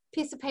little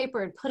piece of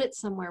paper and put it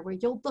somewhere where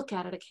you'll look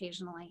at it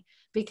occasionally,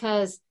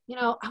 because, you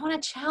know, I want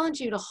to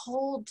challenge you to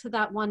hold to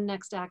that one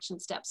next action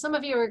step. Some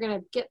of you are going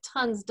to get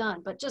tons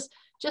done, but just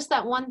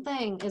that one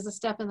thing is a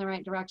step in the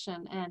right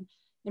direction. And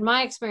in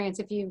my experience,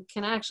 if you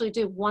can actually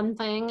do one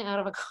thing out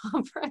of a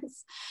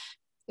conference,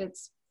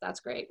 that's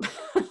great.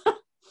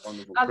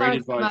 Wonderful. I Great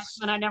learned so much, advice.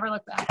 and I never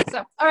look back.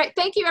 So, all right,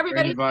 thank you,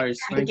 everybody. Great advice.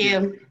 Thank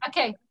you.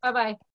 Okay, bye-bye.